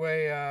 But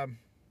anyway,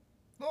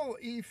 little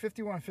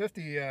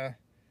E5150.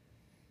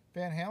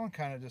 Van Halen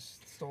kind of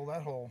just stole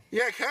that whole.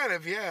 Yeah, kind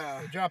of.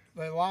 Yeah.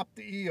 They lopped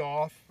the E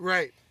off.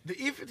 Right. The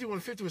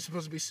E5150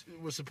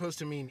 was supposed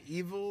to mean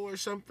evil or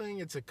something.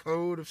 It's a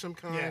code of some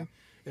kind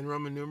in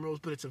Roman numerals,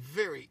 but it's a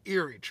very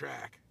eerie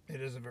track.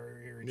 It is a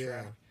very eerie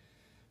track.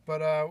 But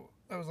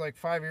that was like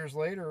 5 years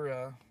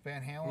later.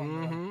 Van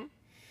Halen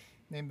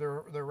named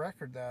their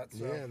record that.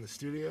 So. Yeah, in the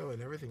studio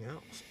and everything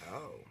else.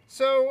 Oh.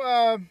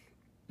 So,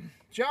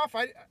 Geoff,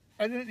 I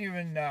didn't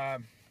even.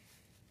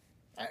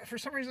 For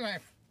some reason, I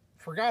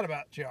forgot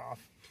about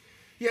Geoff.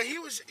 Yeah,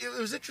 it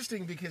was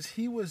interesting because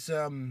he was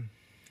around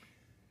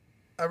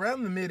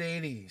the mid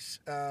 '80s.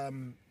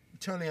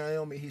 Tony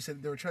Iommi, he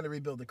said they were trying to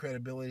rebuild the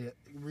credibility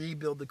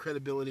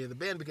of the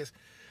band, because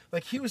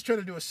like he was trying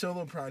to do a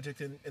solo project,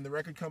 and the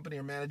record company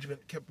or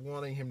management kept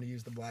wanting him to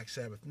use the Black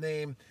Sabbath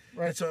name.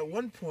 Right. And so at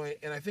one point,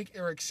 and I think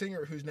Eric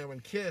Singer, who's now in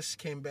Kiss,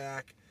 came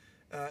back.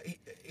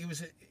 He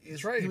was in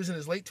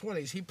his late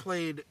 20s. He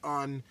played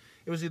on,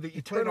 it was either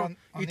Eternal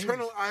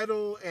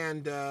Idol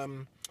and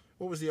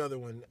what was the other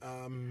one?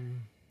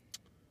 I'm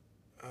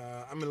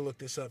going to look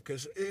this up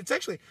because it's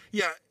actually,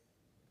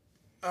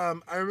 I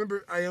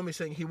remember Iommi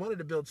saying he wanted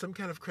to build some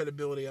kind of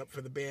credibility up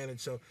for the band, and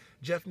so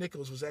Jeff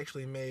Nichols was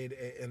actually made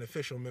an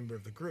official member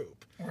of the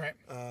group. Right.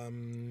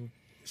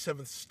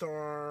 Seventh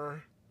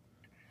Star,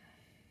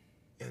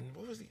 and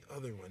what was the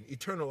other one?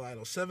 Eternal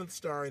Idol. Seventh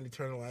Star and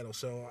Eternal Idol.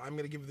 So I'm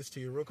going to give this to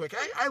you real quick.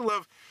 I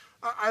love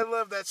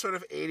that sort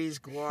of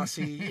 80s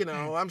glossy,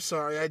 I'm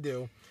sorry, I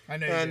do. I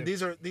know. And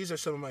these are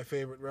some of my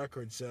favorite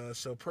records.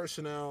 So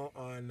Personnel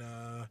on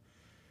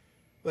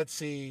Let's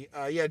see.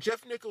 Yeah,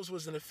 Jeff Nichols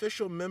was an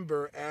official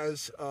member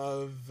as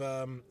of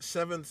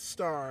Seventh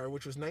Star,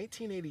 which was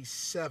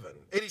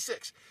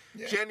 86,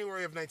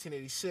 January of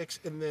 1986,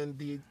 and then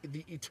the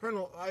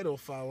Eternal Idol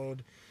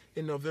followed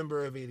in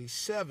November of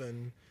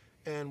 87.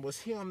 And was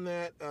he on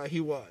that?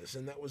 He was,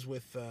 and that was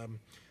with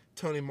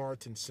Tony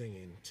Martin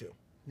singing too,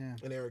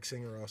 and Eric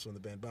Singer also in the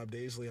band. Bob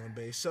Daisley on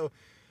bass. So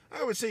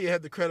I would say you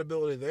had the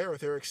credibility there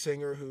with Eric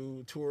Singer,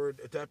 who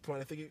toured at that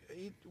point. I think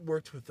he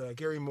worked with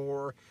Gary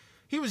Moore.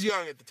 He was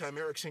young at the time.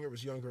 Eric Singer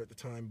was younger at the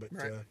time, but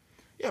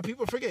yeah,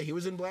 people forget he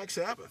was in Black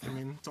Sabbath. I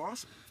mean, it's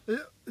awesome.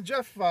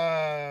 Jeff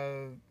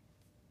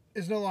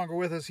is no longer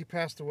with us. He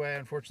passed away,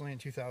 unfortunately, in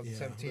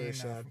 2017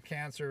 from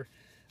cancer.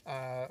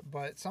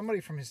 But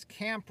somebody from his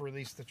camp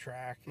released the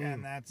track,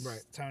 and that's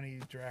Tony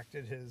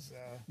directed his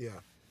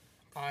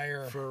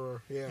ire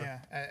for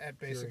at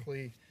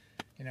basically,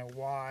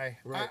 why.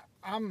 Right.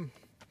 I'm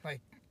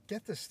like,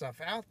 get this stuff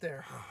out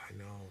there. Oh, I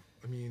know.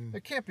 I mean,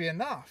 it can't be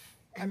enough.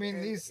 I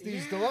mean, these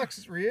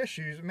deluxe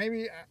reissues,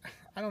 maybe,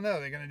 I don't know,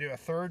 they're going to do a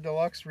third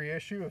deluxe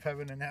reissue of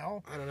Heaven and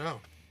Hell? I don't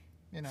know.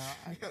 You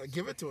gotta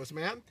give it to us,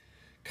 man.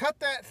 Cut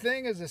that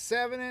thing as a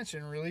 7-inch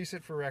and release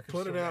it for record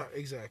Put it out,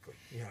 exactly.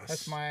 Yes.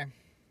 That's my...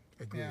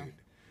 Agreed. Yeah.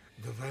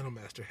 The Vinyl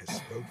Master has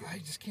spoken. I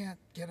just can't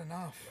get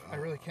enough. I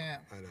really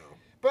can't. I know.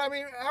 But I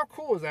mean, how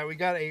cool is that? We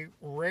got a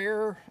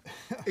rare,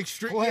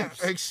 extremely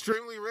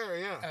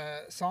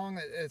rare, song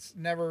that it's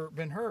never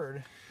been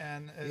heard,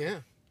 and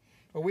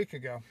a week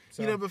ago.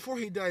 So. Before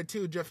he died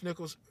too, Jeff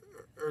Nichols,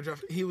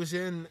 he was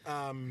in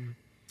a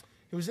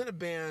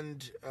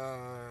band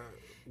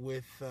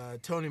with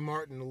Tony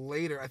Martin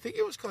later. I think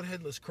it was called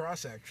Headless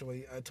Cross.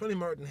 Actually, Tony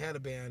Martin had a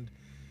band,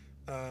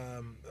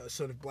 a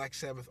sort of Black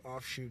Sabbath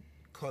offshoot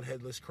called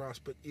Headless Cross,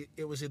 but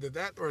it was either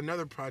that or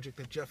another project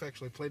that Jeff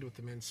actually played with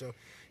them in. So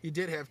you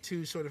did have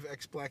two sort of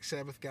ex-Black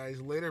Sabbath guys,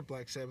 later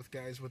Black Sabbath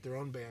guys with their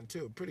own band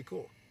too. Pretty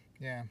cool.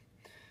 Yeah.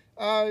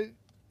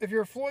 If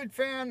you're a Floyd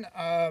fan,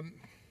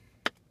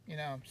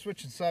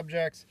 switching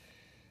subjects,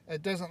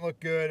 it doesn't look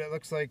good. It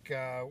looks like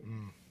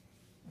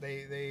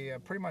they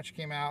pretty much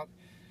came out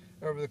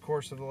over the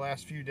course of the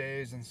last few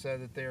days and said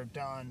that they're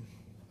done.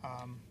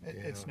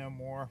 It's no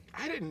more.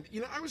 I didn't,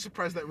 I was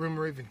surprised that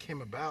rumor even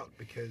came about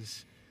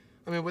because,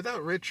 I mean,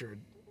 without Richard,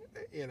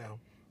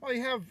 Well,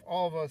 you have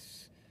all of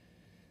us.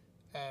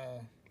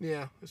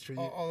 Yeah, that's true.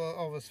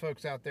 All of us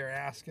folks out there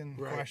asking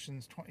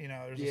questions.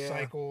 There's a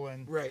cycle,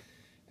 and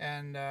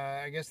and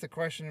I guess the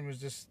question was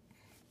just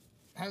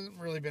hasn't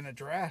really been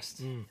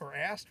addressed or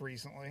asked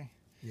recently.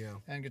 Yeah.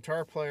 And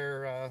guitar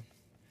player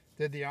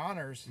did the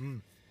honors,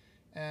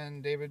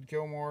 and David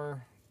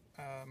Gilmour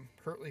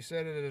curtly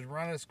said it has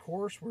run its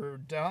course. We're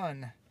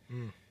done.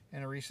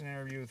 In a recent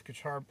interview with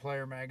Guitar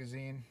Player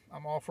magazine,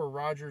 I'm all for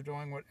Roger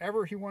doing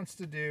whatever he wants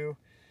to do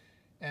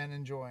and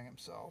enjoying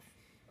himself.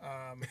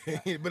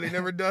 But he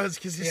never does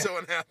because he's so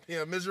unhappy.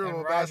 A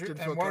miserable bastard.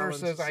 And Waters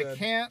says, I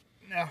can't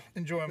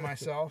enjoy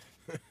myself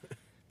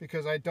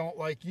because I don't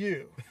like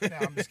you. No,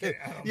 I'm just kidding.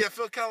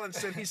 Phil Collins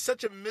said he's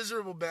such a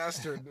miserable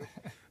bastard.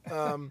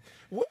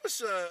 What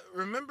was,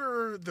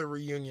 remember the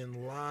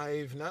reunion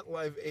live, not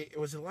Live 8,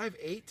 was it Live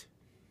 8?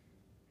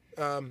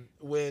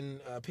 When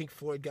Pink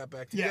Floyd got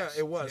back together. Yes.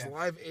 Yeah, it was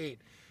Live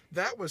 8.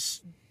 That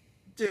was,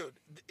 dude,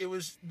 it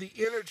was the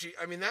energy.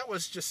 I mean, that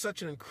was just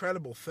such an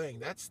incredible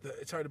thing.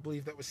 It's hard to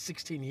believe that was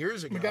 16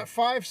 years ago. We got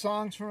 5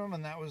 songs from him,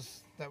 and that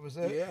was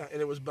it. Yeah,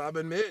 and it was Bob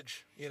and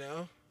Midge,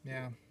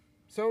 Yeah.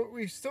 So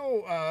we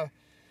still,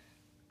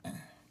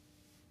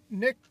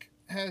 Nick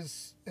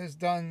has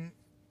done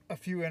a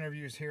few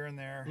interviews here and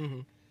there.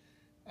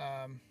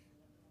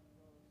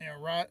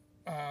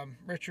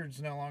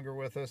 Richard's no longer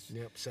with us.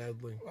 Yep,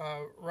 sadly.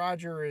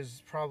 Roger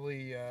is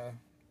probably a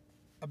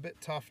bit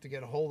tough to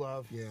get a hold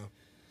of. Yeah.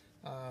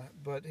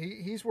 But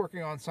he's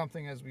working on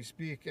something as we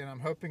speak, and I'm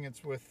hoping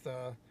it's with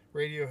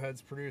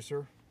Radiohead's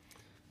producer,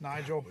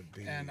 Nigel.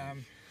 And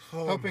I'm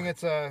hoping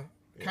it's a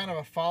kind of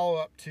a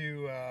follow-up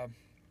to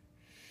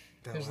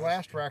his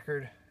last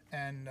record.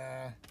 And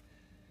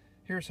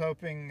here's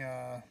hoping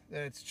that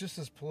it's just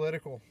as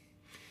political.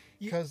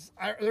 Because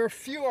there are a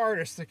few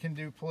artists that can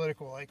do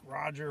political, like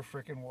Roger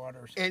frickin'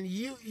 Waters. And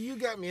you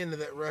got me into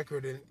that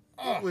record, and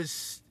there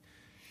was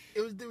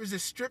a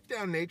stripped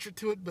down nature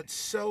to it, but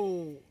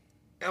so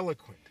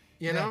eloquent,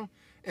 you know,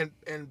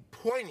 and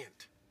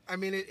poignant. I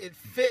mean, it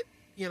fit.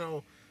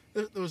 There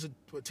was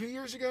 2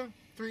 years ago,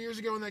 3 years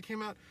ago when that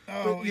came out.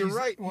 But you're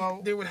right. Well,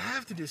 they would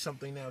have to do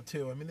something now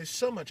too. I mean, there's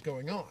so much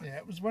going on. Yeah,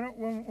 it was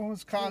when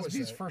was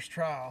Cosby's first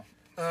trial?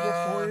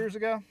 4 years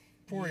ago.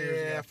 4 years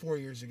ago. Yeah, 4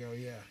 years ago.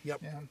 Yeah.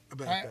 Yep. Yeah.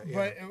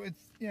 But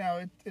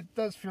it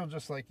does feel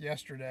just like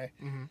yesterday.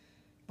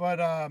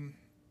 But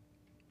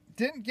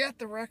didn't get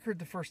the record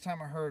the first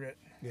time I heard it.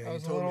 Yeah, I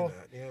was you told me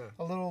that. Yeah.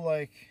 A little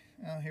like,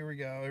 oh, here we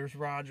go. There's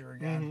Roger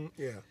again.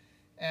 Yeah.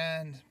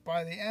 And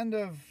by the end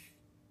of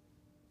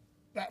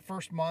that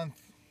first month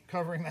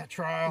covering that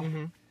trial,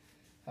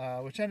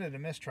 which ended in a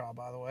mistrial,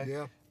 by the way.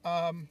 Yeah.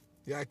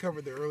 I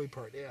covered the early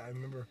part. Yeah, I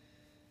remember.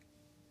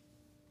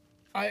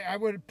 I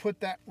would put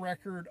that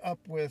record up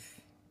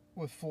with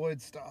Floyd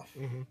stuff.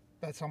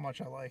 That's how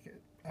much I like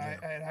it. Yeah.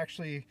 It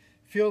actually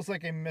feels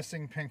like a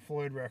missing Pink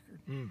Floyd record.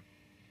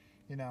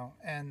 You know,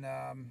 and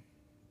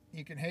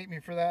you can hate me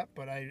for that,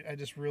 but I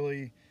just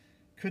really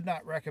could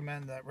not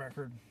recommend that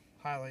record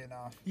highly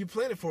enough. You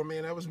played it for me,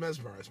 and I was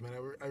mesmerized, man.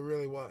 I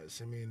really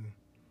was. I mean,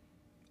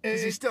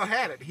 because he still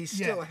had it. He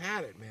still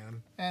had it,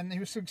 man. And he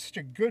was such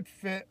a good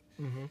fit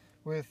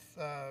with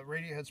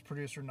Radiohead's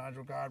producer,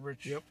 Nigel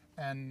Godrich. Yep.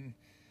 And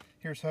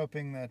here's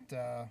hoping that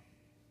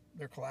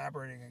they're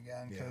collaborating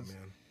again. Yeah,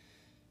 man.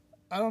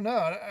 I don't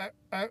know.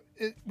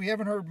 We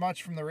haven't heard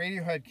much from the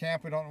Radiohead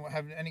camp. We don't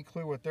have any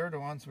clue what they're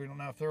doing, so we don't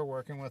know if they're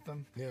working with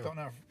them. Yeah. Don't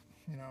know if,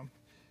 you know,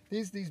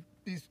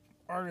 these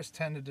artists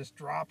tend to just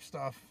drop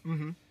stuff.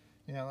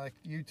 You know, like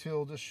U2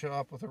 will just show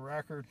up with a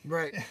record.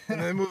 Right. And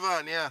then move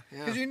on, yeah.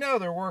 Because you know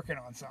they're working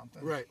on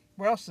something. Right.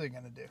 What else are they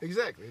going to do?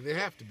 Exactly. They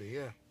have to be,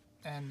 yeah.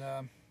 And,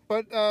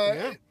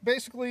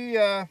 basically,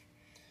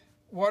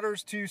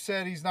 Waters, too,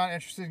 said he's not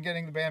interested in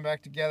getting the band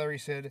back together. He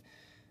said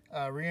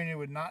reunion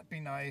would not be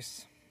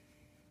nice.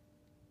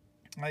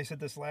 I said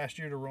this last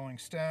year to Rolling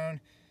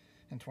Stone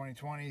in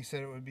 2020. He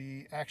said it would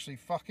be actually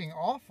fucking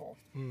awful.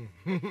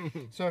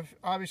 So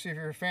obviously if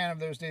you're a fan of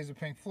those days of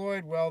Pink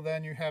Floyd, well,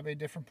 then you have a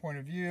different point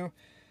of view.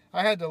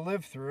 I had to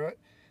live through it.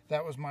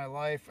 That was my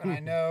life. And I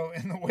know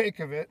in the wake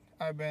of it,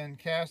 I've been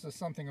cast as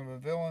something of a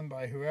villain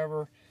by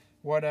whoever,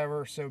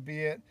 whatever, so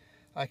be it.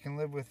 I can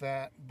live with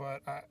that.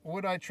 But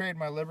would I trade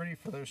my liberty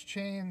for those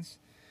chains?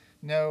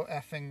 No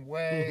effing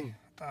way.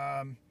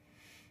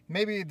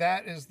 Maybe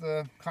that is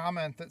the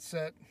comment that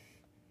set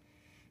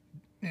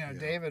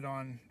David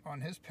on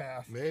his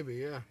path. Maybe,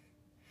 yeah.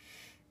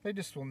 They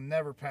just will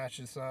never patch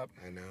this up.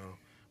 I know.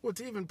 Well,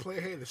 to even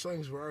play, hey, the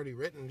songs were already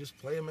written, just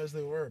play them as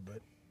they were. But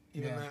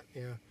even that,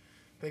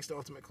 thanks to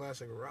Ultimate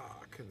Classic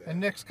Rock. And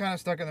Nick's kind of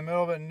stuck in the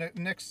middle of it.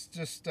 Nick's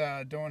just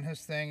doing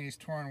his thing. He's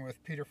touring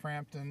with Peter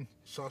Frampton.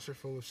 Saucer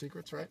Full of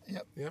Secrets, right?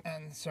 Yep.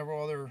 And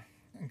several other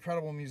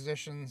incredible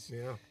musicians.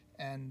 Yeah.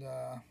 And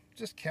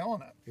just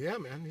killing it. Yeah,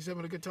 man. He's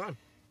having a good time.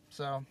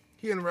 So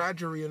he and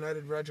Roger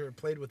reunited. Roger had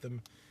played with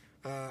him.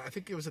 I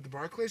think it was at the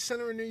Barclays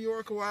Center in New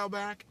York a while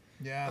back.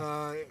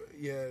 Yeah.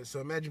 So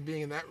imagine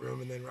being in that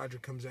room and then Roger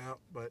comes out.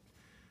 But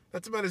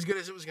that's about as good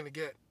as it was going to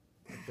get,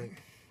 I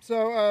think.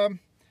 So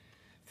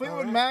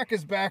Fleetwood Mac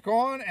is back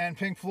on and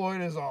Pink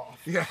Floyd is off.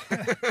 Yeah.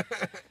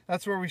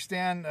 That's where we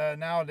stand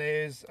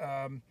nowadays.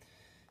 Or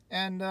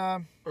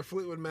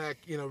Fleetwood Mac,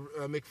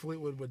 Mick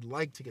Fleetwood would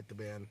like to get the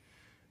band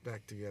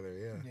back together,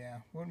 yeah. Yeah,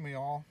 wouldn't we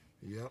all?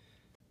 Yep.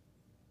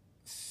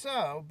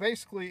 So,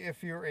 basically,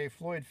 if you're a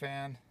Floyd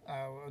fan,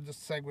 I'll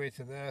just segue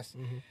to this.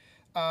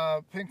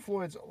 Pink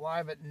Floyd's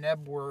live at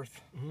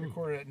Nebworth,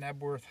 recorded at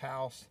Nebworth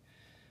House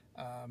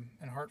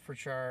in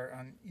Hertfordshire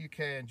on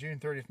UK on June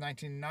 30th,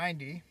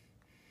 1990.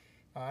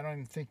 I don't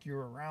even think you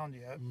were around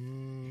yet.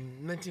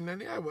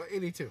 1990? Well,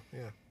 82, yeah.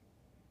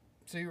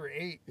 So you were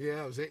 8?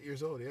 Yeah, I was 8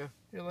 years old, yeah.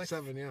 You're like,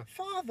 7, yeah.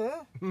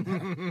 Father!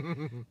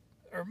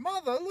 Or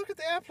Mother, look at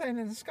the airplane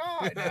in the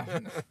sky.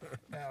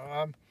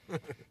 No.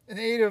 In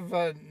aid of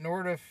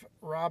Nordoff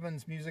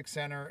Robbins Music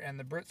Center and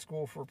the Brit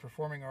School for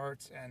Performing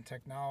Arts and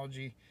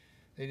Technology,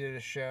 they did a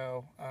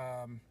show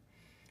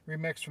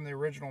remixed from the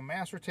original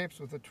master tapes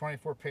with a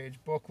 24-page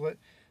booklet.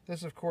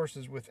 This, of course,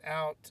 is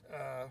without,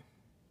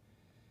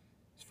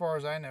 as far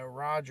as I know,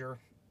 Roger.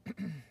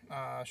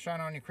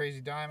 Shine On You Crazy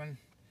Diamond,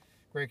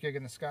 Great Gig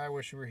in the Sky,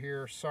 Wish You Were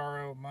Here,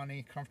 Sorrow,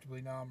 Money,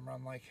 Comfortably Numb,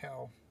 Run Like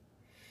Hell.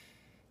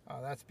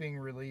 That's being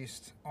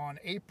released on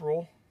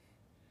April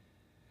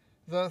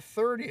the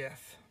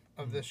 30th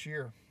of this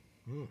year.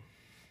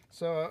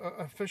 So,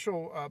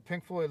 official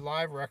Pink Floyd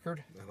live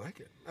record. I like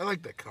it. I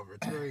like that cover.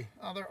 It's very...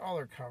 all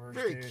their covers,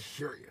 very dude.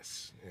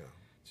 curious, yeah.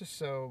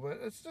 But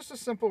it's just a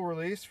simple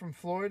release from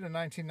Floyd in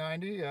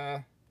 1990.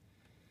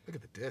 Look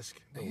at the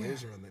disc. The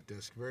laser on that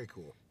disc. Very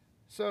cool.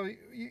 So,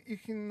 you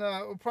can...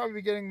 we'll probably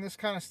be getting this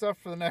kind of stuff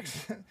for the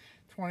next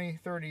 20,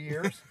 30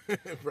 years.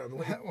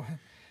 Probably.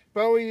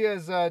 Bowie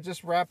has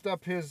just wrapped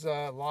up his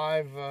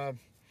live.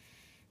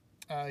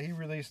 He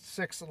released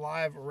 6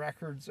 live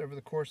records over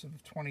the course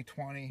of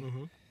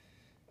 2020,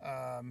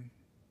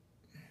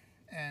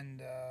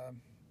 and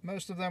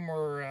most of them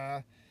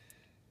were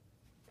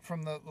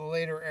from the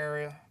later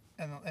era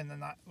in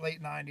the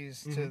late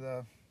 90s to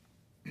the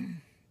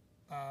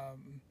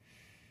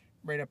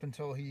right up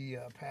until he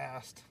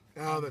passed.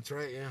 Oh, that's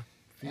right, yeah.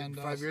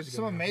 5 years ago.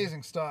 Some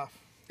amazing stuff.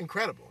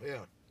 Incredible,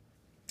 yeah.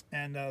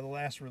 And the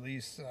last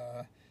release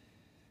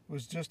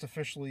was just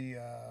officially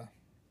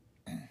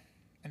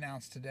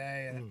announced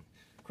today, and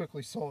it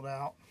quickly sold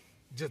out.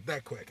 Just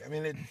that quick. I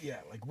mean,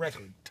 like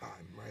record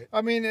time, right?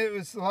 I mean, it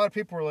was a lot of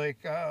people were like,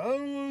 how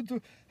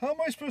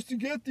am I supposed to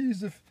get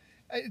these?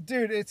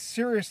 Dude, it's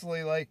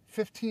seriously like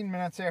 15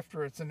 minutes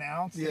after it's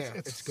announced,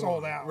 it's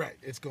sold out. Right,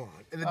 it's gone.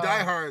 And the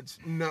diehards,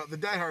 the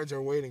diehards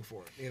are waiting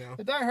for it,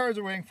 The diehards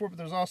are waiting for it, but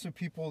there's also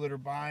people that are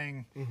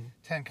buying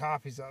 10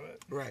 copies of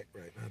it. Right,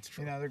 that's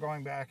true. They're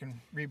going back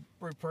and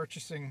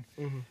repurchasing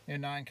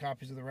 9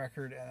 copies of the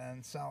record and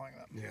then selling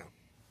them. Yeah.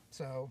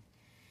 So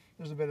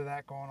there's a bit of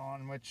that going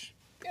on, which,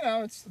 you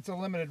know, it's a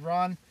limited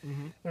run.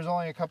 Mm-hmm. There's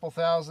only a couple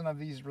thousand of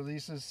these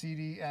releases,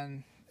 CD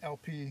and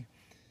LP,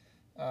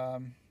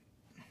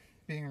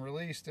 being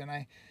released,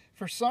 and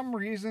for some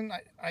reason,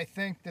 I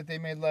think that they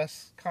made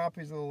less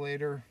copies of the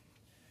later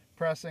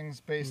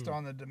pressings based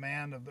on the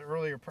demand of the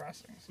earlier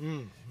pressings.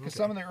 Because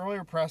some of the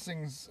earlier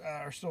pressings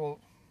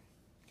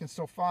can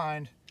still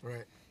find,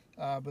 right.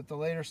 But the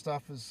later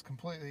stuff is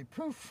completely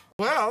poof.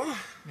 Well,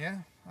 yeah,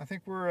 I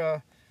think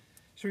we're.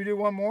 Should we do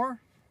one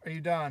more? Are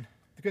you done?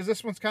 Because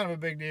this one's kind of a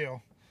big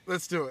deal.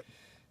 Let's do it.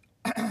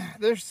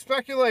 There's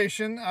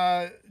speculation.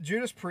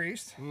 Judas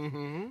Priest.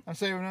 Mm-hmm. I'm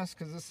saving this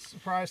because this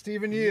surprised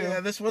even you. Yeah,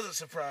 this was a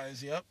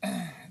surprise. Yep.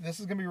 This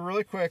is gonna be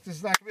really quick. This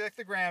is not gonna be like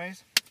the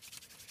Grammys.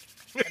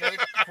 I know the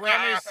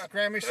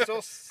Grammys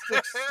still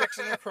sticks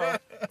in your craw.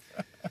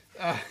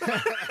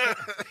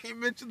 He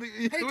mentioned the.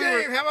 Hey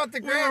Dave, how about the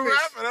Grammys? We were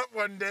wrapping up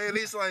one day, and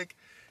he's like,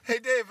 "Hey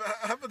Dave,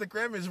 how about the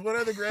Grammys? What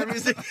are the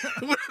Grammys?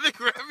 What are the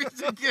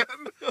Grammys again?"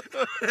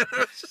 And I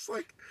was just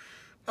like,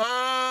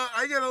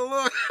 I gotta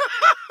look.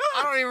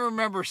 I don't even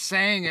remember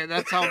saying it.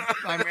 That's how.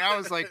 I mean, I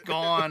was like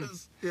gone.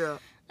 Yeah.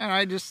 And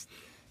I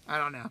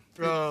don't know.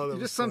 Oh,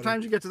 just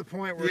sometimes you get to the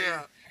point where.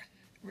 Yeah.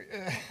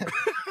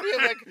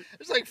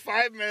 There's like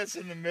 5 minutes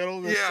in the middle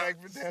of the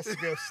segment that has to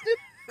go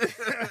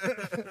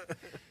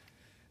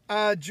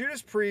snip.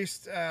 Judas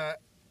Priest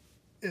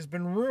has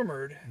been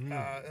rumored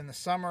in the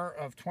summer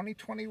of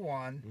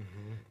 2021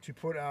 to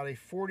put out a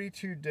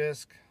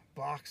 42-disc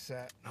box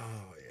set.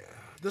 Oh yeah,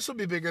 this will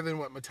be bigger than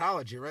what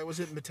Metallurgy, right? Was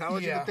it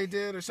Metallurgy that they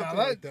did or something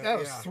like that? That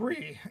was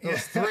 3. That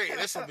was 3.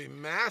 This will be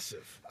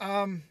massive.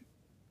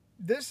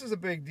 This is a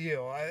big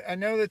deal. I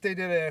know that they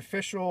did an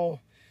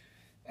official.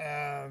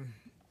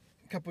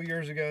 A couple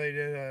years ago, they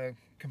did a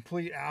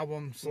complete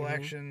album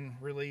selection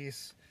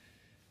release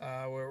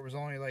where it was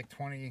only like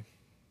 20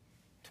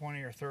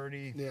 or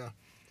 30. Yeah.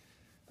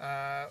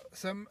 A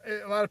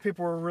lot of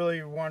people were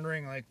really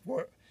wondering like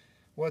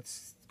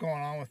what's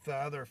going on with the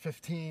other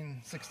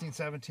 15, 16,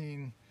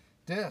 17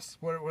 discs.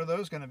 What are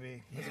those going to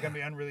be? Is it going to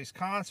be unreleased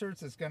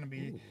concerts? Is it going to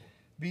be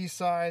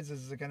B-sides?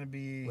 Is it going to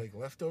be like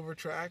leftover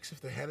tracks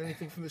if they had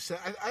anything from the set?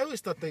 I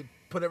always thought they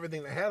put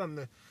everything they had on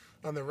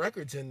the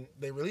records, and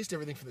they released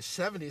everything for the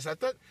 70s. I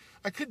thought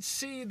I could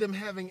see them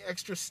having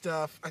extra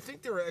stuff. I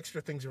think there were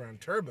extra things around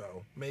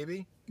Turbo,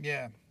 maybe.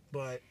 Yeah.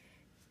 But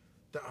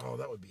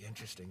that would be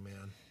interesting,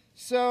 man.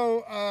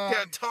 So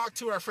talk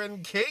to our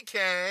friend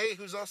KK,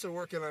 who's also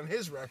working on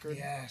his record.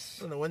 Yes.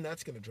 I don't know when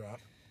that's going to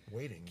drop.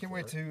 Waiting. Can't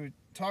wait to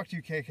talk to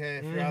you, KK,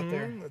 if you're out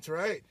there. That's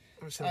right.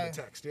 I'm going to send him a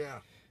text, yeah.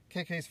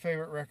 KK's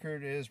favorite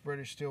record is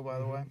British Steel, by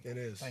the way. It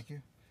is. Thank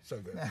you. So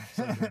good.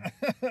 So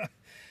good.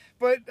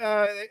 But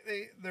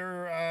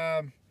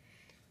they're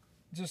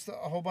just a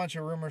whole bunch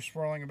of rumors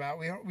swirling about.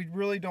 We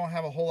really don't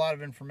have a whole lot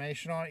of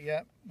information on it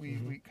yet.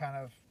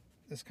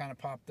 This kind of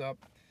popped up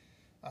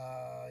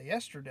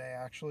yesterday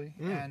actually,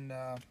 and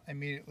I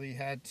immediately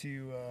had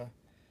to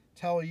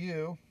tell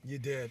you. You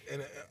did,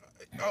 and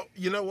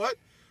you know what?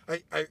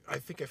 I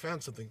think I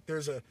found something.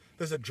 There's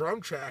a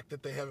drum track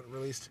that they haven't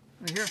released.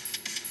 Right here.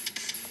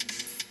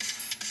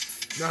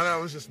 No, that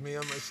was just me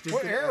on my stupid.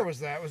 What era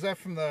was that? Was that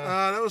from the?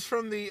 That was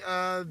from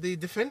the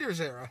Defenders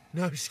era.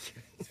 No, I'm just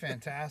kidding. It's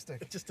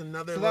fantastic. Just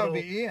another. So that would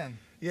be Ian.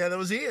 Yeah, that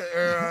was Ian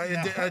or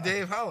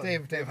Dave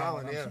Holland. Dave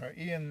Holland. Yeah. I'm sorry,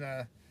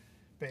 Ian.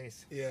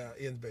 Bass. Yeah,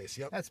 Ian's bass.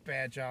 Yep. That's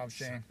bad job,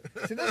 Shane.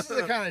 See, this is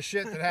the kind of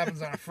shit that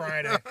happens on a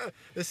Friday.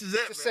 This is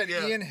it. Just said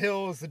Ian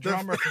Hill is the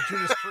drummer for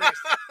Judas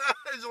Priest.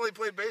 He's only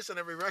played bass on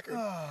every record.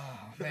 Oh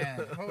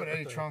man, what would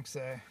Eddie Trunk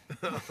say?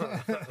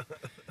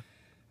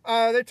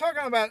 They're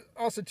talking about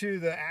also too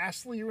the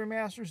Astley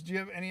remasters. Do you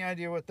have any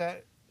idea what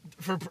that?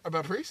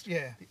 About Priest?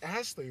 Yeah. The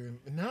Astley?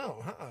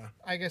 No.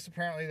 I guess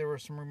apparently there were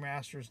some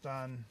remasters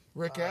done.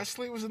 Rick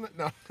Astley was in it?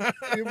 No.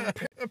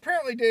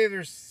 Apparently, Dave,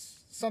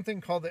 there's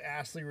something called the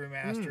Astley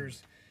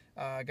remasters.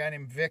 A guy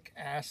named Vic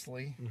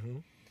Astley. Mm-hmm.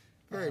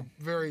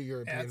 Very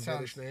European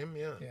British name.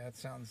 Yeah. Yeah,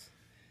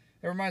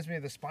 it reminds me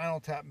of the Spinal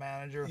Tap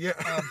manager. Yeah.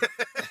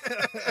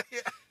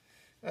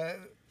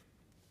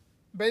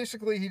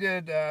 Basically, he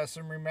did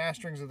some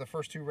remasterings of the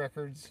first 2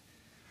 records.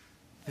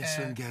 This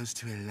one goes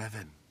to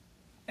 11.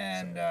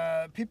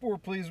 And people were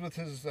pleased with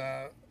his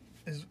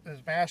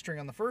mastering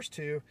on the first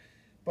 2,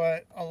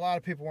 but a lot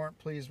of people weren't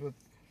pleased with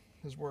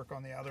his work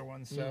on the other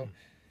ones. So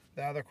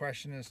the other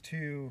question is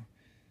too.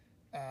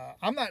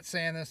 I'm not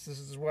saying this. This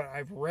is what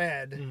I've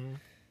read.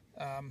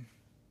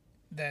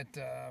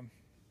 That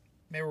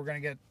maybe we're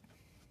going to get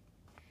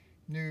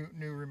new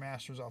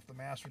remasters off the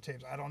master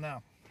tapes. I don't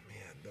know.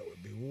 Man, that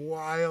would be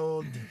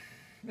wild.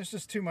 There's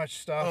just too much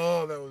stuff.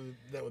 Oh,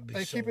 that would be.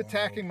 They so keep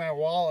attacking my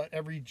wallet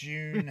every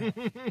June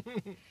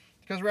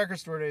because Record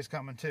Store Day is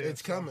coming too.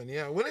 It's coming.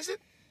 Yeah. When is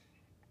it?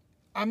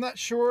 I'm not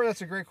sure.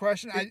 That's a great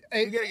question. We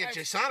gotta get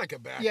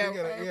Jaysonica back.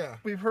 Yeah,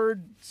 we've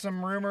heard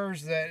some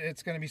rumors that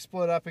it's going to be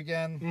split up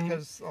again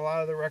because a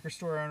lot of the record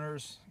store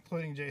owners,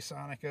 including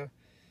Jaysonica,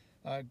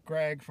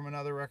 Greg from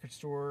another record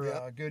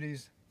store,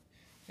 Goodies,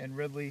 and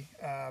Ridley,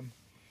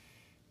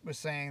 was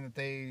saying that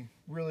they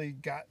really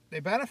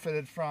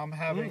benefited from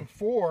having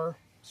 4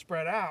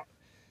 spread out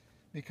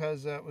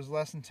because it was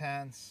less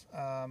intense.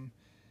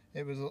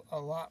 It was a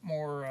lot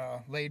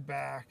more laid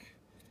back,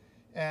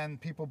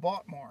 and people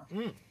bought more.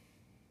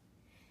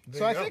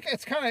 So I think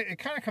it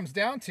kind of comes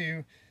down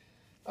to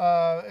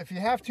if you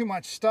have too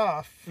much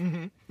stuff,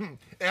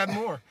 add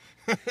more.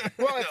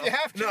 Well, if you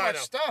have too much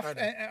stuff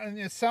and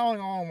you're selling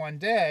all in one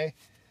day,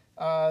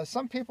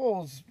 some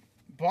people's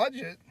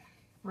budget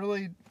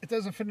really, it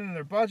doesn't fit into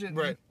their budget in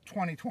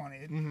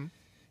 2020,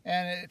 and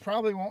it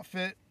probably won't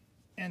fit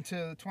into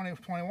the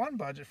 2021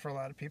 budget for a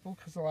lot of people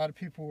because a lot of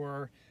people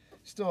were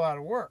still out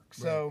of work.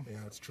 So yeah,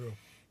 that's true.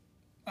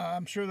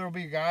 I'm sure there'll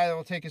be a guy that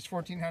will take his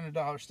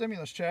 $1,400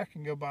 stimulus check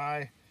and go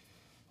buy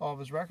all of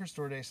his record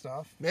store day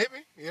stuff.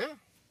 Maybe, yeah.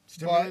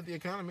 Stimulate the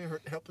economy,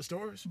 help the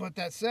stores. But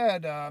that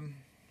said, I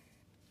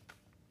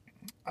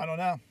don't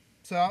know.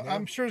 So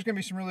I'm sure there's going to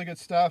be some really good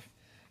stuff.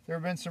 There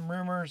have been some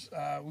rumors,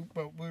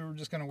 but we were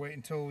just going to wait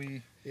until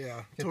we...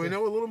 Yeah, until we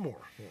know a little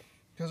more.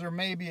 Because there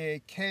may be a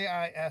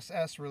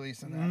KISS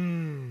release in that.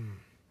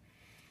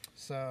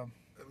 So...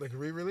 Like a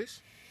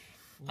re-release?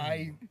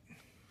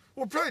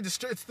 Well, probably it's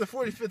the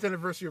 45th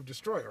anniversary of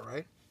Destroyer,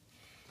 right?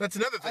 That's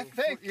another thing.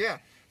 I think.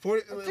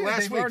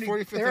 Last week,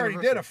 45th they already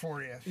did a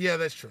 40th. Yeah,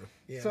 that's true.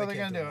 Yeah, so they're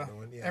going to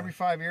do every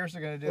 5 years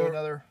they're going to do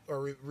another.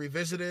 Or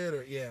revisited,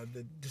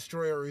 the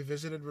Destroyer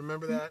Revisited.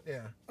 Remember that?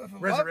 Yeah.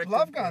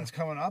 Love Gun's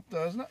coming up,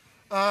 though, isn't it?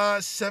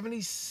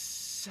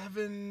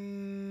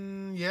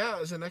 77. Yeah,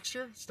 is it next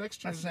year? It's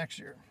next year. That's next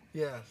year.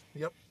 Yeah.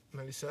 Yep.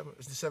 97.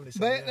 It's the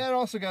 77. That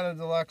also got a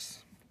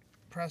deluxe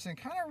pressing.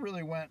 Kind of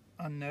really went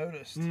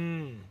unnoticed.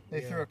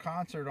 They threw a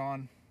concert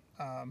on.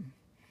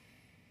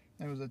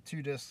 It was a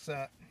 2-disc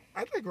set.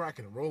 I'd like Rock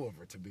and Roll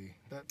Over to be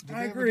that.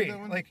 I agree.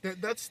 That like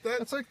that's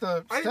like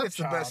the. I think it's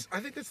the best.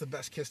 I think that's the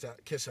best Kiss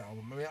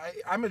album. I mean,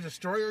 I'm a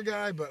Destroyer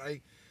guy, but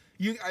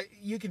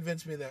you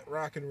convinced me that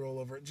Rock and Roll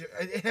Over.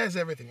 It has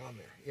everything on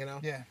there. You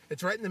know. Yeah.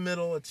 It's right in the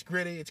middle. It's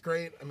gritty. It's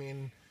great. I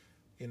mean,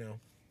 you know.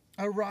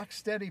 A rock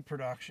steady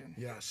production.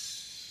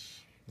 Yes.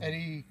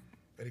 Eddie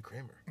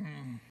Kramer.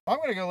 I'm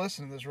gonna go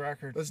listen to this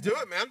record. Let's do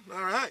it, man.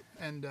 All right.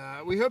 And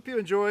we hope you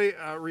enjoy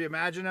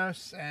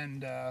Reimaginos,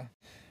 and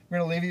we're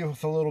gonna leave you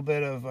with a little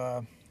bit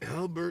of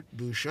Albert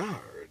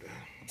Bouchard.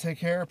 Take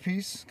care,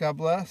 peace, God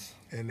bless,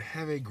 and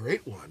have a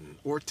great one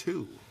or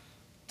two.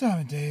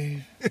 Diamond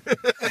Dave.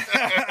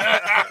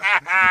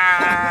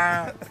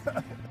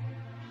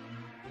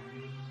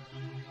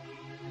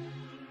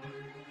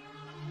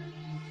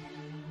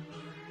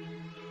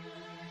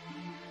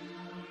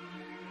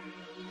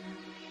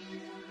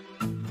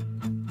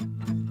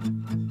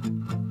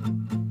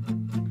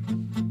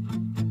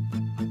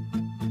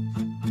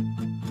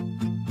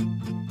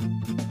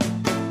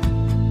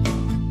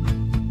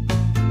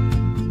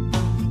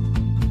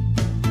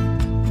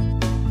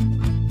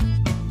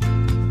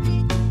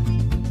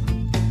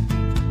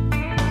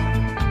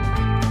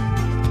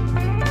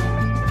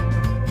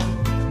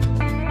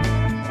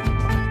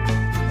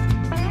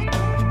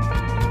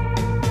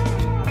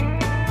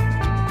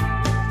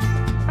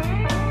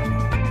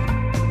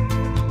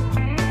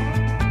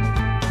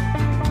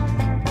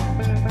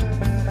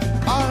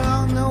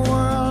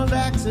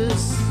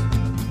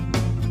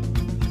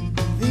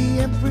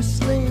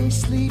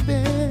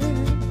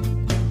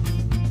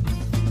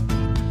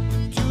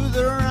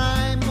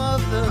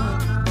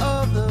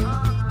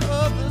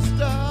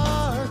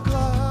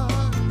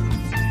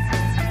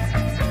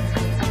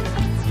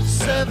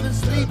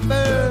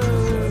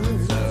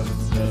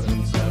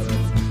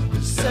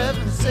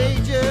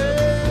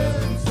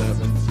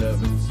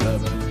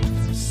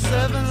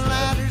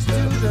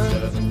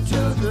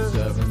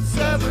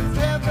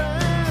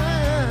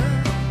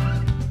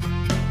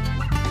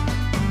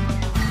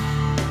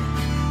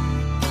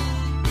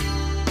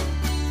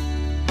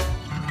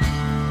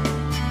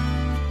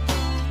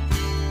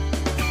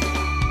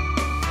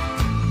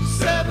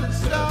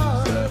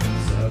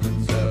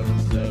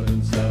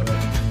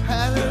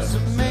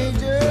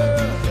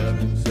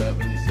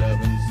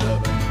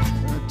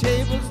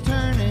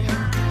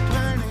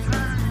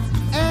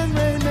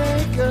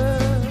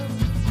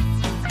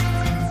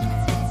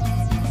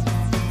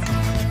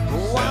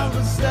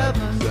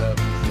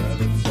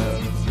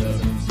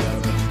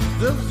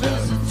 The